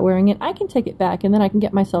know I'm not wearing it. I can take it back, and then I can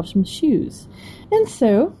get myself some shoes. And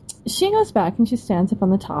so she goes back, and she stands up on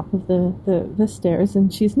the top of the stairs,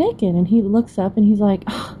 and she's naked. And he looks up, and he's like,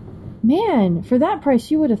 oh, man, for that price,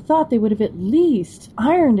 you would have thought they would have at least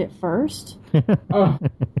ironed it first. Oh.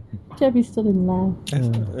 Debbie still didn't laugh.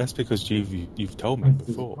 That's because you've told me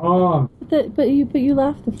before. Oh. But you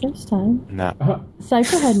laughed the first time. Nah.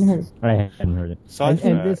 Cypher hadn't heard. I hadn't heard it. Cypher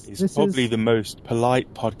And is probably the most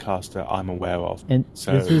polite podcaster I'm aware of. And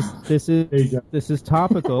So- this is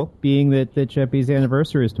topical, being that Cheppy's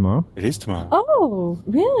anniversary is tomorrow. It is tomorrow. Oh,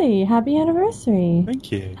 really? Happy anniversary.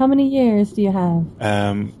 Thank you. How many years do you have?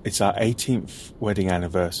 It's our 18th wedding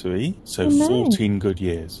anniversary, so Oh, nice. 14 good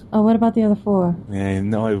years. Oh, what about the other 4? Yeah,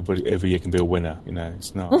 not everybody every year can be a winner, you know.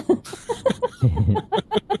 It's not.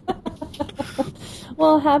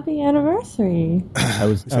 Well, happy anniversary. I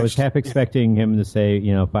was half expecting him to say,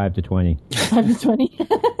 5 to 20. 5 to 20.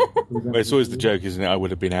 Well, it's always the joke, isn't it? I would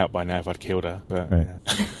have been out by now if I'd killed her. But Right. yeah.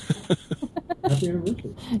 Happy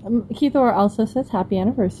anniversary. Keith Orr also says happy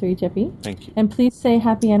anniversary, Jeppy. Thank you. And please say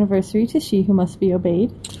happy anniversary to she who must be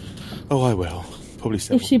obeyed. Oh, I will. Probably If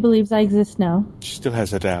several. she believes I exist now. She still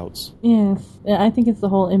has her doubts. Yes. I think it's the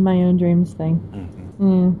whole in my own dreams thing.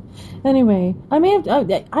 Mm-hmm. Anyway, I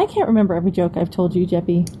can't remember every joke I've told you,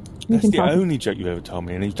 Jeppy. We That's can the talk. only joke you've ever told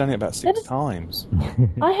me, and you've done it about 6 That is- times.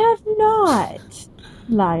 I have not.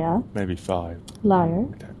 Liar. Maybe 5. Liar.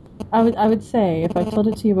 I would say if I told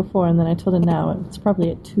it to you before and then I told it now, it's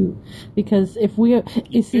probably at 2. Because if we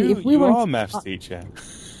You weren't, are a maths teacher.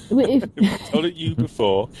 if, I've told it you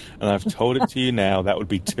before, and I've told it to you now. That would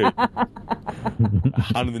be 2.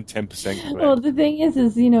 110% correct. well, the thing is,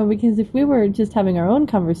 because if we were just having our own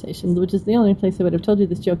conversations, which is the only place I would have told you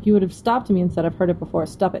this joke, you would have stopped me and said, "I've heard it before.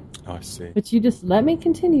 Stop it." Oh, I see. But you just let me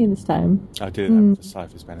continue this time, I did that for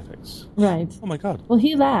Cypher's benefits. right? Oh my god. Well,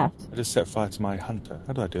 he laughed. I just set fire to my hunter.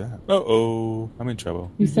 How did I do that? Uh-oh. I'm in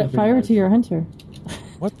trouble. You set fire to your hunter.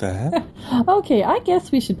 What the heck? Okay, I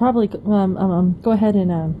guess we should probably go ahead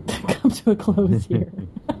and come to a close here.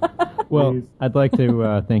 Well, Please. I'd like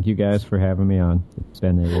to thank you guys for having me on. It's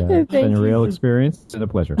been a real experience and a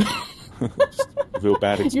pleasure. Real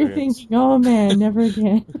bad You're experience. thinking, oh man, never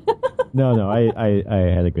again. No, I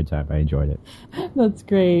had a good time. I enjoyed it. That's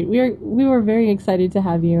great. We were very excited to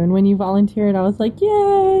have you, and when you volunteered, I was like,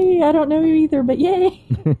 yay! I don't know you either, but yay!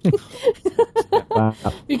 Wow.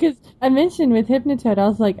 Because I mentioned with Hypnotoad, I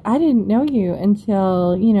was like, I didn't know you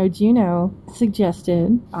until Juno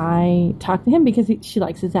suggested I talk to him because she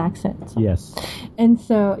likes his accent. Yes. And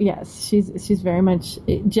so, yes, she's very much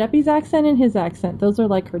Jeppy's accent and his accent. Those are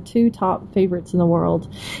like her 2 top favorites in the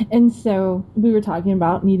world. And so we were talking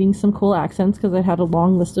about needing some cool accents because I had a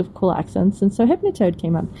long list of cool accents. And so Hypnotoad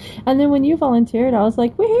came up. And then when you volunteered, I was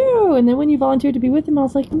like, woohoo! And then when you volunteered to be with him, I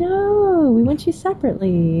was like, no, we want you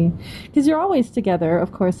separately. Because you're always together,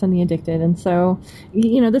 of course, on The Addicted. And so,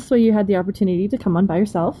 this way you had the opportunity to come on by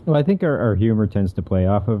yourself. Well, I think our humor tends to play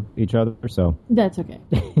off of each other, so That's okay.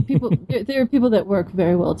 There are people that work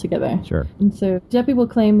very well together. sure. And so Jeppy will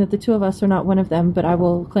claim that the 2 of us are not one of them, but I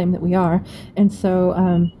will claim that we are. And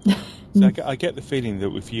so, So I get the feeling that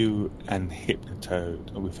with you and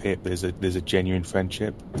Hypnotoad, with Hip, there's a genuine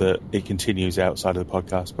friendship that it continues outside of the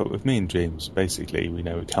podcast. But with me and Dreams, basically, we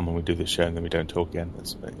come and we do the show and then we don't talk again.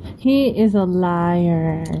 That's it. he is a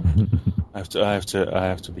liar. I have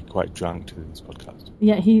to be quite drunk to do this podcast.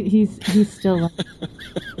 Yeah, he's still lying.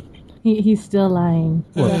 He's still lying.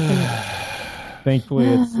 Thankfully,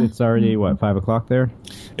 it's already 5 o'clock there.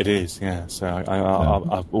 It is, yeah. So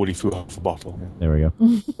I've already threw half a bottle. Yeah. There we go.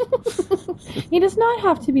 He does not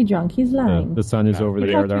have to be drunk. He's lying. The sun is No, over but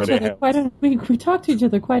there. it- talk to but each it other we talk to each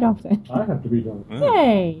other quite often. I have to be drunk.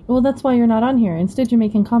 Hey! Well, that's why you're not on here. Instead, you're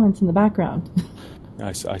making comments in the background.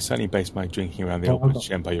 I certainly base my drinking around the old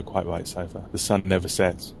British Empire. You're quite right, Cypher. The sun never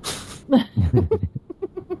sets.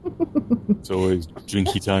 It's always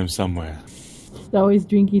drinky time somewhere. It's always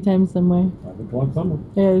drinky time somewhere. 5 o'clock somewhere.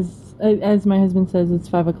 As my husband says, it's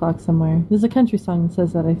 5 o'clock somewhere. There's a country song that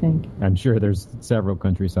says that, I think. I'm sure there's several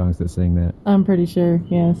country songs that sing that. I'm pretty sure,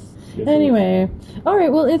 yes. Anyway, all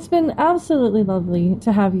right, well, it's been absolutely lovely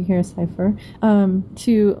to have you here, Cypher,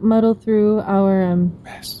 to muddle through our...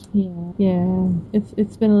 Yes. Yeah.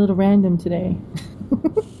 It's been a little random today.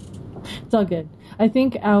 It's all good. I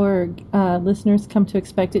think our listeners come to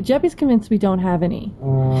expect it. Jeppy's convinced we don't have any.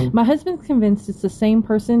 My husband's convinced it's the same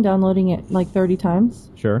person downloading it like 30 times.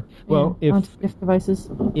 Sure. Well, onto different devices.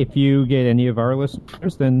 If you get any of our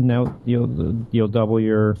listeners, then now you'll double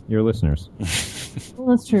your listeners.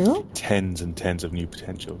 Well, that's true. Tens and tens of new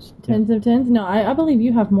potentials. Tens of tens? No, I believe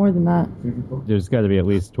you have more than that. There's got to be at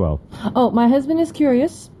least 12. Oh, my husband is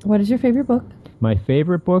curious. What is your favorite book? My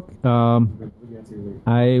favorite book,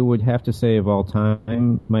 I would have to say of all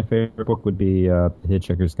time, my favorite book would be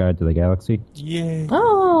Hitchhiker's Guide to the Galaxy. Yeah.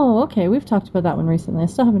 Oh, okay. We've talked about that one recently. I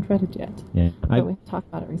still haven't read it yet. Yeah, But we've talked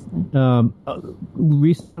about it recently.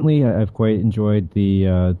 Recently, I've quite enjoyed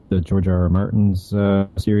the George R. R. Martin's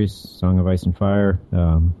series, Song of Ice and Fire.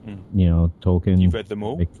 You know, Tolkien. You've read them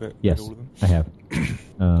all? Yes, all of them? I have.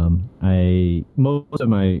 Most of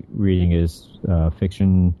my reading is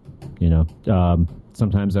fiction. You know,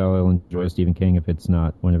 sometimes I'll enjoy Stephen King if it's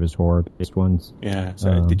not one of his horror-based ones. Yeah.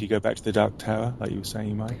 So did you go back to the Dark Tower like you were saying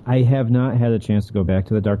you might? I have not had a chance to go back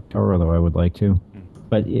to the Dark Tower, although I would like to.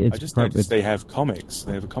 But it's I just noticed they have comics.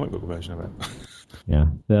 They have a comic book version of it. Yeah,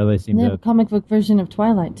 they seem They to have a comic book version of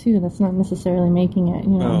Twilight too. That's not necessarily making it.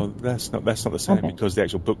 You know. No, that's not the same Okay. because the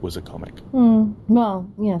actual book was a comic.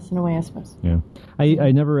 Well, yes, in a way, I suppose. Yeah,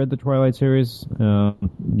 I never read the Twilight series,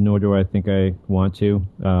 nor do I think I want to.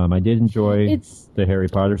 I did enjoy the Harry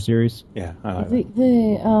Potter series. Yeah, I like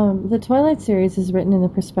that. The Twilight series is written in the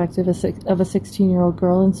perspective of a 16-year-old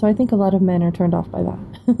girl, and so I think a lot of men are turned off by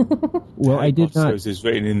that. Well, I did not. So it's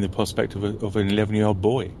written in the perspective of an 11-year-old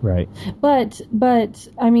boy. Right. But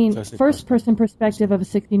I mean, first-person perspective of a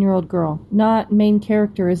 16-year-old girl, not main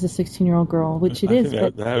character is a 16-year-old girl, which it I is.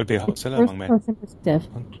 think that would be a hot seller among men. First-person perspective.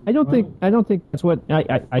 I don't think that's what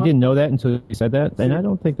I didn't know that until you said that, and I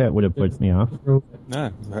don't think that would have put me off.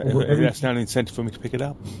 No, that's now an incentive for me to pick it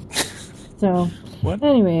up. So, What?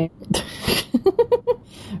 Anyway,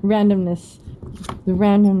 randomness. The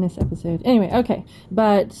randomness episode. Anyway, okay,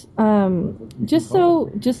 but just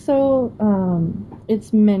so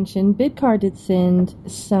it's mentioned, Bidcar did send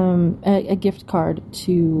a gift card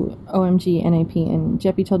to OMG NAP, and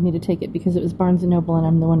Jeppy told me to take it because it was Barnes & Noble, and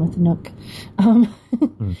I'm the one with the Nook.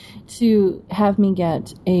 To have me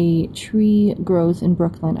get A Tree Grows in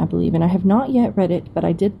Brooklyn, I believe, and I have not yet read it, but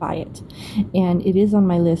I did buy it, and it is on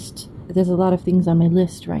my list. There's a lot of things on my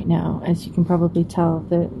list right now, as you can probably tell.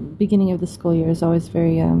 The beginning of the school year is always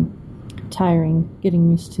very tiring,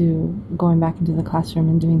 getting used to going back into the classroom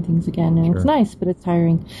and doing things again. And It's nice, but it's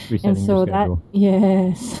tiring. Resetting and so your that, schedule.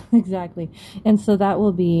 yes, exactly. And so that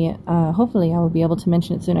will be, hopefully I will be able to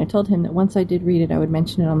mention it soon. I told him that once I did read it, I would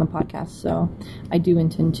mention it on the podcast. So I do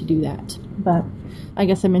intend to do that. But I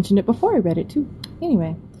guess I mentioned it before I read it too.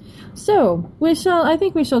 Anyway. So I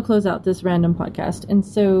think we shall close out this random podcast. And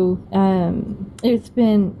so it's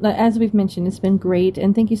been, as we've mentioned, it's been great.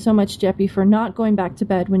 And thank you so much, Jeppy, for not going back to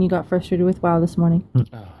bed when you got frustrated with WoW this morning.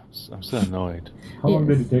 I'm so annoyed. How long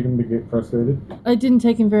did it take him to get frustrated? It didn't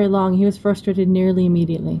take him very long. He was frustrated nearly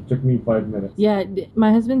immediately. Took me 5 minutes. Yeah,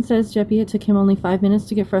 my husband says, Jeppy, it took him only 5 minutes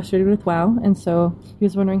to get frustrated with WoW. And so he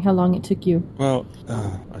was wondering how long it took you. Well,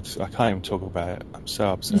 I can't even talk about it. I'm so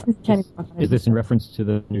upset. Is this in reference to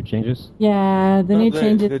the new changes? Yeah, the new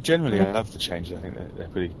changes. Generally, I love the changes. I think they're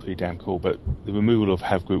pretty damn cool. But the removal of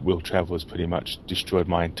Have Group Will Travel has pretty much destroyed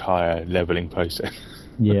my entire leveling process.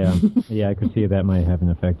 Yeah, I could see that might have an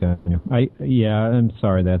effect on you. I'm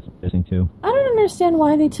sorry that's missing too. I don't understand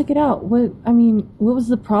why they took it out. What was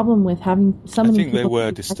the problem with having so many people? I think they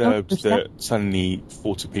were disturbed that suddenly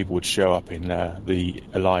 40 people would show up in the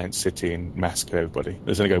Alliance City and massacre everybody.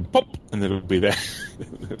 They're going to go pop, and then it'll be there.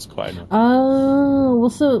 That's quite annoying. Oh, well,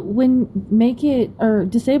 so make it or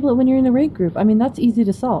disable it when you're in the raid group. I mean, that's easy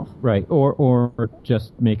to solve. Right, or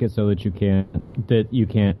just make it so that you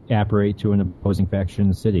can't apparate to an opposing faction in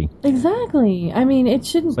the city. Exactly. I mean, it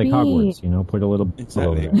shouldn't it's like be Hogwarts, put a little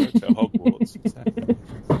exactly. below that. Hogwarts. Exactly.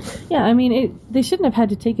 Yeah, I mean, they shouldn't have had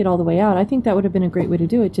to take it all the way out. I think that would have been a great way to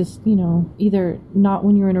do it. Just, either not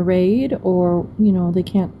when you're in a raid or, they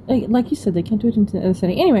can't, like you said, they can't do it in the other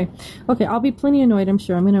setting. Anyway, okay, I'll be plenty annoyed, I'm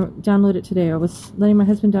sure. I'm going to download it today. I was letting my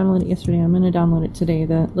husband download it yesterday. I'm going to download it today,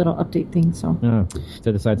 the little update thing, so.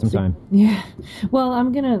 Set aside some time. Yeah. Well,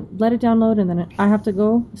 I'm going to let it download and then I have to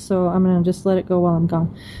go, so I'm going to just let it go while I'm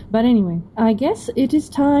gone. But anyway, I guess it is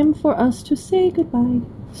time for us to say goodbye.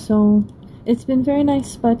 So, it's been very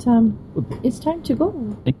nice, but it's time to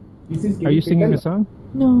go. Are you singing a song?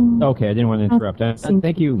 No. Okay, I didn't want to interrupt.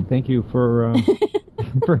 Thank you for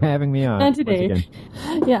for having me on. Not today. Once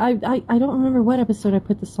again. Yeah, I don't remember what episode I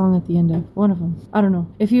put the song at the end of. One of them. I don't know.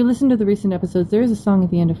 If you listen to the recent episodes, there is a song at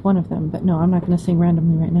the end of one of them, but no, I'm not going to sing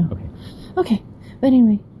randomly right now. Okay. But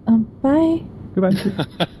anyway, bye. Goodbye.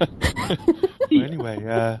 Well,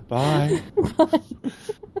 anyway, bye. Bye.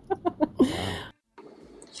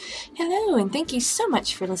 Hello, and thank you so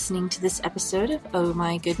much for listening to this episode of Oh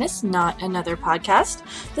My Goodness, Not Another Podcast.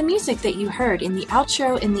 The music that you heard in the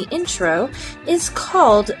outro and the intro is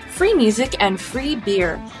called Free Music and Free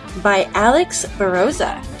Beer by Alex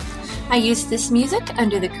Baroza. I use this music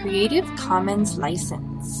under the Creative Commons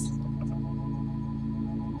license.